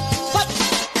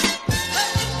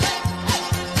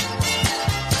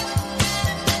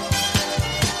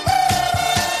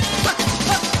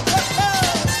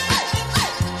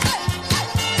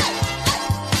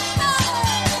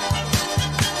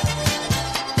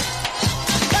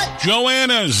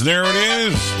 Joanna's, there it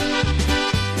is.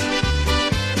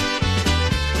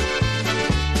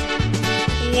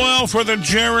 Well, for the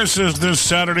Jarrises this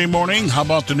Saturday morning, how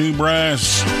about the new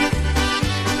brass?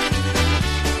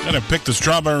 Gotta pick the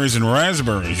strawberries and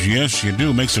raspberries. Yes, you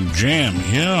do. Make some jam.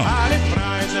 Yeah. Les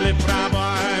fraises, les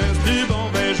framboises, du bon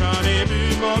vin j'en ai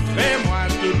bu. Montrez-moi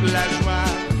toute la joie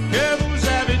que vous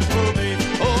avez trouvée.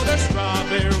 Oh, the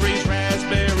strawberries,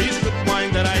 raspberries, good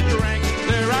wine that I drank.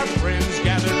 There are friends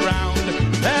gathered round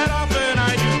that often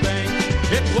I do think.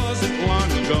 It wasn't long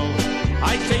ago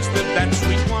I tasted that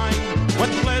sweet wine. What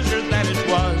pleasure that it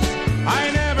was.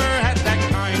 I never had that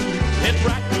kind. It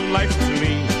brought new life to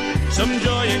me. Some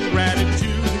joy and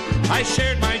gratitude. I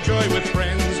shared my joy with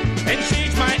friends and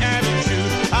changed my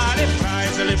attitude. Ah, les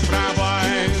fraises, les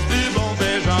framboises, du bon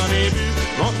vin j'en ai bu.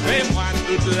 Montrez-moi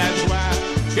toute la joie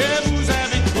que vous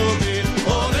avez trouvée.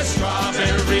 Oh, the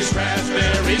strawberries,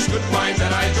 raspberries, good wines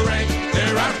that I drank.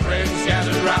 There are friends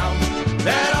gathered round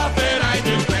that often I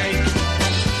do thank.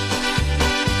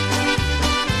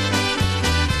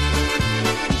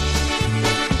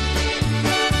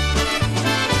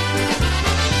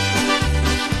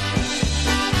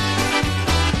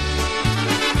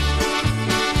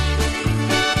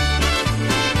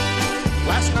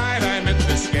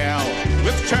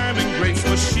 Charming grace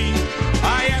was she.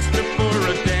 I asked her for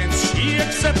a dance. She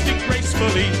accepted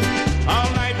gracefully. All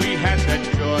night we had that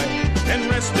joy and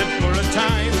rested for a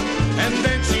time. And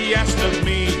then she asked of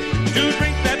me to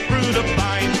drink that brut of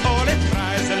wine. Oh, les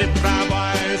fraises, les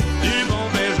framboises, du bon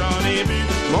vin j'en ai bu.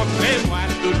 Montrez-moi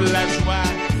toute la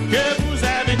joie que vous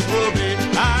avez trouvée.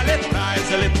 Ah, les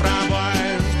fraises, les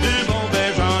framboises, du bon vin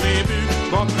j'en ai bu.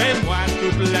 Montrez-moi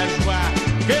toute la joie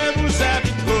que vous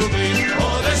avez trouvée.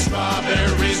 Oh, the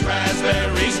strawberries,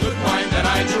 raspberries, good wine that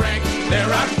I drank.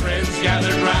 There are friends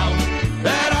gathered round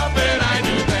that often I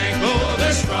do thank. Oh,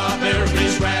 the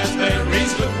strawberries,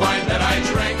 raspberries, good wine that I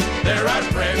drank. There are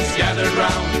friends gathered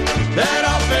round that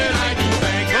often I do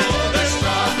thank. Oh, the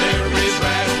strawberries,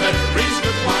 raspberries,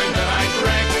 good wine that I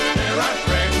drank. There are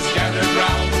friends gathered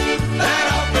round that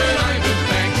often I do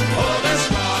thank. Oh, the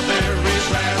strawberries,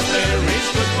 raspberries,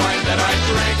 good wine that I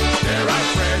drank. There are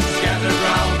friends gathered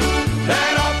round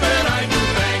that often I do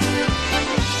thank.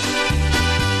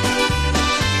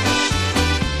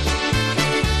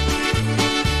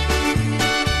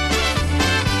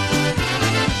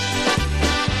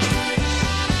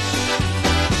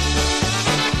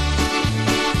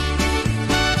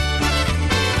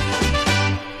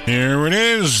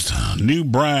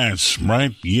 brass,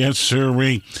 right? Yes,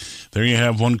 sirree. There you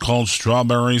have one called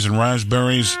Strawberries and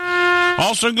Raspberries.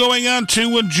 Also going on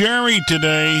to Jerry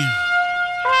today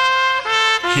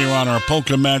here on our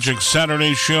Polka Magic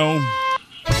Saturday show.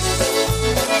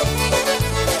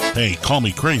 Hey, call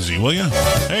me crazy, will you?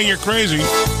 Hey, you're crazy.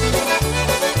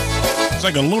 It's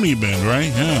like a loony bin, right?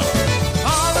 Yeah.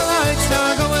 All the lights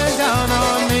are going down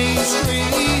on Main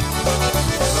Street.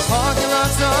 The parking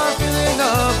lots are filling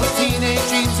up with teenage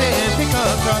dreams and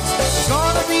pickup trucks. It's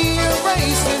gonna be a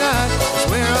race tonight. It's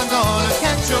where I'm gonna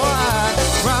catch your eye.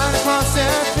 Right across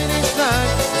that finish line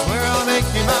is where I'll make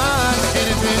you mine. And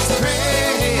if it's crazy,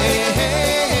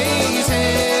 you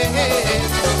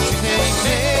think,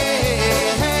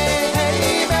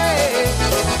 baby,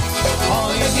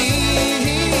 all you need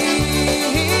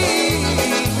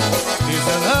is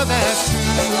a love that's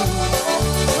true.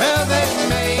 Well, then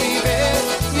maybe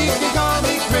you can call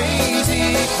me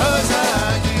crazy, 'cause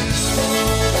I do.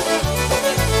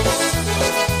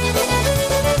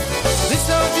 This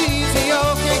old GTO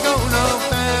can't go no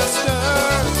faster.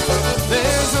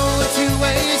 There's only two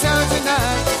ways out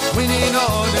tonight, winning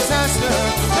or disaster.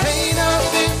 Ain't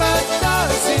nothing but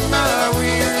dust in my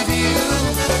rear view.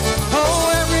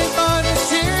 Oh, everybody's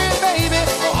cheering, baby,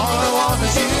 all I want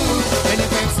is you. And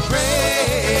if it's crazy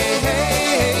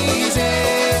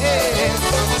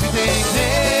to think,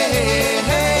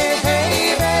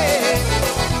 baby,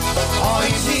 all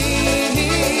you need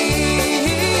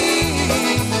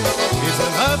is a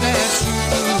love that's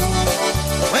true.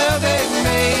 Well, then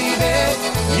maybe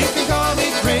you can call me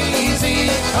crazy,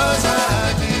 'cause I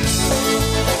do.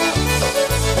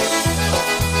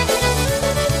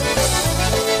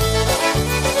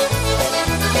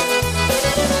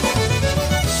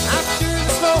 After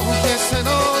the smoke that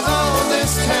settles on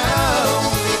this town,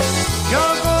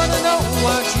 you're gonna know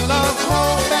what you love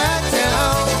won't back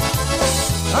down.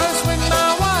 'Cause when my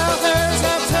wild hairs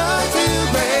have turned to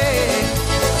gray,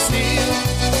 I still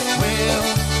will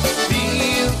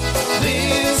feel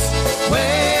this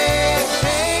way.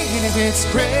 And if it's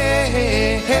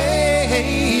crazy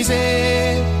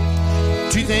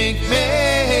to think,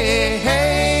 baby,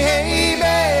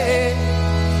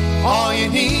 all you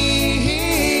need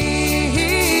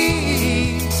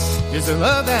is a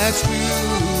love that's true.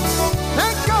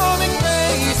 Not call me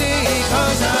crazy,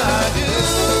 'cause I do.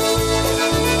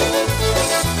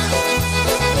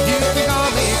 You can call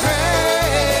me crazy.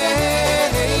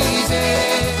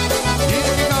 You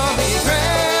can call me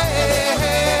crazy.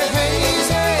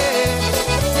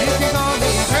 You can call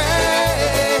me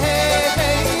crazy.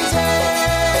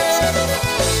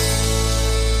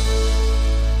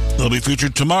 They'll be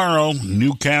featured tomorrow,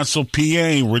 Newcastle,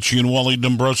 PA, Richie and Wally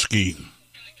Dombrowski.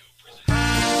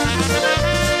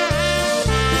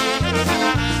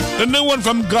 The new one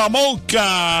from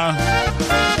Gomulka.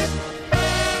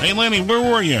 Hey, Lenny, where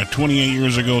were you 28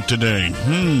 years ago today?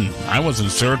 I was in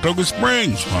Saratoga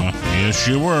Springs. Huh? Yes,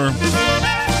 you were.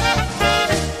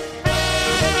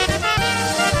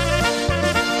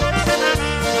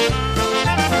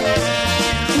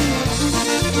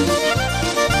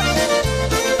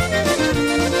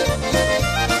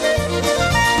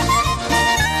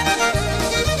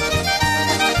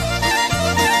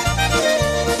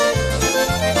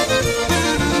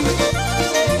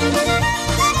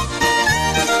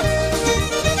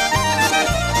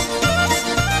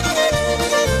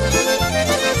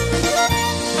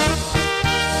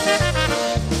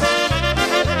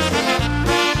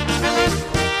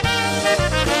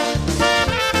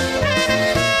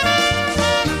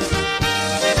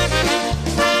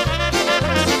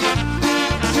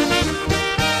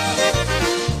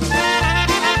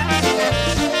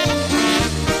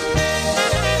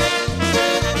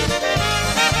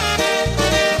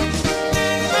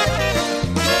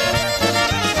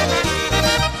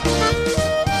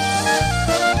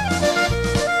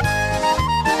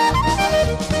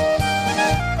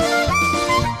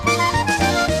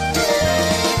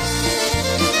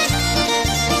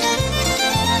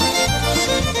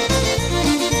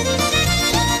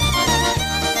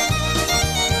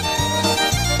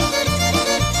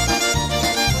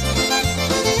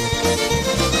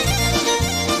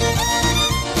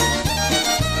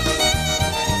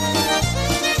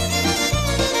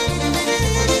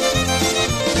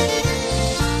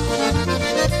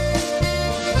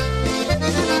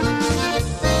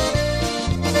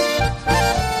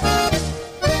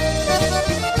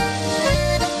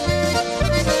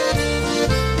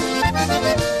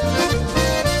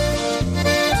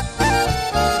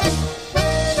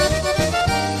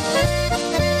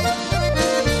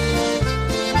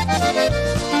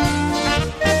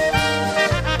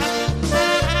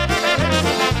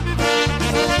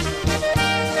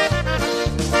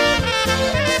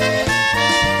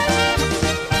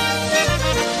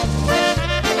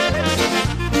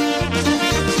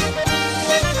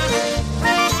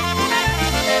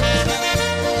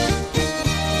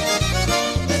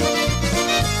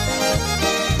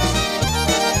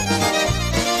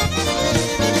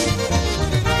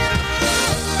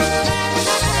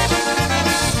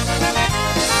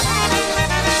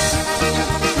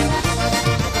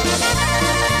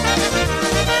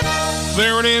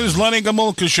 it is, Lenny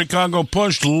Gomulka, Chicago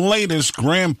Push, latest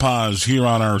grandpas here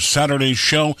on our Saturday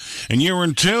show. And you're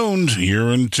in tune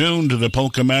to the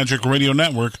Polka Magic Radio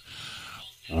Network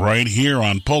right here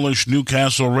on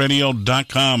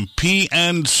PolishNewcastleRadio.com,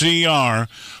 PNCR,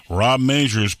 Rob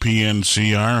Majors,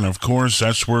 PNCR. And, of course,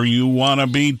 that's where you want to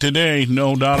be today,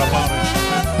 no doubt about it.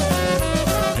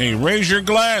 Hey, raise your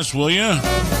glass, will you?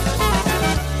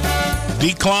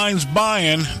 Decline's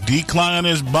buying. Decline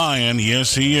is buying.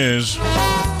 Yes, he is.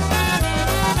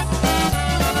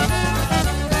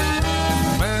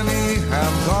 Many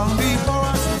have gone before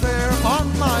us, they're on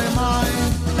my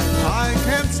mind. I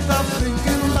can't stop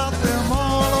thinking about them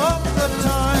all of the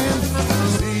time.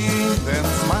 Seeing them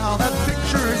smile, that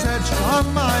picture's etched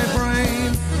on my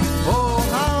brain. Oh,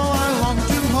 how I long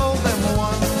to hold them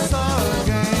once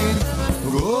again.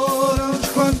 Górę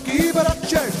szklanki,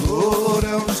 bracie,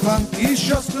 górę szklanki,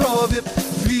 siostrowie,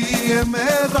 pijemy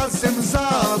razem za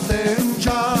ten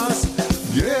czas.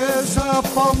 Nie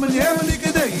zapomnę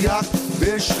nigdy, jak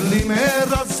wyszliśmy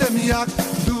razem, jak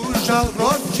duża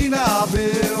rodzina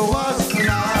była z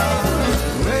nas.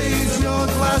 Raise your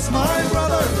glass, my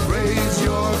brother, raise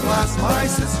your glass, my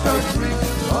sister, drink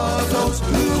a toast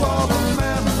to all the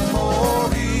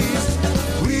memories.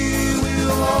 We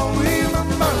will all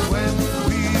remember when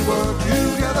we were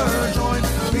together, join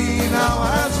me now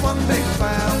as one big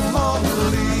family.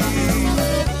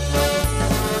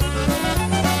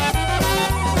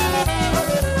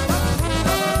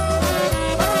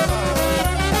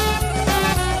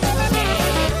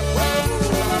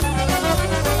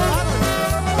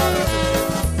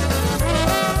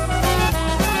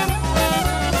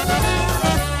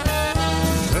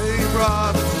 They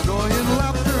brought us joy and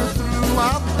laughter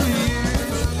throughout the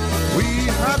years. We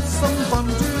had some fun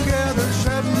together,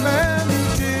 shed many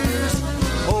tears.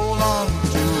 Hold on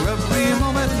to every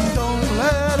moment, don't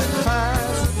let it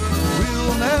pass.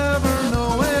 We'll never know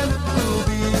when it will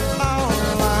be our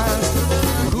last.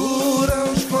 Górę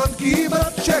szklanki,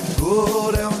 bracie,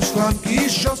 górę szklanki,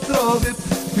 siostrowie,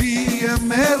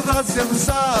 pijemy razem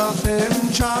za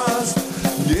ten czas.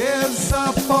 Nie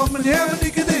zapomnę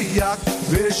nigdy, jak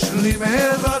wyszliśmy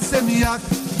razem, jak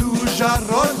duża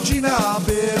rodzina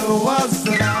była z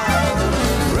nas.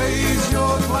 Raise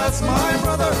your glass, my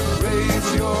brother,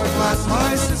 raise your glass,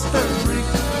 my sister, drink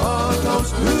a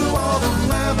toast to all the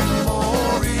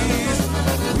memories.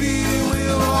 We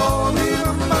will all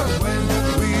remember when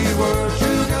we were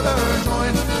together,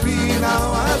 join me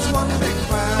now as one big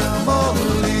family.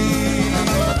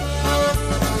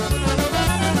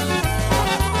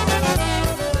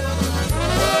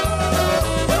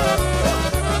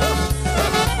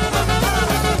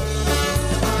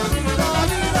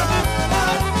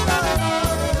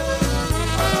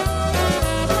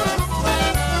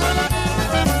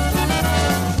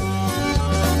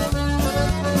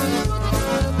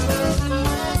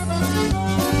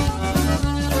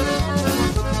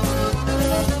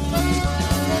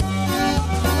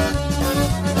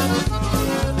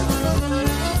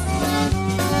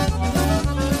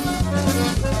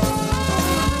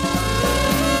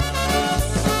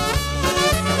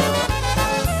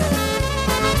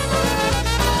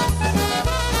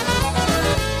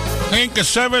 Hank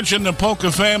Kasevich and the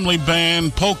Polka Family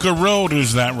Band. Polka Road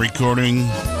is that recording.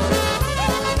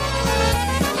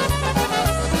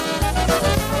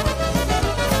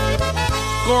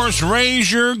 Of course,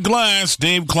 raise your glass.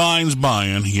 Dave Klein's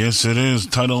buying. Yes, it is.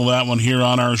 Title of that one here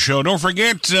on our show. Don't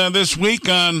forget, this week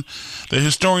on the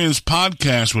Historians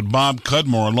Podcast with Bob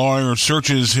Cudmore, a lawyer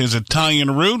searches his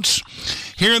Italian roots.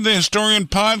 Hear the Historian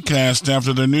Podcast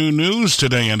after the new news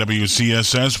today on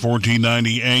WCSS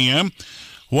 1490 AM.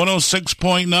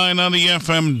 106.9 on the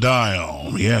FM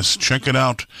dial. Yes, check it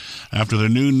out after the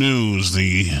new news,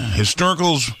 the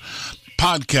Historians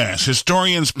Podcast.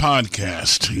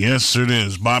 Yes, it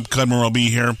is. Bob Cudmore will be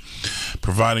here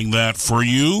providing that for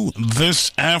you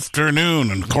this afternoon.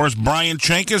 And, of course, Brian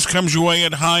Chankis comes your way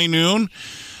at high noon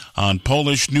on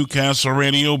Polish Newcastle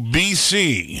Radio,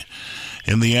 BC.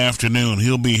 In the afternoon.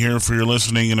 He'll be here for your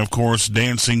listening and, of course,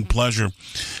 dancing pleasure.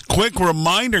 Quick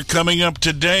reminder coming up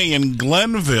today in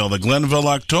Glenville, the Glenville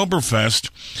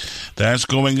Oktoberfest. That's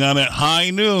going on at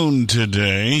high noon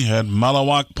today at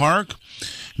Malawak Park.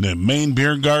 The main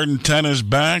beer garden tent is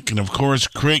back, and, of course,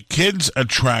 great kids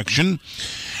attraction.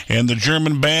 And the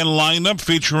German band lineup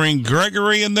featuring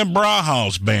Gregory and the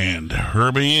Brauhaus Band.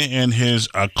 Herbie and his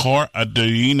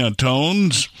accordion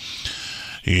tones.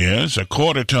 Yes,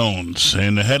 Accordotones.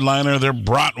 And the headliner, they're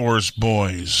Bratwurst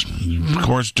Boys. Of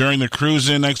course, during the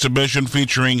cruise-in exhibition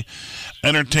featuring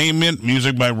entertainment,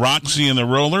 music by Roxy and the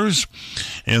Rollers,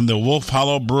 in the Wolf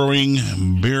Hollow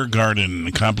Brewing Beer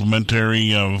Garden,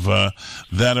 complimentary of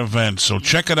that event. So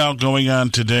check it out going on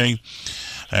today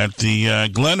at the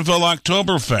Glenville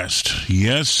Oktoberfest.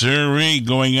 Yes, sirree,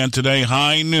 going on today,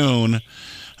 high noon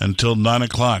until 9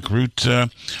 o'clock.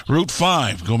 Route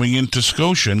 5 going into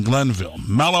Scotia and Glenville.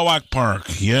 Malawak Park,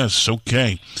 yes,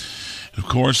 okay. Of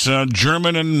course,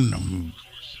 German and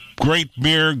great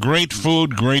beer, great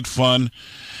food, great fun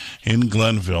in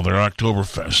Glenville, their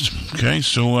Oktoberfest. Okay,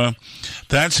 so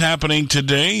that's happening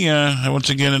today, once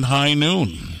again in high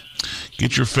noon.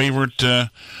 Get your favorite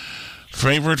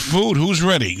food. Who's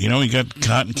ready? You know, you got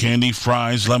cotton candy,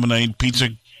 fries, lemonade, pizza,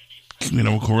 you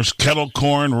know, of course, kettle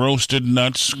corn, roasted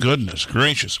nuts. Goodness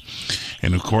gracious.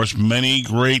 And, of course, many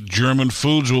great German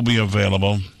foods will be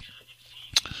available.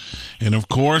 And, of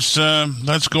course,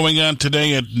 that's going on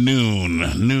today at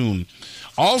noon.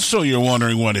 Also, you're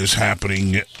wondering what is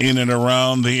happening in and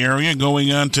around the area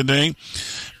going on today.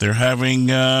 They're having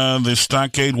the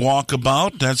Stockade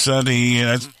Walkabout. That's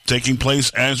taking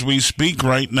place as we speak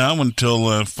right now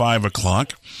until 5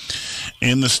 o'clock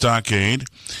in the Stockade.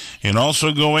 And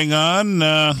also going on,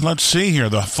 let's see here,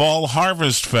 the Fall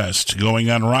Harvest Fest going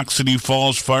on Rock City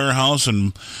Falls Firehouse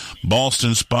and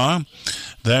Ballston Spa.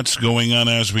 That's going on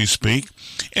as we speak.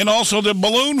 And also the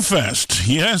Balloon Fest.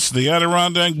 Yes, the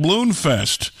Adirondack Balloon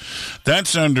Fest.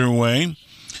 That's underway,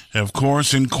 of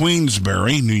course, in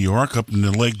Queensbury, New York, up in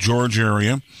the Lake George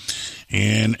area.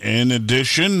 And in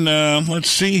addition,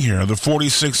 let's see here, the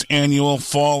 46th Annual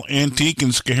Fall Antique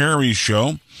and Schoharie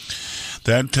Show.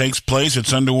 That takes place,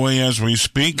 it's underway as we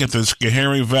speak, at the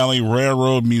Schoharie Valley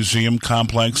Railroad Museum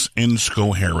Complex in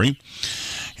Schoharie.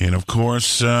 And, of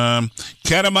course,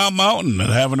 Catamount Mountain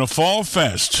having a Fall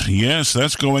Fest. Yes,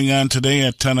 that's going on today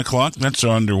at 10 o'clock. That's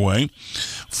underway.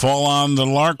 Fall on the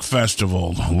Lark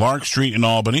Festival, Lark Street in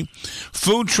Albany.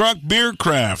 Food Truck Beer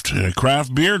Craft,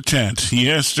 craft beer tent.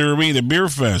 Yes, sir, the Beer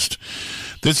Fest.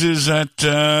 This is at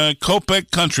Kopek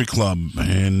Country Club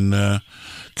in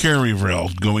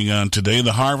Caryville going on today.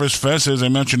 The Harvest Fest, as I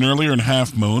mentioned earlier, in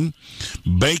Half Moon.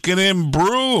 Bacon and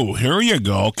Brew, here you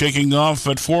go, kicking off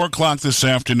at 4 o'clock this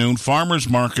afternoon. Farmers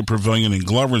Market Pavilion in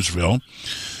Gloversville.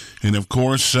 And, of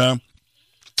course,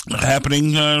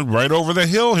 happening right over the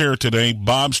hill here today,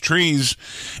 Bob's Trees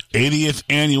 80th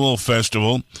Annual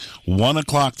Festival, 1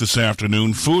 o'clock this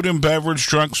afternoon. Food and beverage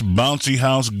trucks, bouncy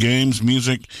house, games,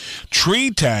 music, tree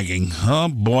tagging. Oh,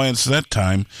 boy, it's that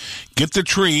time. Get the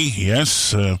tree,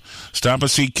 yes. Stop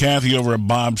and see Kathy over at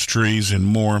Bob's Trees and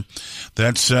more.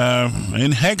 That's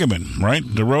in Hegeman, right?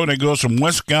 The road that goes from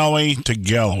West Galway to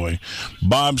Galloway.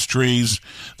 Bob's Trees,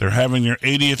 they're having their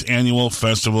 80th Annual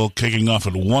Festival kicking off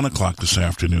at 1 o'clock this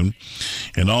afternoon.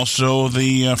 And also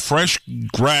the Fresh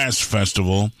Grass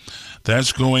Festival.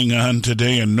 That's going on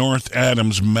today in North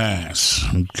Adams, Mass.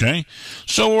 Okay?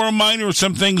 So a reminder of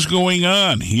some things going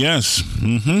on. Yes.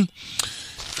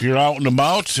 If you're out and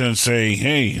about and say,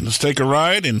 hey, let's take a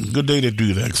ride, and good day to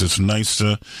do that because it's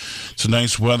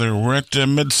nice weather. We're at the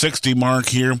mid-60 mark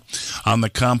here on the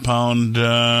compound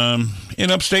in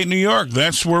upstate New York.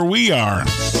 That's where we are.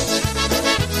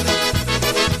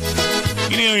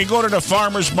 You know, you go to the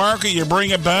farmer's market, you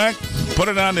bring it back, put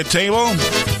it on the table.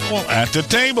 Well, at the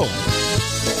table.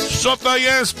 Co to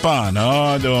jest, pan?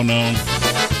 Oh, I don't know.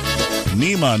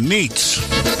 Nima nic.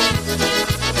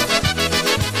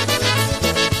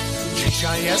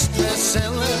 Dzisiaj jest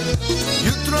wesele,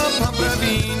 jutro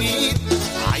poprawili,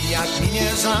 a jak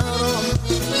minie za rok,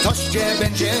 toście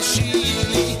będzie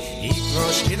sili i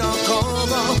prośki do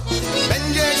kogo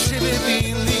będziecie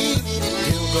wypili,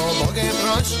 tylko Bogę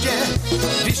proście,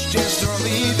 byście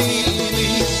zdrowi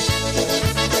byli.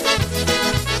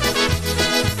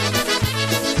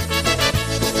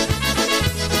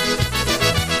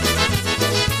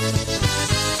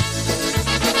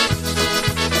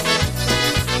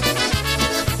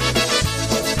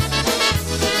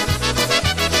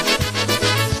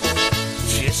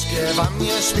 Wam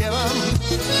nie śpiewam,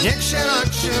 niech się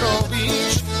raczy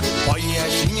robić, bo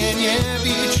jeśli nie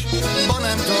bić,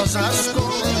 bonem to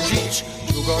zaskoczyć.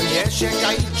 Długo nie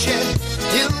czekajcie,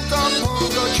 tylko po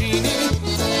godzinie,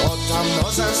 bo tam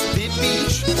no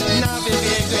zastypić, na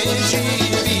wybiegłej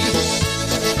dziwi.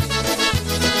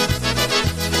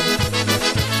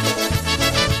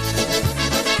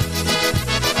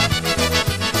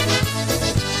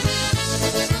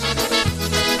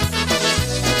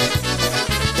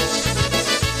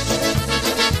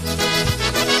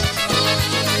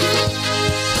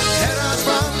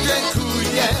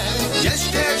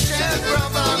 Jesteście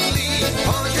prowadzi.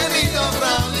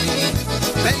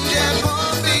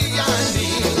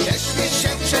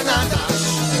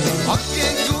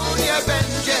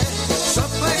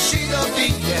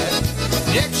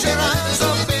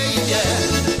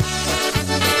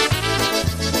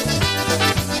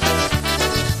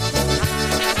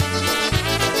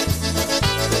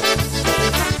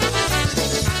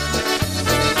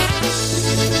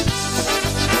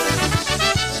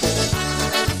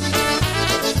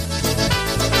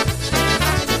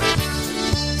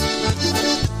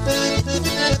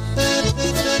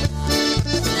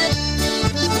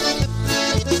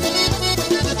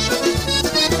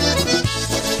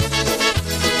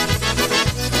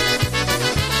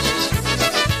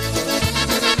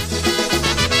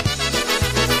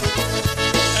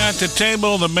 the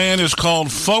table. The band is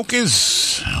called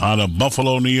Focus out of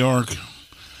Buffalo, New York.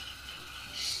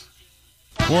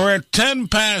 We're at 10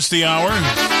 past the hour.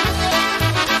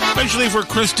 Especially for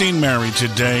Christine Mary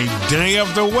today, day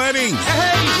of the wedding.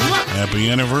 Happy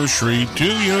anniversary to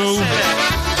you.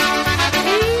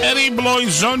 Eddie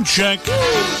Bloizonchek,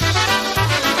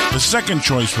 the second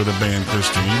choice for the band,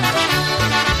 Christine.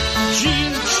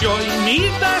 Dzisiaj mi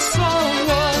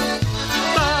wesoło,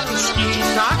 ptaszki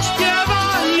tak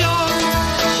śpiewają.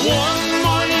 On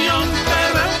moją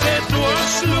perełkę do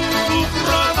ślubu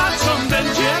prowadzą,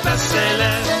 będzie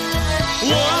wesele.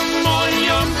 On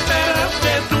moją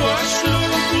perełkę do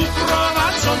ślubu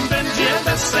prowadzą, będzie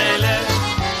wesele.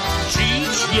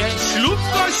 Dziś jest ślub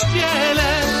w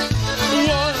kościele,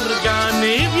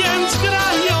 organy więc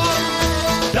grają.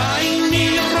 Daj mi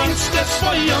rączkę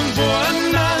swoją, bo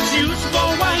nas już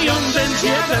wołają,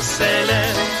 będzie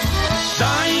wesele.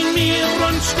 Daj mi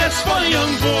rączkę swoją,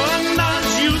 bo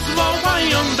nas już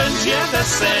wołają, będzie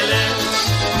wesele.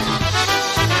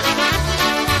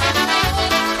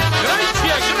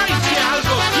 Grajcie,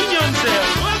 albo pieniądze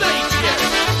podajcie.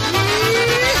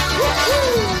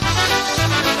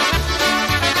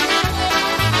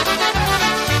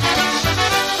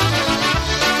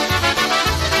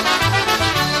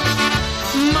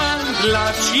 Mam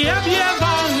dla ciebie,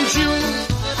 Wądziu,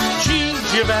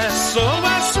 dziś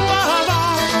wesołe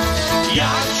słowa.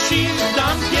 Ja ci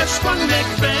dam pierścionek,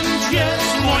 będzie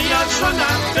moja żona,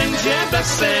 będzie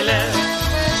wesele.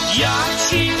 Ja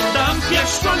ci dam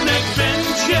pierścionek,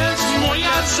 będzie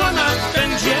moja żona,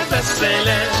 będzie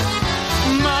wesele.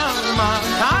 Mama,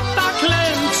 tata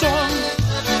klęczą,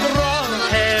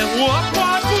 trochę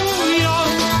opłakują,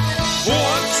 bo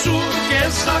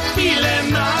córkę za chwilę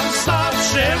na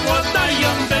zawsze oddają,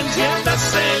 będzie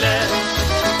wesele.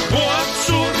 Bo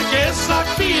córkę za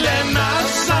chwilę na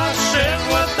zawsze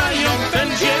oddają,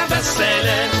 będzie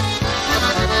wesele.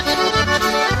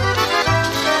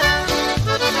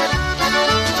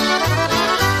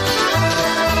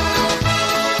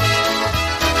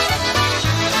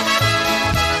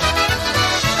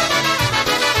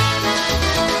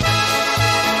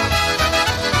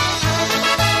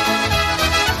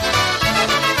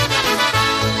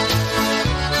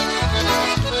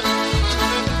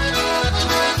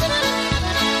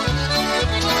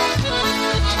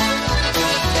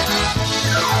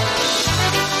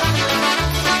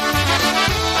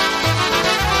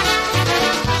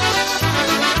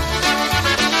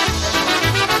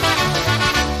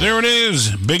 There it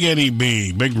is, Big Eddie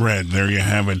B, Big Red. There you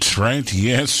have it, right?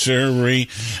 Yes, sir.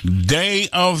 Day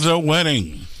of the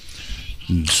wedding,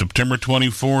 September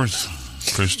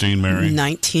 24th, Christine Mary.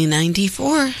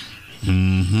 1994.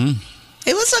 Mm-hmm.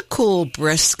 It was a cool,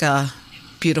 brisk,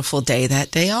 beautiful day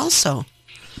that day also.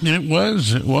 It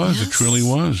was. Yes. It truly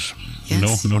was.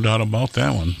 Yes. No doubt about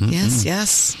that one. Mm-hmm.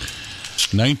 Yes.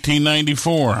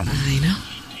 1994. I know.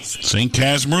 St.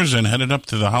 Casimir's and headed up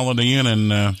to the Holiday Inn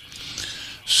in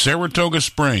Saratoga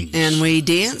Springs. And we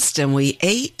danced and we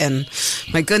ate, and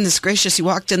my goodness gracious, you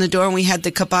walked in the door and we had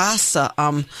the kielbasa.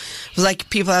 It was like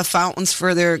people have fountains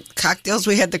for their cocktails.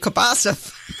 We had the kielbasa.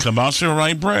 Kielbasa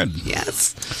rye bread.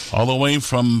 Yes. All the way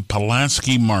from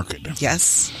Pulaski Market.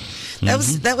 Yes.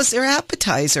 That was their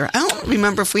appetizer. I don't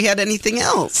remember if we had anything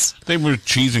else. They were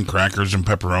cheese and crackers and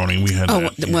pepperoni. We had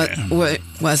that. What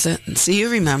was it? See, you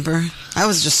remember. I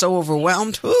was just so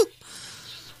overwhelmed. Whew.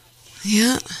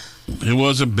 Yeah. It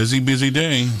was a busy, busy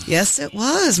day. Yes, it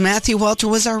was. Matthew Walter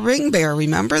was our ring bearer.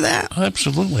 Remember that?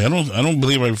 Absolutely. I don't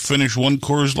believe I finished one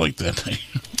Coors Light that day.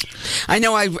 I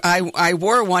know I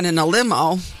wore one in a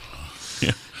limo.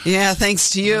 Yeah,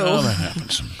 thanks to you. Oh, that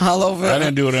happens. All over. I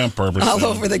didn't do it on purpose. All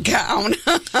over the gown.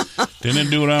 Didn't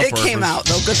do it on purpose. It came out,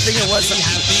 though. Good thing it wasn't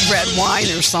red wine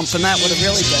or something. That would have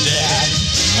really been bad.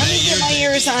 Let me get my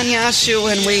ears on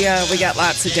Yashu, and we got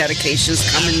lots of dedications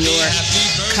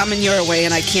coming your way,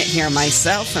 and I can't hear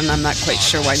myself, and I'm not quite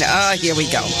sure why. Oh, here we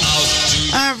go.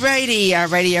 Alrighty.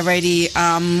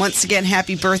 Once again,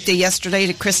 happy birthday yesterday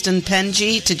to Kristen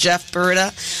Penji, to Jeff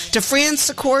Berta, to Fran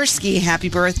Sikorsky. Happy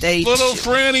birthday. Little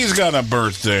Franny's got a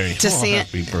birthday.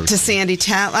 Happy birthday. To Sandy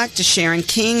Tatlock, to Sharon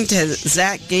King, to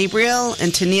Zach Gabriel,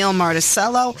 and to Neil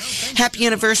Marticello. Happy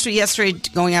anniversary yesterday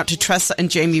going out to Tressa and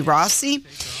Jamie Rossi.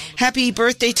 Happy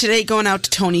birthday today going out to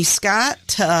Tony Scott,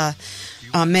 to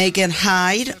Megan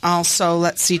Hyde, also,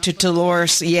 let's see, to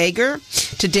Dolores Yeager,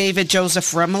 to David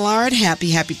Joseph Remillard.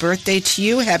 Happy birthday to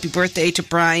you. Happy birthday to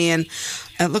Brian,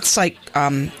 it looks like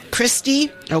Christy,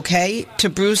 okay, to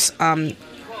Bruce, it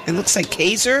looks like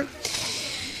Kaiser.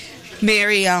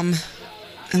 Mary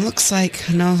It looks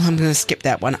like, no, I'm going to skip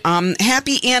that one.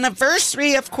 Happy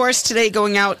anniversary, of course, today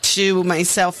going out to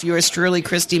myself, yours truly,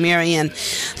 Christy, Mary, and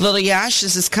Little Yash.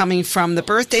 This is coming from the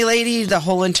birthday lady, the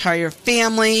whole entire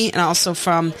family, and also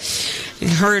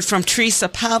heard from Teresa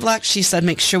Pavlak. She said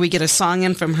make sure we get a song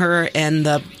in from her and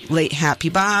the late Happy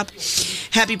Bob.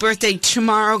 Happy birthday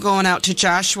tomorrow going out to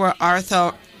Joshua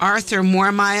Arthur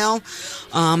Mormile.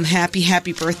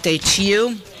 Happy birthday to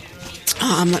you.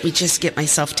 Let me just get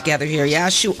myself together here. Yeah,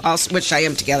 which I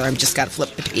am together. I've just got to flip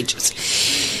the pages.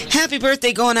 Happy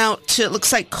birthday going out to, it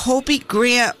looks like, Kobe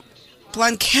Grant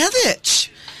Blankevich.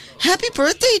 Happy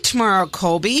birthday tomorrow,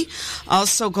 Kobe.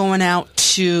 Also going out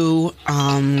to,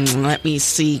 let me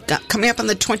see, coming up on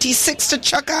the 26th to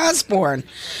Chuck Osborne.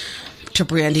 To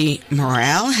Brandy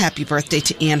Morale. Happy birthday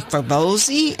to Ann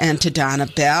Fabozzi and to Donna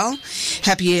Bell.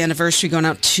 Happy anniversary going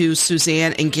out to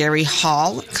Suzanne and Gary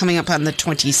Hall, coming up on the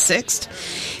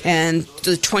 26th. And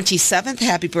the 27th,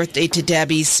 happy birthday to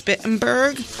Debbie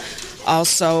Spittenberg.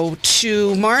 Also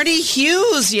to Marty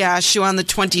Hughes, Yashu, on the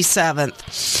 27th.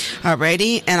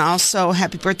 Alrighty. And also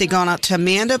happy birthday going out to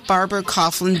Amanda Barbara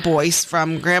Coughlin Boyce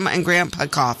from Grandma and Grandpa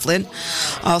Coughlin.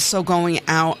 Also going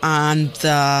out on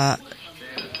the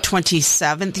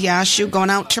 27th, Yashu, going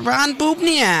out to Ron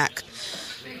Bubniak.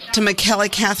 To McKelly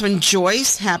Catherine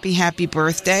Joyce, happy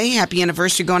birthday. Happy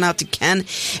anniversary going out to Ken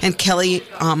and Kelly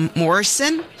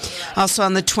Morrison. Also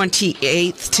on the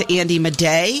 28th to Andy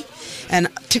Madej. And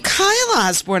to Kyle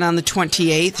Osborne on the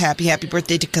 28th, happy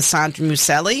birthday to Cassandra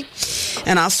Muselli.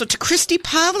 And also to Christy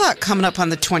Pavlak coming up on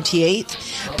the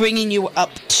 28th, bringing you up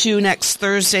to next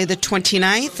Thursday, the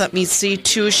 29th. Let me see,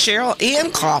 to Cheryl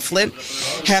Ann Coughlin.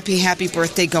 Happy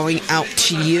birthday going out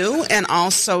to you. And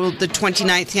also the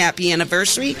 29th, happy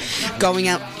anniversary going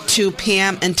out to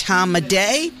Pam and Tom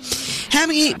Madej.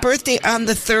 Happy birthday on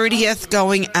the 30th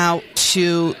going out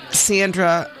to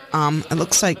Sandra, it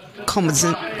looks like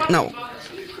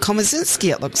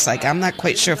Komazinski, it looks like. I'm not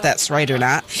quite sure if that's right or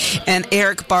not. And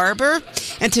Eric Barber.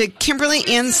 And to Kimberly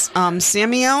Ann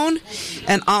Simeone.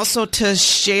 And also to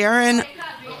Sharon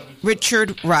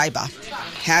Richard Ryba.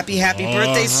 Happy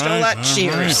birthday, Stolat.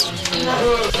 Cheers.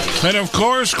 Right. And of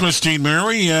course, Christine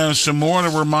Mary, some more to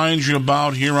remind you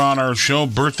about here on our show.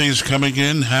 Birthdays coming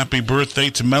in. Happy birthday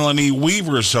to Melanie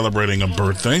Weaver, celebrating a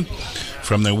birthday.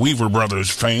 From the Weaver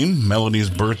Brothers fame, Melanie's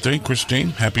birthday,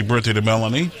 Christine. Happy birthday to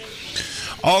Melanie.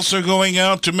 Also going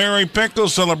out to Mary Pickle,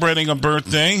 celebrating a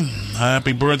birthday.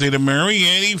 Happy birthday to Mary,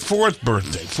 84th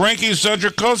birthday. Frankie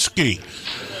Sudrakowski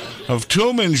of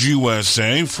Tillman's,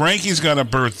 USA. Frankie's got a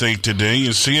birthday today.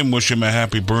 You see him, wish him a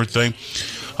happy birthday.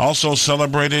 Also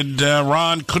celebrated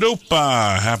Ron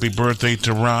Krupa. Happy birthday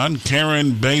to Ron.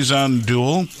 Karen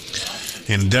Bazan-Duel.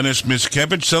 And Dennis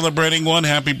Miskevich celebrating one.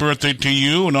 Happy birthday to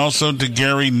you. And also to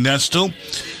Gary Nestle.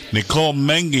 Nicole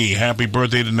Mengi. Happy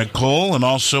birthday to Nicole. And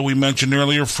also we mentioned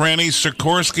earlier Franny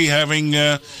Sikorsky having,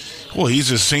 he's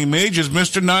the same age as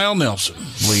Mr. Niall Nelson,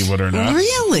 believe it or not.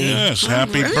 Really? Yes.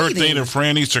 Happy birthday to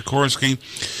Franny Sikorsky.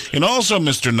 And also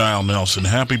Mr. Niall Nelson.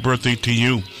 Happy birthday to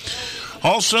you.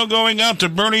 Also going out to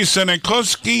Bernie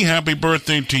Senikoski. Happy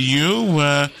birthday to you.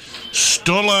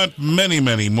 Stolat,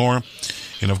 many more.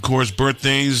 And, of course,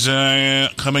 birthdays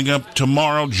coming up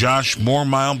tomorrow. Josh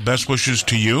Mormile, best wishes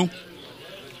to you.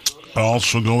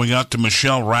 Also going out to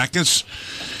Michelle Rackus.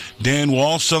 Dan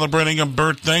Wall celebrating a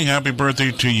birthday. Happy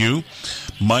birthday to you.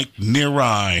 Mike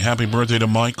Nerai. Happy birthday to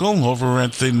Michael over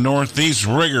at the Northeast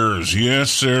Riggers.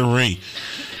 Yes, sirree.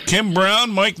 Kim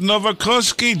Brown, Mike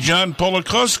Novakoski, John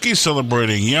Polakowski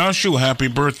celebrating Yashu. Happy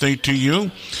birthday to you.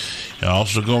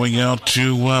 Also going out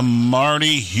to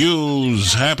Marty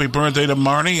Hughes. Happy birthday to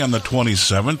Marty on the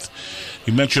 27th.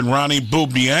 You mentioned Ronnie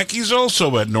Bubniak. He's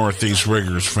also at Northeast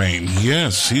Riggers fame.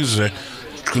 Yes, he's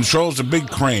controls a big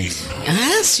crane.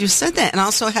 Yes, you said that. And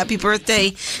also happy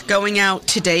birthday going out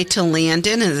today to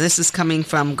Landon. And this is coming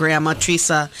from Grandma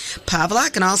Teresa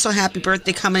Pavlak. And also happy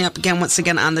birthday coming up again, once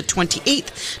again, on the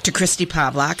 28th to Christy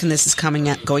Pavlak. And this is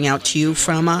going out to you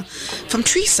from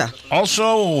Teresa.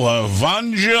 Also,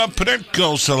 Vanja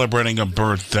Predko celebrating a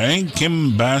birthday.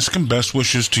 Kim Bascom, best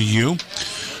wishes to you.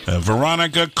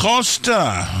 Veronica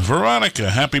Costa. Veronica,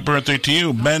 happy birthday to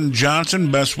you. Ben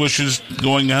Johnson, best wishes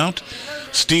going out.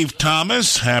 Steve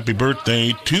Thomas, happy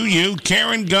birthday to you.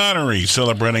 Karen Goddard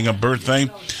celebrating a birthday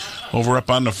over up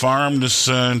on the farm this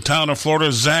town of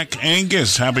Florida. Zach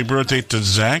Angus, happy birthday to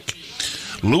Zach.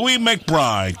 Louis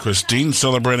McBride, Christine,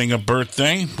 celebrating a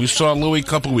birthday. We saw Louis a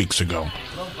couple weeks ago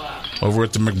over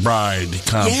at the McBride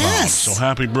compound. Yes. So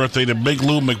happy birthday to Big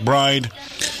Lou McBride.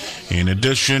 In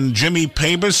addition, Jimmy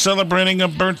Pabus celebrating a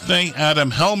birthday. Adam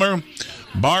Helmer.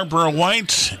 Barbara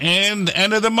White, and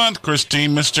end of the month,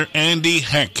 Christine, Mr. Andy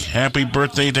Heck. Happy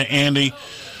birthday to Andy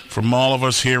from all of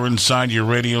us here inside your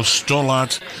radio.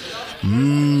 Stolat.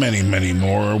 Many, many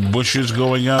more wishes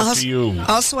going out to you.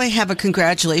 Also, I have a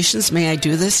congratulations. May I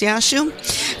do this,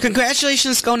 Yashu?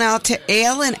 Congratulations going out to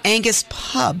Ale and Angus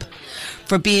Pub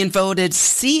for being voted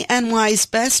CNY's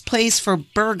best place for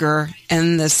burger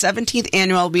in the 17th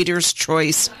Annual Reader's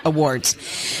Choice Awards.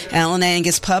 Ale and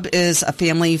Angus Pub is a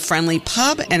family-friendly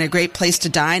pub and a great place to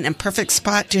dine and perfect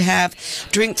spot to have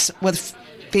drinks with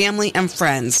family and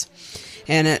friends.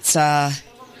 And it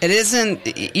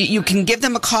isn't, you can give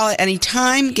them a call at any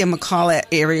time. Give them a call at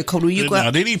area code.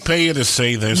 Now, did he pay you to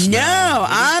say this? No,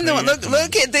 I'm the one.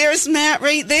 Look at, there's Matt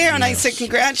right there. And I said,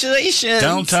 congratulations.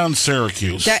 Downtown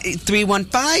Syracuse.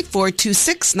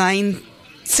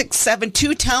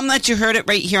 315-426-9672. Tell them that you heard it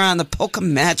right here on the Polka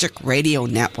Magic Radio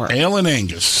Network. Ale and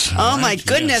Angus. Oh, my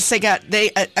goodness. Yes.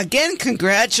 Again,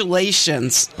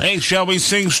 congratulations. Hey, shall we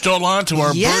sing Stolat to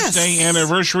our birthday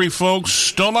anniversary, folks?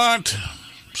 Stolat.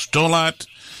 Stolat.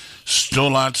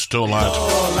 Stolat, stolat.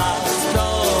 Stolat,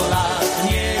 stolat,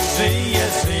 niech żyje,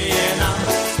 żyje nam.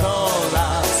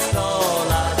 Stolat,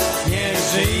 stolat, niech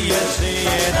żyje,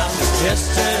 żyje nam.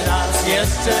 Jeszcze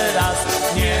raz,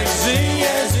 niech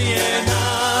żyje, żyje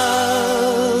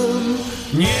nam.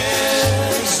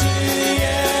 Niech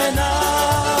żyje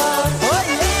nam. Oh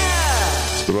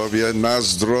yeah! Zdrowie na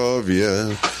zdrowie,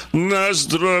 na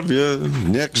zdrowie.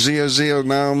 Niech żyje, żyje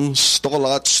nam.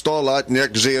 100 lat,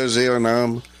 niech żyje, żyje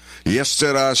nam.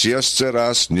 Jeszcze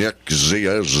raz, niech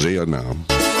żyje, żyje nam.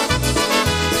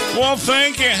 Well,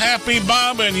 thank you, Happy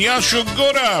Bob and Yashu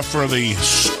Gura for the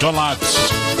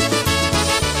Stolats.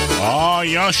 Oh,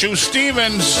 Yashu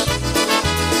Stevens.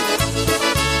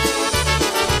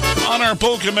 On our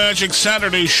Polka Magic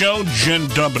Saturday show, Dzień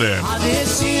dobry. I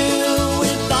miss you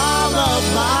with all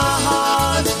of my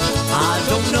heart. I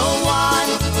don't know why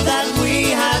that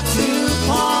we had to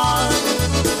part.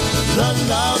 The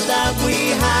love that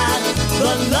we had,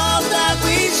 the love that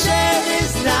we shared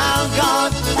is now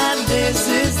gone, and this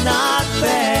is not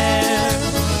fair.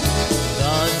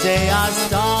 The day I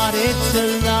started to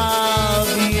love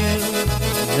you,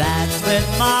 that's when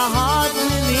my heart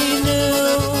really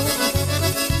knew.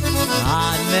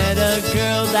 I met a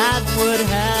girl that would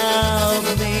help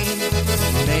me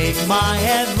make my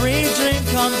every dream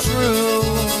come true.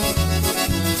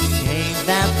 Ain't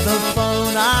that the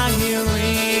phone I hear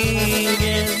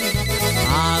ringing?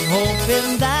 I'm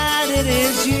hoping that it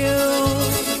is you,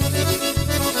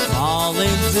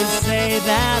 calling to say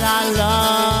that I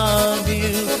love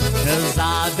you, 'cause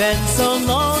I've been so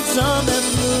lonesome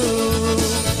and blue.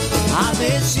 I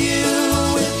miss you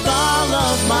with all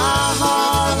of my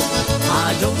heart.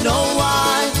 I don't know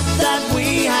why that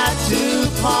we had to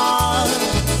part.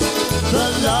 The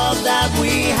love that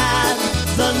we had,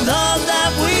 the love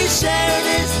that we shared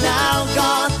is now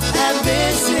gone, and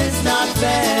this is not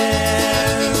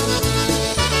fair.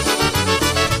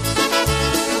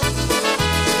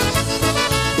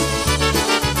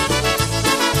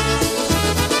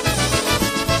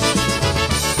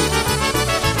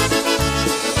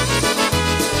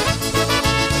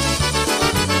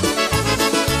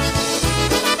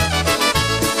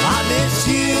 I miss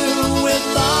you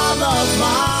with all of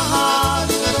my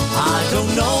heart. I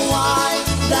don't know why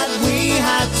that we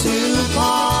had to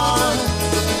part.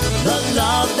 The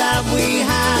love that we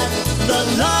had, the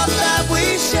love that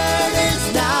we shared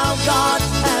is now gone,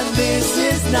 and this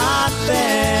is not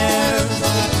fair.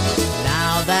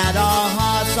 Now that our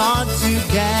hearts are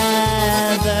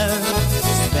together,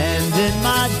 spending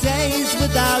my days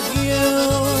without you,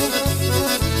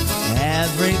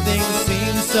 everything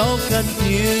seems so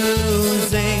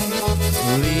confusing.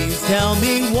 Please tell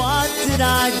me, what did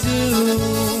I do?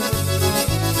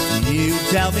 You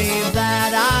tell me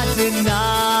that I did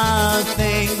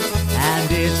nothing,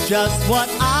 and it's just what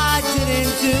I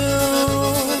didn't do.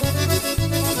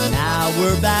 Now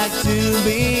we're back to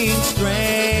being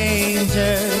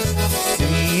strangers.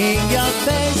 Seeing your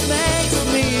face makes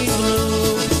me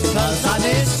blue, 'cause I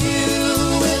miss you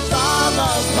with all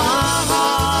of my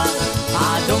heart.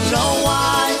 I don't know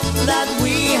why that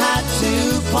we had to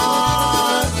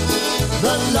part.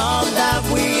 The love that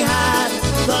we had,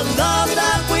 the love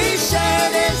that we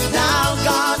shared is now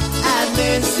gone, and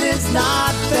this is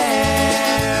not fair.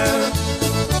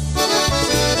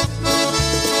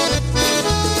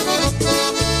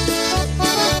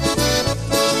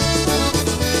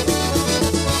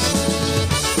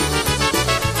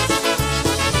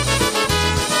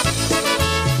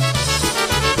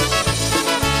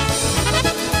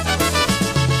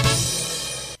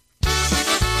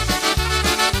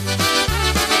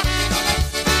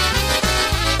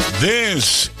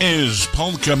 This is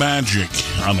Polka Magic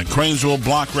on the Cranesville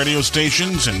Block radio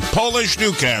stations and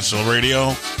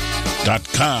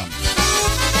PolishNewcastleRadio.com.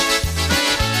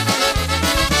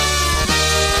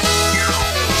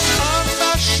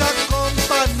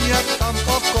 Tam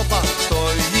okopa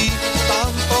stoi,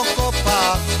 tam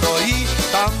okopa stoi,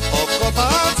 tam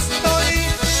okopa stoi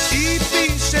i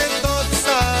pisze do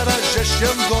cara, że się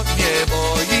go nie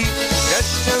boi, że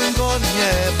się go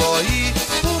nie boi.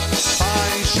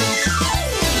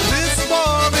 This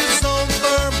war is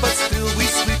over, but still we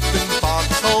sleep in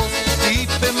foxholes,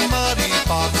 deep in muddy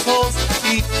foxholes,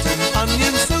 eating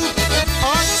onion soup.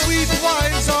 Our sweet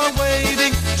wives are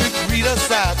waiting to greet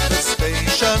us at the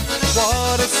station.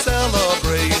 What a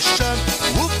celebration!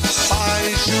 Whoop,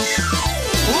 I shoot,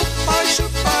 whoop, I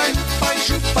shoot, I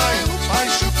shoot, I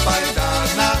shoot, I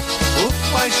dana. Whoop,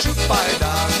 I shoot, I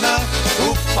dana.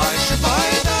 Whoop, I shoot, I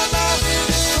dana.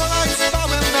 Wczoraj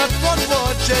stałem na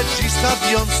podwodzie, dziś na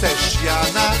wiące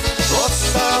siana. Do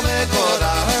samego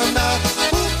rana.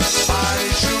 Whoop, I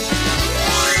shoot.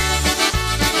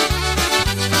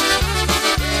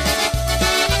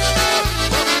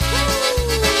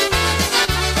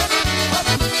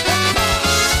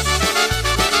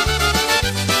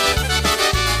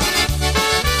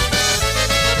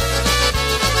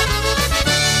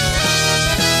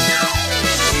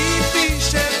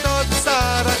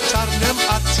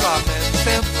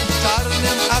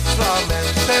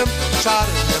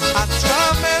 Czarnym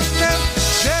atramentem,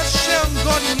 że się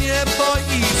go nie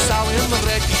boi, całym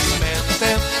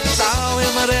regimentem,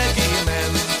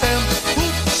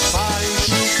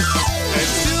 and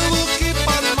still we'll keep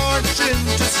on marching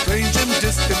to strange and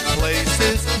distant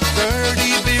places,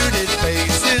 dirty bearded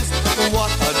faces,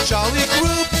 what a jolly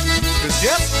group, 'cause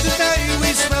yesterday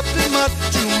we slept in mud,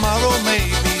 tomorrow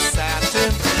may be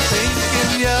satin, pink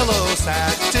and yellow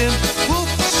satin, whoop,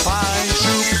 I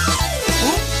shoot.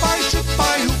 Oopai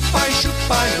shoopai, oopai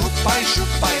shoopai, oopai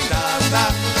shoopai dana.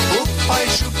 Oopai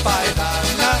shoopai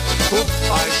dana.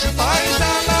 Oopai shoopai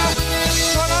dana.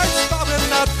 Wczoraj stałem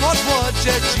na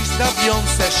podwodzie, dziś na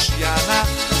wiące siana.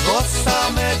 Do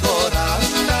samego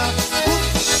rana.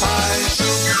 Oopai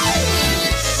shoopai.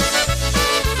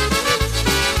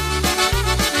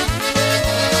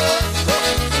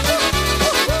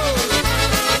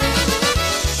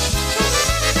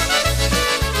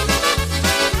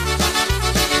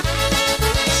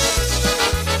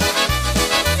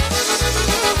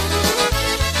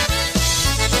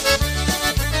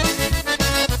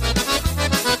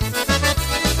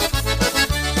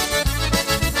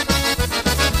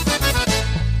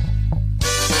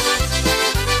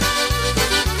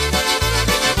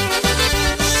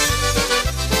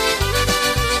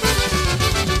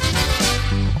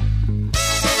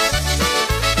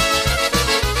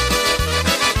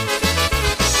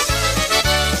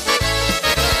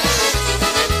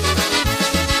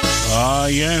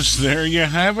 Yes, there you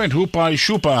have it. Hoopai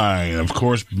Shoopai, of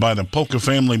course, by the Polka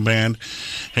Family Band.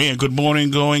 Hey, a good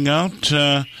morning going out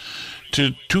to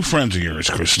two friends of yours,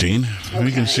 Christine. Okay.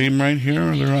 We can see them right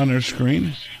here. They're on their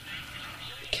screen.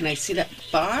 Can I see that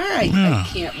bar? I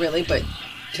can't really, but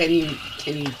can you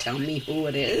tell me who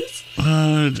it is?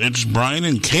 It's Brian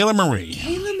and Kayla Marie.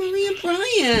 Kayla Marie and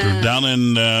Brian. They're down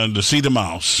in to see the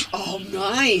mouse. Oh,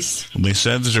 nice. They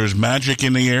said there's magic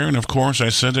in the air, and of course I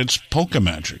said it's polka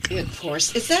magic. Of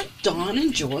course. Is that Dawn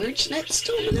and George next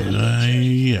to them?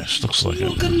 Yes, looks like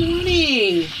it. Good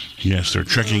morning. Yes, they're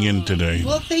checking in today.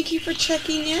 Well, thank you for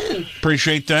checking in.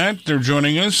 Appreciate that. They're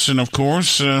joining us, and of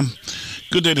course,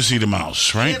 good day to see the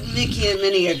mouse, right? Give Mickey and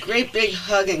Minnie a great big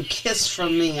hug and kiss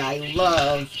from me. I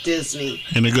love Disney.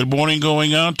 And a good morning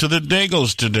going out to the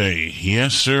Daigles today.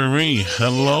 Yes, sirree.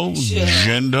 Hello,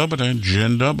 Jen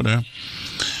Dubada.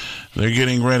 They're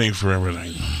getting ready for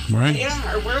everything, right? They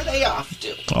are. Where are they off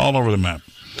to? All over the map.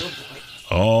 Oh,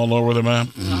 boy. All over the map.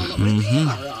 All over. They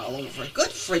are all over.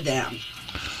 Good for them.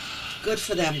 Good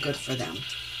for them. Good for them.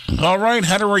 All right,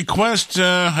 had a request.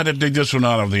 Had to dig this one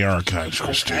out of the archives,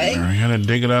 Christine. Okay. I had to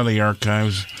dig it out of the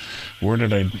archives. Where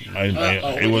did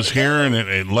it was here and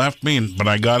it left me, but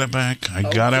I got it back. I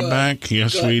got it back.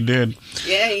 Yes, we did.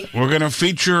 Yay. We're going to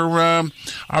feature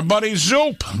our buddy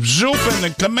Zoop and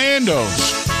the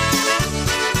Commandos.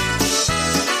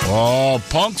 Oh,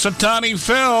 Punxsutawney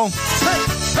Phil.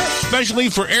 Especially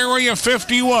for Area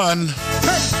 51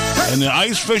 and the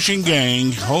ice fishing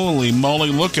gang. Holy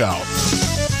moly, look out.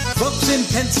 Folks in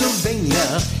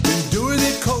Pennsylvania endure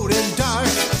the cold and dark,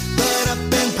 but up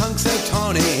in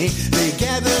Punxsutawney they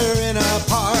gather in a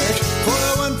park for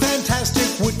one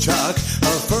fantastic woodchuck,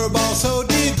 a furball so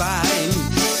divine.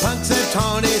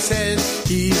 Punxsutawney says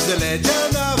he's the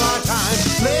legend of our time.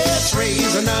 Let's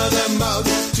raise another mug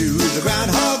to the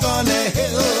groundhog on the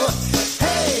hill.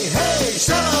 Hey, hey,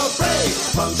 celebrate,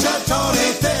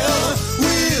 Punxsutawney Phil.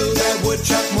 Wheel that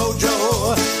woodchuck mojo,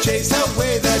 chase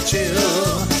away the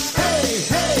chill. Hey,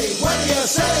 hey, what do you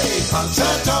say,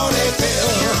 Punxsutawney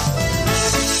Phil?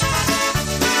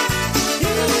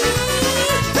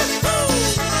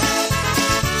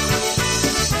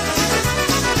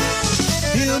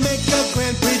 He'll make a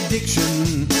grand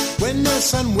prediction when the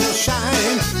sun will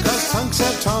shine, 'cause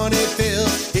Punxsutawney Phil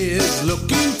is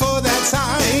looking for that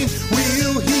sign.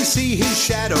 Will he see his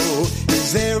shadow?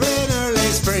 Is there an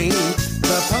early spring?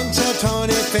 The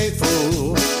Punxsutawney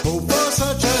faithful hope for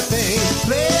such a thing.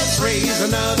 Let's raise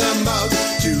another mug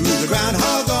to the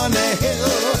groundhog on the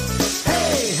hill.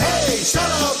 Hey, hey,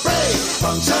 celebrate,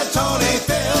 Punxsutawney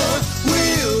Phil.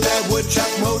 Wheel that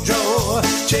woodchuck mojo,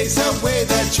 chase away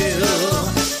that chill.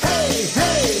 Hey,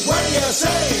 hey, what do you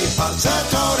say,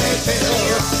 Punxsutawney Phil?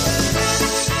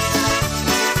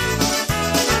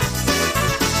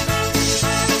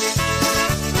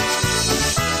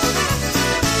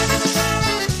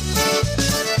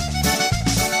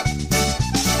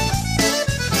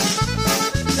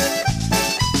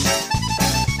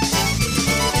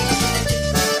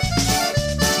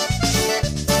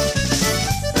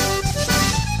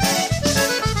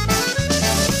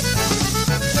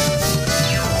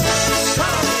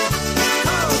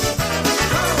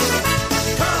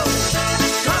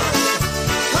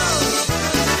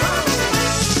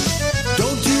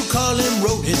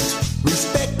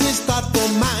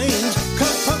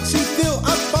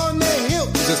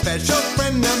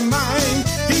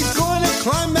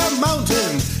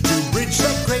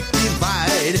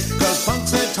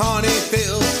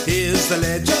 The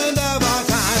legend of our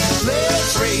time.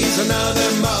 Let's raise another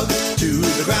mug to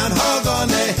the groundhog on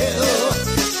the hill.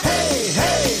 Hey,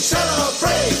 hey,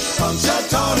 celebrate,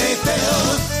 Punxsutawney Phil.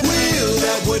 Wheel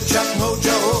that woodchuck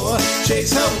mojo,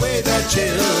 chase away that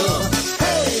chill.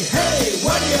 Hey, hey,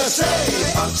 what do you say,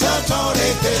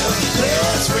 Punxsutawney Phil?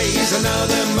 Let's raise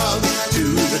another mug to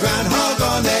the groundhog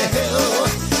on the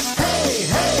hill. Hey,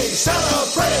 hey,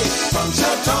 celebrate,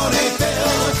 Punxsutawney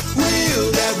Phil. Wheel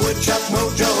that woodchuck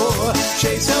mojo,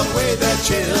 chase away the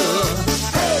chill.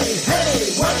 Hey, hey,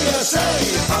 what do you say,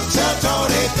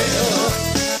 Punxsutawney Phil?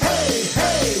 Hey,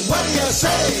 hey, what do you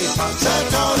say,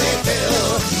 Punxsutawney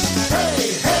Phil? Hey,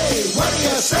 hey, what do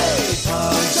you say,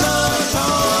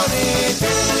 Punxsutawney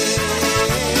Phil?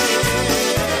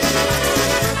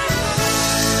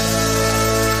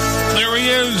 There he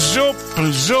is, zoop,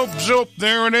 zoop, zoop,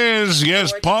 there it is.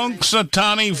 Yes,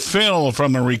 Punxsutawney Phil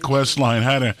from the request line.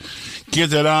 Had to get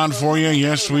that on for you.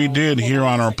 Yes, we did here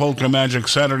on our Polka Magic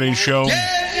Saturday show.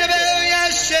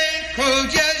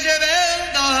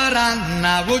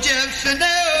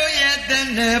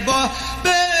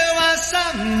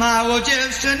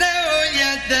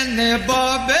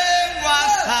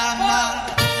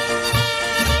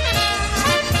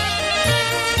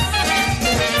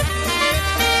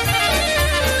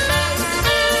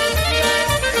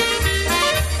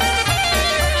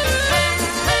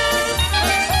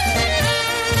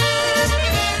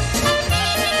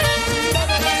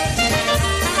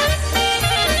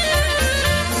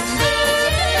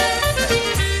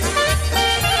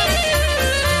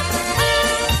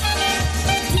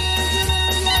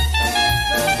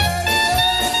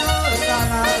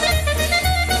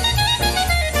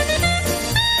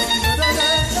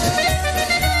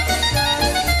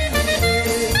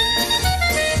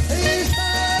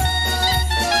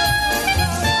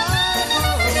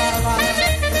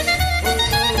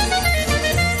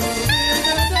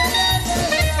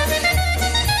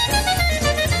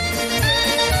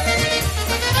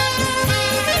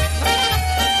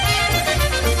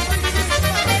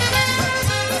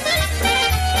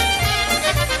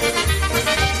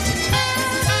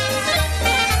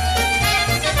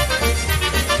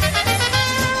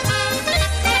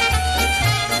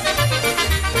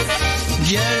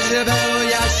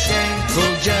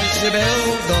 że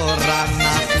był do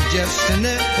rana.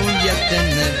 Dziewczyny u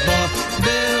jedyny, bo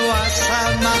była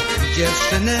sama.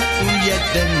 Dziewczyny u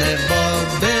jedyny, bo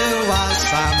była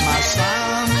sama.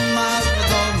 Sama w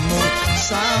domu,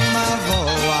 sama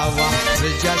wołała. Czy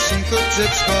Dziasinku, czy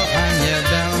kochanie,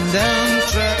 będę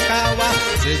czekała.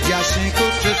 Czy Dziasinku,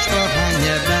 czy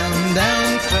kochanie, będę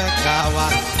czekała.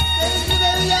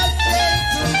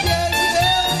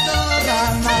 Do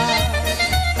rana.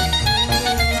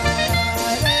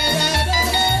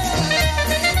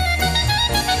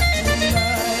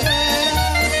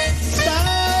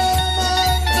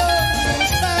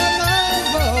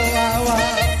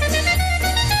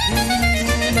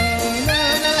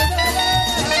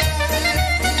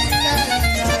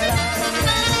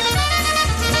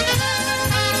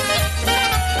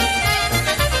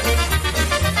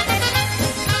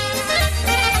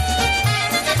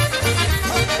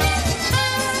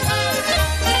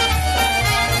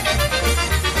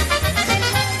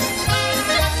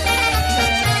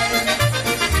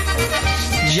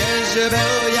 Gdzieś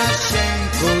był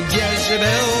Jasieńku, gdzieś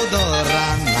był do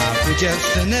rana, u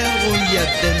dziewczyny u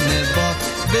jedyny, bo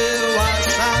była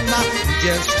sama, u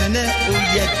dziewczyny u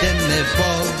jedyny, bo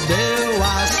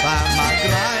była sama.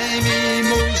 Graj mi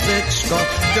muzyczko,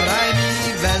 graj mi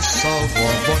wesoło,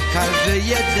 bo każdy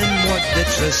jeden młody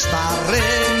czy stary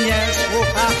mnie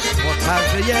słucha, bo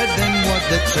każdy jeden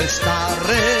młody czy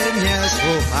stary mnie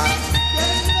słucha.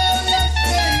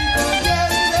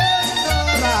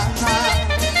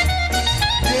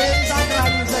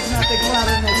 Zagraj Józek na tej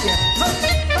klarynecie.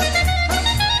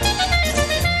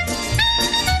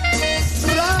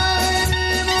 Graj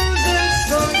mi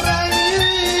muzyczko, graj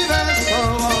mi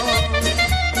wesoło.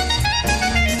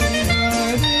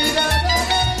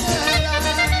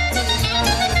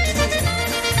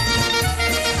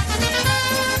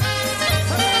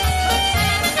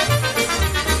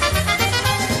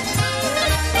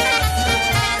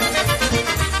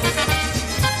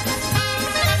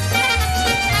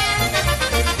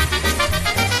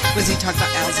 Was he talking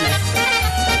about Al's neck?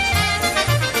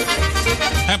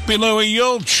 Happy Louie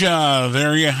Yulcha.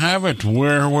 There you have it.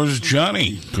 Where was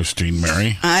Johnny, Christine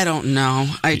Mary? I don't know.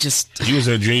 He was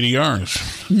at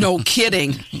JDR's. No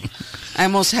kidding. I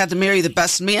almost had to marry the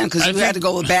best man because you had to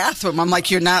go to the bathroom. I'm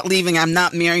like, you're not leaving. I'm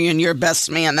not marrying your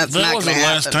best man. That's not was going to the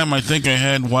happen. last time I think I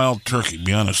had wild turkey, to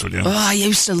be honest with you. Oh, I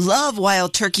used to love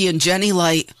wild turkey and Jenny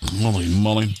Light. Holy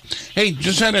moly. Hey,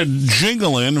 just had a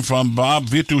jingle in from Bob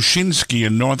Witushinski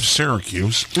in North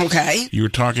Syracuse. Okay. You were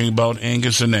talking about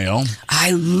Angus and Ale.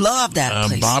 I love that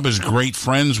place. Bob is great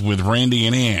friends with Randy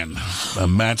and Ann,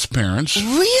 Matt's parents.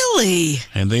 Really?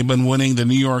 And they've been winning the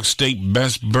New York State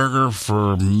Best Burger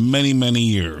for many, many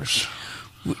years.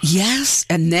 Yes,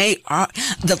 and they are.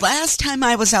 The last time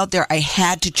I was out there, I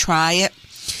had to try it.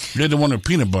 You had the one with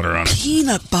peanut butter on it.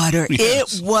 Peanut butter.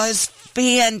 Yes. It was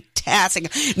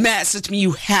fantastic. Matt said to me,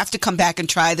 you have to come back and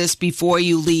try this before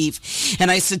you leave.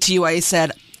 And I said to you, I've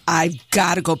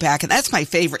got to go back. And that's my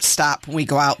favorite stop when we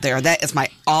go out there. That is my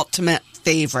ultimate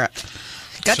favorite.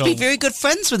 Got to be very good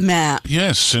friends with Matt.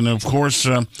 Yes, and of course,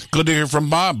 good to hear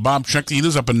from Bob. Bob checked. He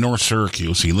lives up in North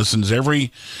Syracuse. He listens every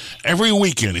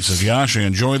weekend. He says, "Yash, I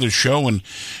enjoy the show," and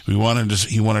he wanted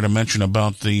to mention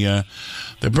about the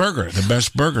burger, the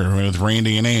best burger with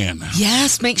Randy and Ann.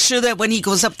 Yes, make sure that when he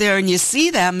goes up there and you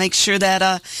see them, make sure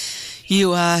that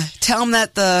you tell him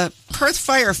that the Perth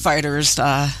firefighters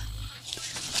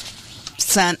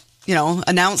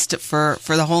announced it for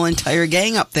the whole entire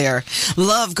gang up there.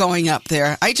 Love going up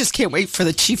there. I just can't wait for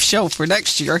the chief show for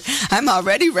next year. I'm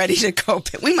already ready to go.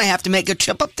 We might have to make a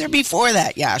trip up there before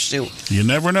that, Yashu. You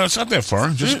never know. It's not that far.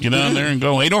 Just get on there and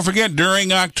go. Hey, don't forget,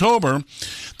 during October,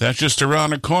 that's just around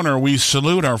the corner, we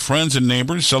salute our friends and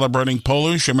neighbors celebrating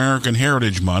Polish American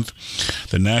Heritage Month,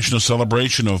 the national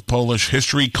celebration of Polish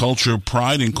history, culture,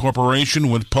 pride, and cooperation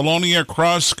with Polonia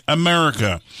across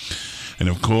America. And,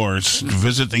 of course,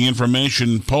 visit the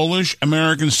information,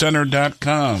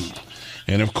 PolishAmericanCenter.com.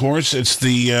 And, of course, it's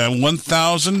the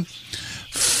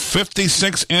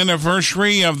 1056th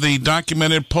anniversary of the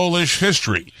documented Polish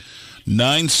history,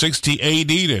 960 AD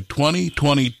to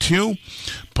 2022.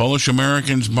 Polish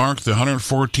Americans marked the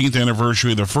 114th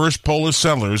anniversary of the first Polish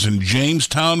settlers in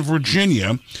Jamestown,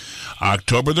 Virginia,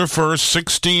 October the 1st,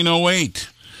 1608.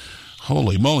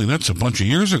 Holy moly, that's a bunch of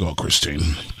years ago,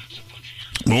 Christine.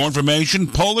 More information,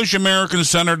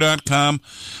 PolishAmericanCenter.com.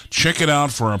 Check it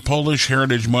out for a Polish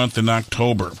Heritage Month in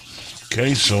October.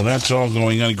 Okay, so that's all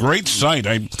going on. Great site.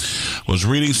 I was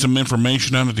reading some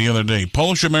information on it the other day.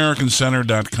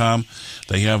 PolishAmericanCenter.com.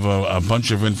 They have a bunch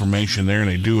of information there, and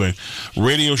they do a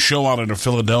radio show out in the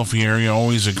Philadelphia area.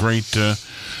 Always a great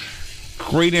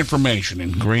information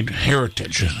and great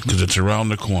heritage because it's around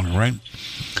the corner, right?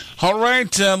 All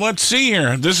right, let's see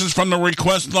here. This is from the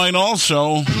request line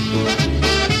also.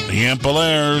 The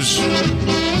Ampalaires.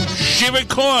 Shiva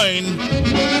Coin.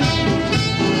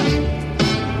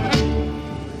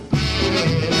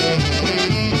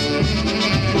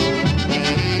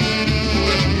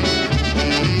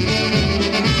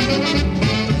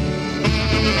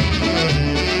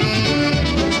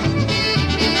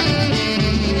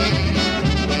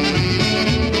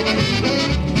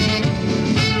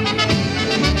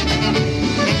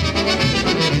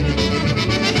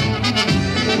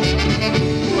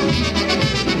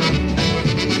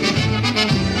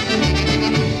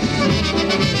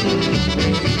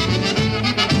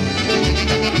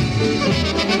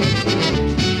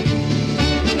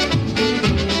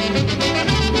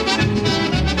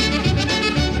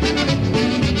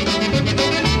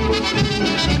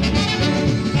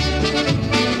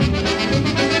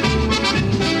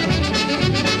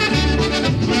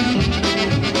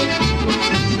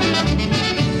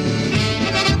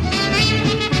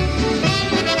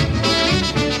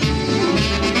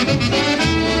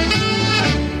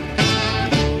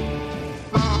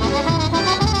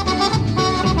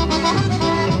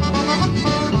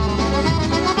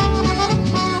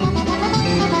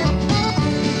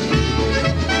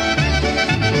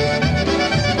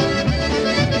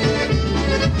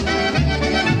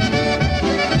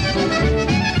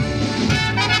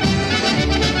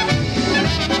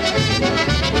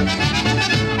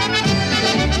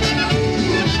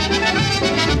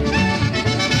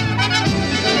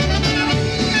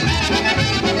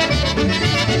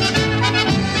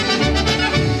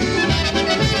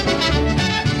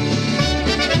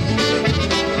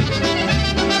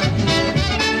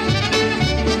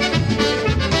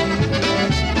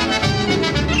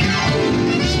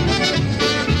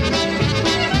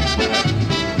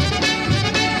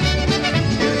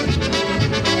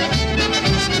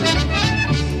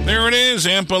 is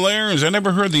Ampalaires. I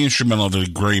never heard the instrumental of the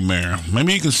Gray Mare.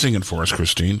 Maybe you can sing it for us,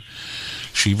 Christine.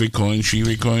 Shiva coin,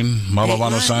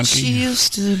 Malavano Sanki. She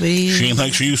used to be. She ain't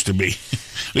like she used to be.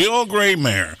 The old Gray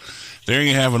Mare. There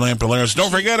you have it, Ampalaires.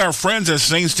 Don't forget our friends at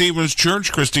St. Stephen's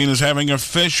Church. Christine is having a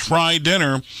fish fry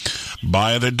dinner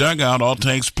by the dugout. All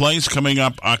takes place coming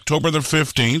up October the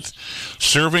 15th.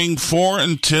 Serving 4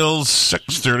 until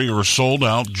 6:30 or sold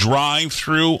out.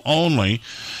 Drive-through only.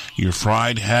 Your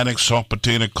fried haddock, salt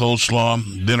potato,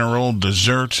 coleslaw, dinner roll,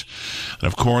 dessert. And,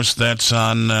 of course, that's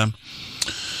on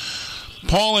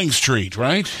Pauling Street,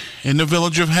 right? In the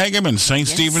village of Hageman. St.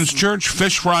 Stephen's Church,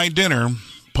 fish fry dinner.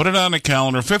 Put it on the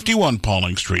calendar. 51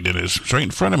 Pauling Street it is. It's right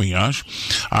in front of me, Josh.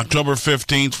 October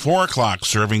 15th, 4 o'clock,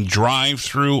 serving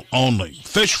drive-through only.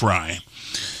 Fish fry.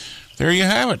 There you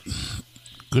have it.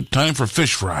 Good time for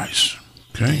fish fries.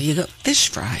 Okay. There you go. Fish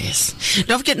fries.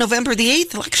 Don't forget November the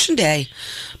 8th, Election Day.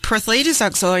 Perth Ladies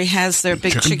Auxiliary has their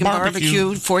big chicken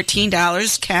barbecue,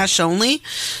 $14, cash only,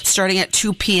 starting at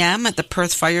 2 p.m. at the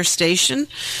Perth Fire Station,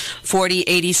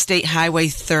 4080 State Highway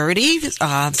 30,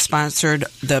 sponsored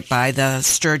by the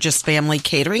Sturgis Family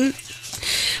Catering.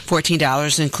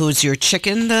 $14 includes your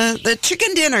chicken, the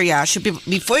chicken dinner, yeah.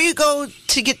 Before you go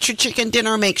to get your chicken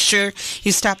dinner, make sure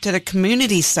you stop to the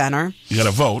community center. You got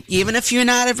to vote. Even if you're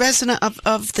not a resident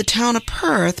of the town of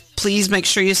Perth, please make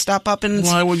sure you stop up and...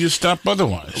 Why would you stop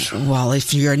otherwise? Well,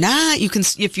 if you're not, you can.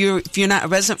 If you're not a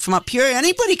resident from up here,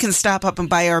 anybody can stop up and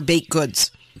buy our baked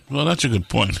goods. Well, that's a good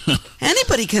point.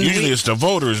 Anybody can. Usually it's the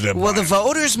voters that Well, buy. the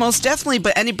voters most definitely,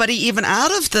 but anybody even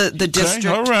out of the district.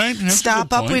 All right. That's stop a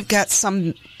good up. point. We've got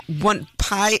some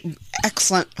pie,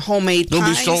 excellent homemade They'll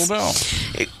pies. be sold out.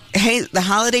 Hey, the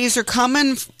holidays are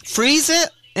coming. Freeze it,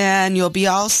 and you'll be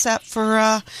all set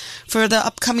for the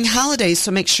upcoming holidays.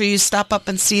 So make sure you stop up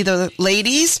and see the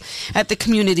ladies at the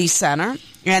community center,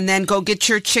 and then go get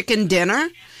your chicken dinner.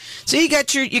 So you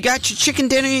got your chicken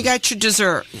dinner, you got your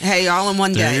dessert. Hey, all in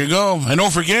one day. There you go. And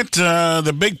don't forget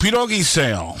the big pierogi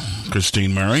sale,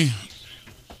 Christine Murray.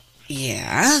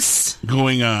 Yes.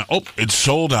 Going it's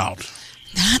sold out.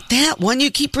 Not that one.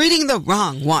 You keep reading the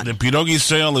wrong one. The pierogi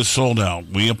sale is sold out.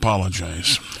 We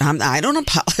apologize. I don't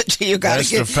apologize. You got to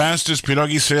That's the fastest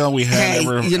pierogi sale we had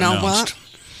ever you know announced.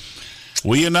 what?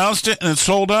 We announced it and it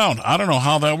sold out. I don't know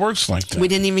how that works like that. We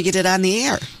didn't even get it on the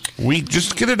air. We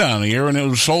just get it on the air and it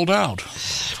was sold out.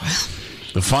 Well,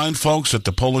 the fine folks at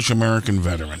the Polish American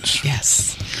Veterans.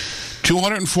 Yes.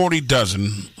 240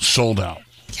 dozen sold out.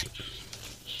 Yep.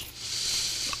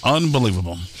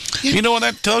 Unbelievable. Yeah. You know what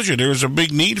that tells you? There's a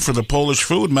big need for the Polish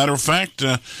food. Matter of fact,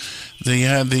 they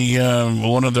had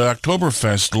one of the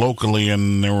Oktoberfest locally,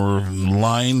 and there were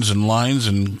lines and lines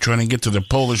and trying to get to the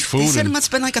Polish food. They said it must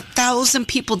have been like 1,000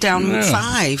 people down Route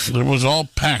 5. It was all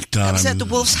packed on. I was at the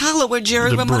Wolf's Hollow where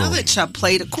Jerry Romanovich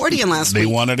played accordion last week.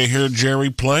 They wanted to hear Jerry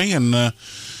play, and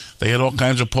they had all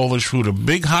kinds of Polish food. A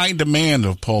big high demand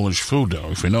of Polish food,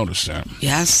 though, if you notice that.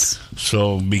 Yes.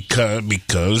 So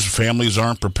because families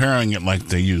aren't preparing it like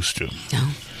they used to. No.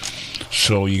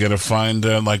 So you got to find,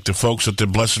 like the folks at the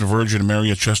Blessed Virgin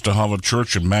Mary at Czestochowa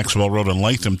Church in Maxwell Road in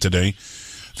Latham today,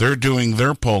 they're doing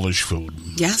their Polish food.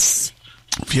 Yes.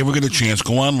 If you ever get a chance,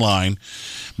 go online,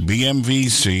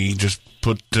 BMVC, just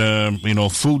put,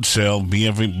 food sale,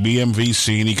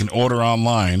 BMVC, and you can order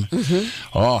online.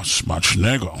 Mm-hmm. Oh,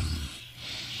 smacznego.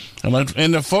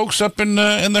 And the folks up in the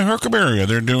Herkop area,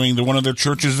 they're doing, one of their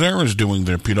churches there is doing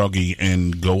their pierogi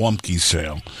and gołąbki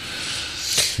sale.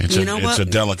 It's a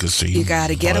delicacy. You got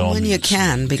to get them when you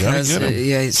can because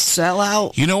you sell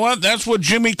out. You know what? That's what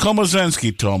Jimmy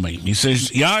Komozensky told me. He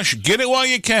says, Yash, get it while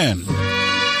you can.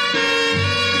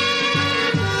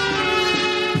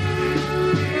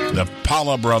 The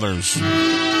Pala Brothers.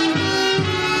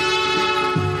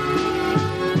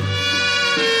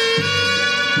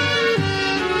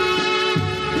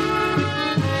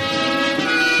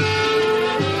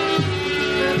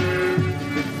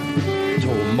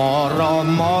 Tomorrow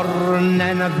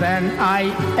morning when I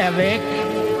awake,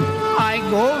 I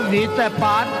go with a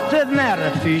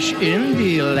partner fish in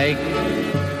the lake.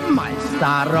 My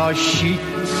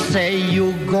staroshit say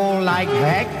you go like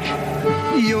heck.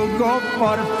 You go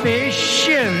for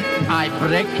fishing, I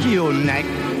break your neck.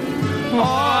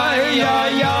 Oi,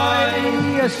 oi,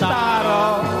 oi,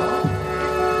 staro,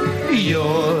 you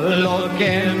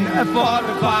looking for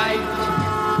fight.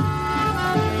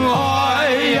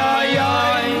 Oi, oi,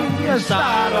 oi,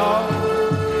 staro,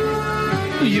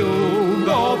 you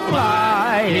go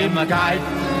fly him a kite.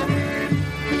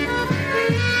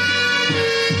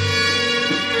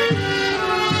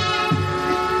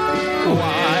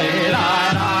 Why, la,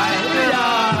 la, la,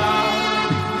 la.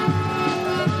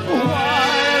 Why,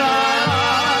 la,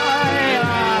 la,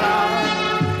 la, la.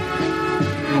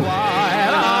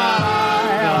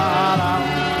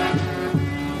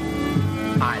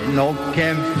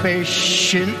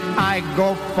 fishing, I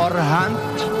go for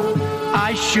hunt.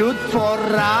 I shoot for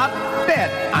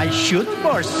rabbit, I shoot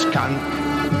for skunk.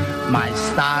 My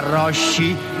staro,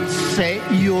 she say,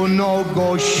 you no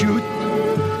go shoot.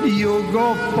 You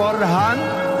go for hunt,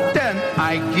 then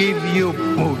I give you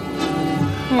boot.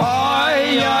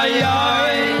 Oi, oi,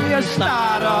 oi,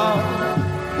 staro,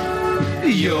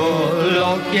 you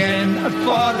looking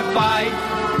for fight.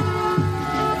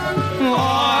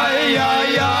 Oi,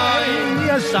 oi,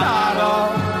 oi, staro,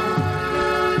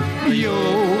 you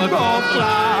go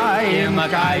fly my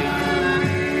kite.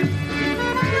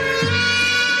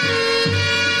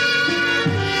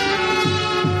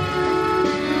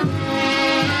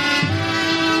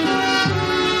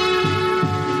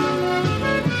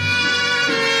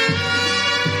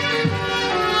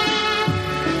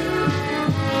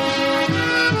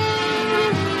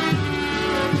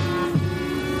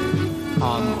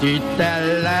 On the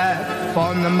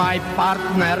telephone, my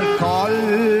partner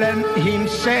calling him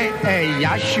say, hey,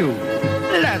 Yashu,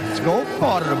 let's go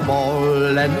for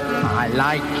bowling. I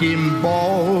like him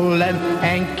bowling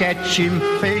and catching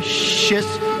fishes,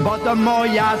 but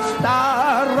moja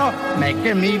staro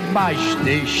making me wash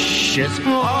dishes.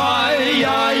 Oi,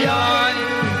 oi, oi,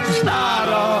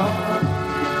 staro,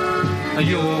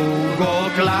 you go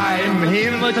climb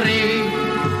him a tree.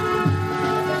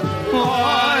 Oi,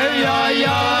 oi,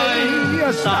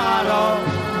 oi, staro,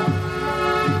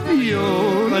 you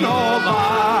no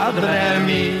bother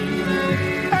me.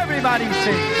 Everybody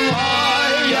sing.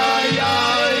 Oi, oi,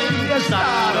 oi,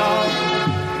 staro,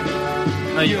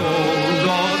 you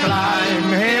go climb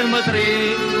him a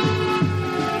tree.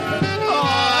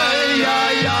 Oi,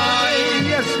 oi, oi,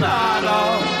 staro,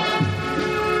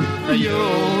 you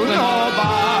no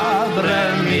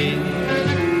bother me.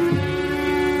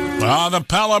 The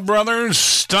Pala Brothers,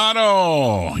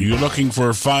 Stato. You looking for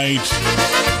a fight?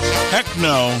 Heck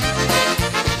no.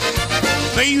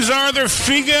 These are the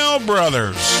Figel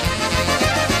Brothers.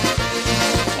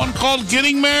 One called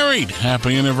Getting Married.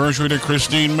 Happy anniversary to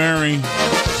Christine Mary.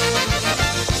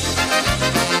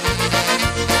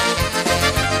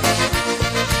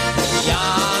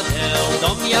 Jadę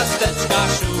do miasteczka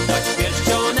szukać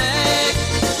pierścionek.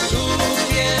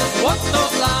 Kupię złoto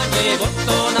dla niej, bo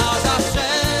to na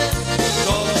zawsze.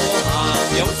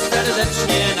 Kocham ją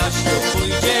serdecznie, na ślub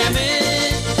pójdziemy.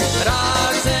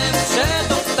 Razem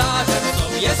przed ołtarzem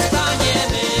sobie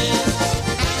staniemy.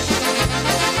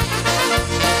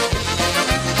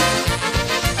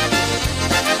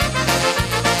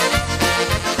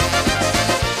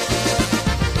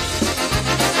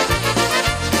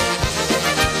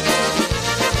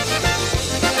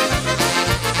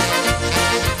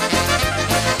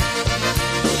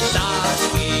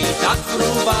 Tak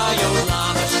fruwają,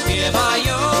 dla nas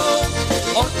śpiewają.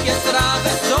 Orkiestra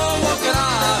wesoło gra,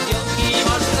 wielki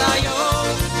marsz grają.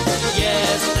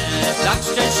 Jestem tak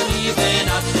szczęśliwy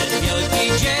na ten wielki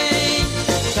dzień.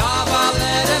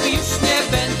 Kawalerem już nie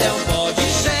będę, bo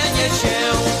dziś żenię się.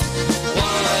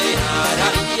 Łaj, ra, ra,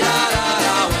 ri, ra, ra,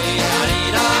 ra, łaj, ra, ri,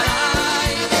 ra,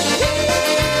 raj.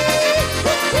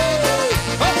 Hop, hop,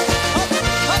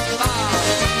 hop, hop.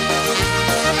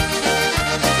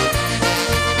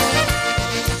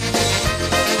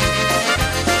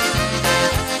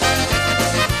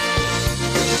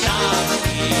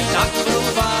 Tak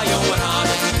fruwają,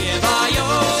 razem śpiewają.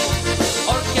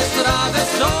 Orkiestra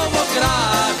wesoło gra,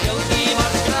 wielki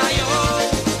marsz grają.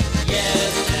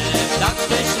 Jestem tak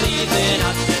szczęśliwy na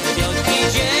ten wielki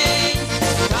dzień.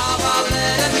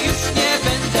 Kawalerem już nie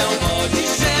będę, bo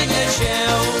dziś żenię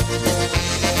się.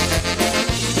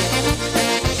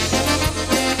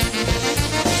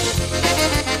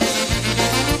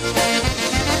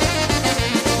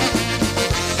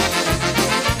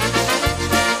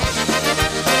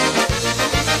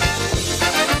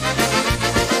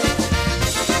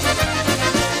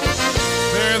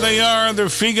 They are the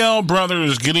Figel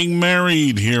Brothers getting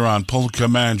married here on Polka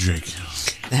Magic.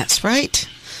 That's right.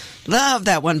 Love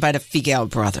that one by the Figel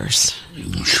Brothers.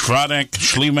 Shradek,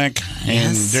 Schlimek,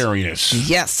 and Yes. Darius.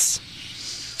 Yes.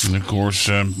 And of course,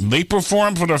 they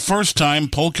performed for the first time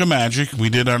Polka Magic. We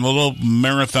did our little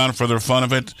marathon for the fun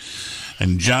of it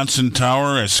in Johnson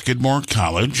Tower at Skidmore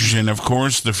College. And of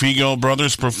course, the Figel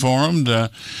Brothers performed.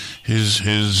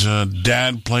 His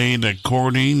dad played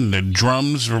accordion, the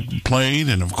drums were played,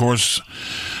 and of course,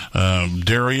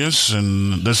 Darius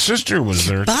and the sister was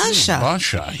there too.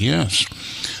 Basha, yes.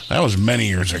 That was many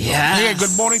years ago. Yes. Hey,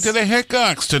 good morning to the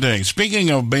Hickox today. Speaking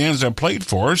of bands that played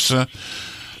for us, the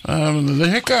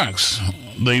Hickox,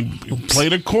 they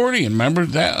played accordion. Remember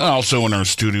that? Also in our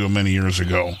studio many years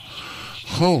ago.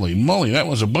 Holy moly, that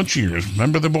was a bunch of years.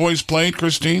 Remember the boys played,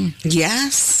 Christine?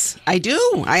 Yes, I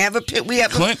do. I have we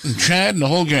have Clint and Chad and the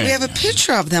whole gang. We have a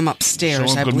picture of them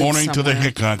upstairs. So good morning to the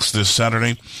Hickox this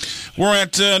Saturday. We're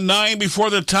at 9 before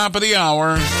the top of the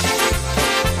hour.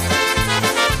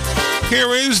 Here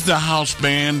is the house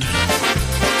band.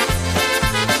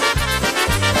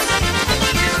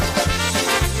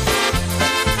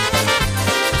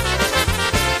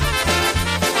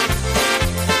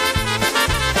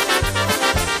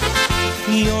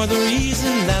 You're the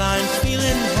reason that I'm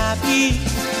feeling happy.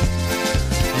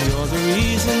 You're the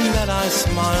reason that I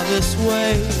smile this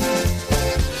way.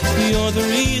 You're the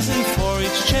reason for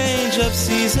each change of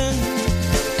season.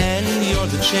 And you're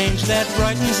the change that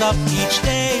brightens up each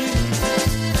day.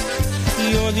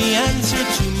 You're the answer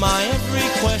to my every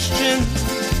question.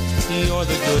 You're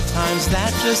the good times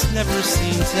that just never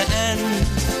seem to end.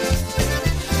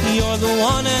 You're the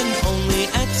one and only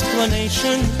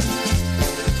explanation.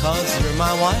 'Cause you're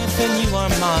my wife and you are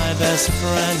my best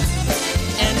friend.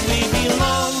 And we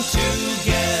belong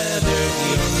together,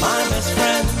 you're my best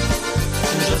friend.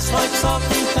 Just like salt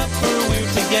and pepper,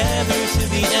 we're together to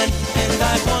the end. And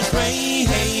I've gone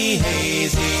crazy,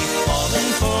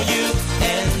 falling for you.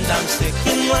 And I'm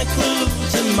sticking like glue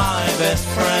to my best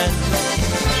friend.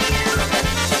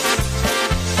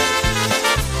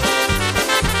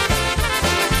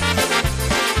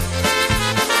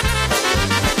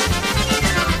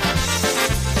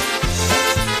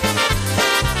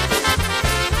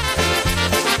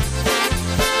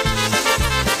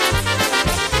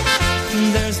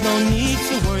 There's no need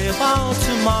to worry about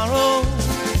tomorrow.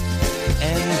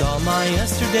 And all my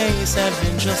yesterdays have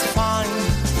been just fine.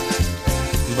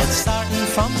 But starting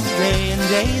from today and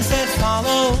days that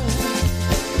follow,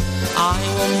 I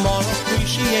will more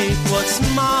appreciate what's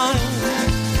mine.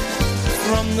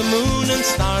 From the moon and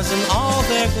stars in all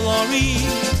their glory,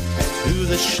 to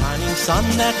the shining sun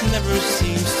that never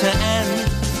seems to end.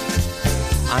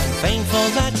 I'm thankful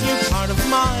that you're part of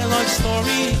my life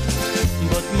story.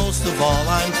 But most of all,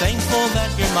 I'm thankful that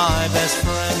you're my best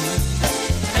friend.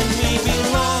 And we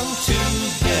belong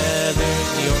together,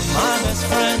 you're my best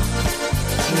friend.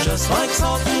 Just like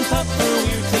salt and pepper,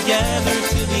 we're together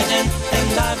to the end.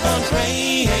 And I've gone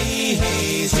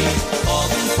crazy,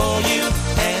 falling for you.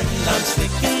 And I'm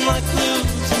sticking like glue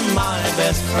to my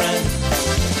best friend.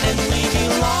 And we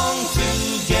belong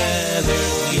together,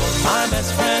 you're my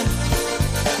best friend.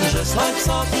 Just like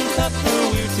salt and pepper,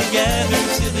 we're together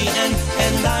to the end.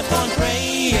 And I've gone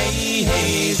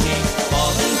crazy,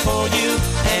 falling for you.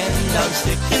 And I'm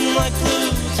sticking like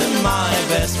glue to my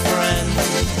best friend.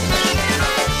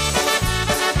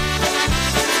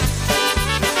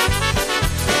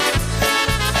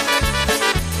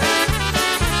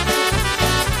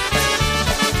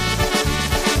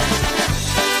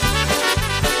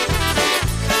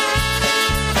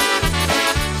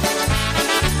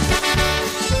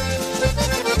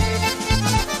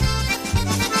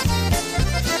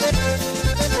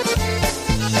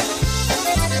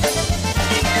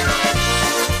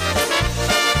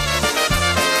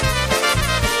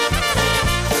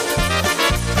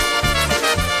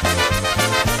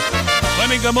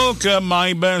 Gamuka,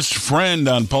 my best friend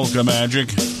on Polka Magic.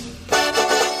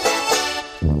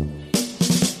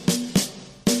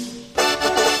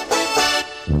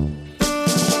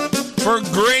 For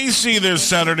Gracie this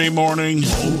Saturday morning.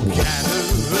 Gather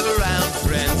around,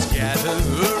 friends, gather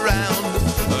around,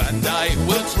 and I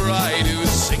will try to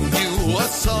sing you a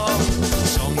song.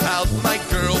 Song about my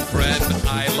girlfriend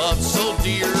I love so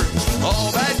dear.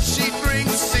 All that she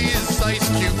drinks is ice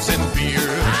cubes and beer.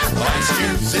 Ice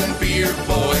cubes and beer,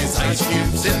 boys, ice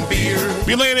cubes and beer.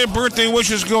 Belated birthday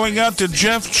wishes going out to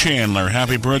Jeff Chandler.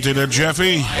 Happy birthday to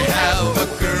Jeffy. I have a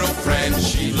girlfriend,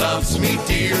 she loves me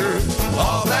dear.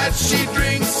 All that she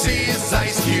drinks is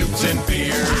ice cubes and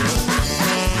beer.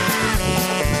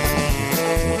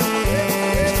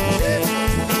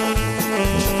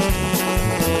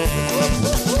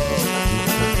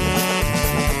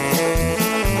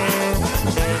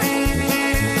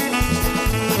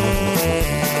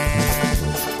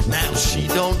 She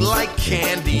don't like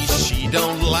candy, she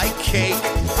don't like cake,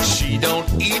 she don't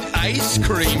eat ice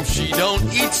cream, she don't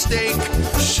eat steak,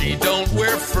 she don't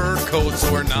wear fur coats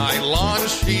or nylon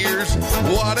shears.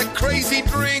 What a crazy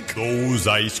drink! Those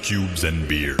ice cubes and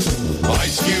beer.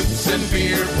 Ice cubes and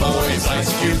beer, boys,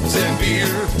 ice cubes and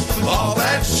beer. All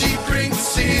that she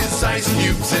drinks is ice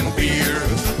cubes and beer.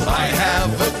 I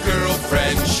have a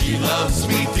girlfriend, she loves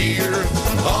me dear.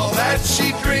 All that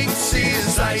she drinks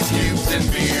is ice cubes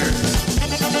and beer.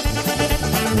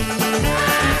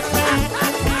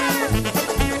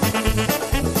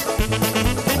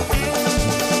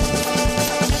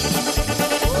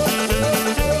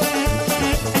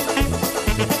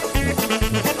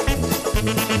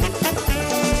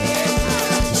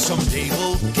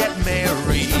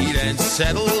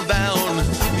 settle down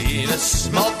in a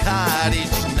small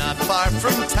cottage not far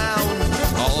from town.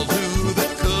 I'll do the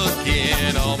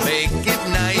cooking, I'll make it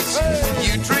nice.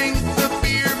 You drink the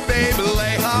beer, babe,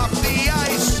 lay off the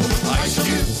ice.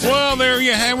 Well, there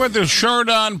you have it, the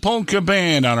Chardon Polka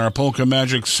Band on our Polka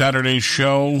Magic Saturday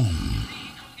show.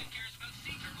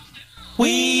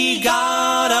 We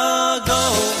gotta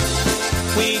go.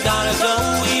 We gotta go.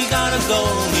 We gotta go.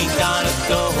 We gotta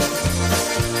go.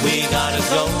 We gotta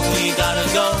go. We gotta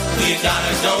go. We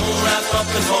gotta go. Wrap up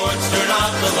the cords, turn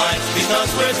off the lights because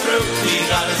we're through. We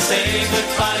gotta say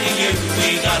goodbye to you.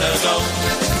 We gotta go.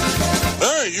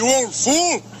 Hey, you old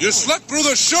fool! You slept through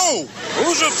the show!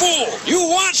 Who's a fool? You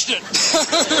watched it!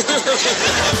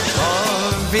 Do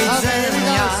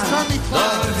widzenia,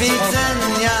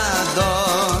 do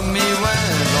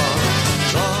miłego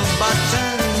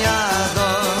zobaczenia, do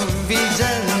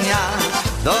widzenia,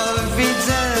 do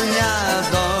widzenia,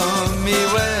 do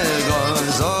miłego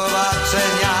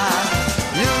zobaczenia.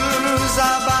 Już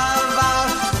zabawa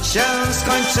się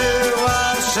skończyła,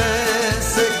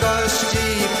 wszyscy gości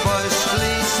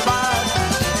poszli spać.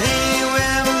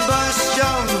 Miłym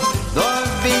gościom do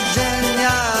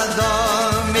widzenia, do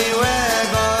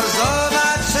miłego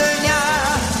zobaczenia.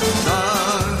 Do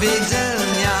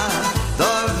widzenia,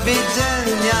 do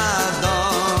widzenia, do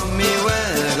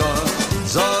miłego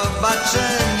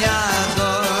zobaczenia. Do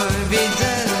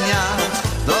widzenia,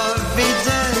 do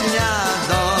widzenia,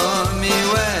 do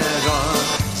miłego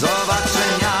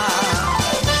zobaczenia.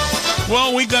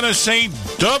 Well, we gotta say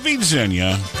do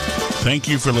widzenia. Thank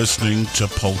you for listening to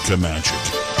Polka Magic.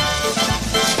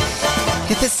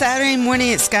 If it's Saturday morning,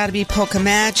 it's got to be Polka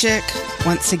Magic.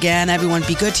 Once again, everyone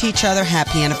be good to each other.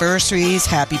 Happy anniversaries,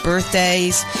 happy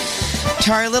birthdays.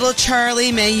 To our little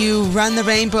Charlie, may you run the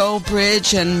Rainbow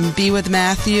Bridge and be with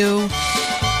Matthew.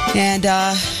 And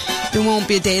there won't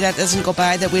be a day that doesn't go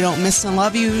by that we don't miss and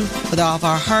love you with all of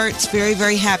our hearts. Very,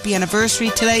 very happy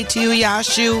anniversary today to you,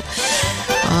 Yashu.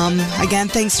 Again,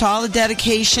 thanks to all the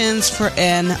dedications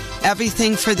and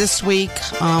everything for this week.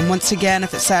 Once again,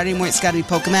 if it's Saturday morning, it's got to be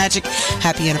Polka Magic.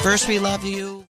 Happy anniversary. Love you.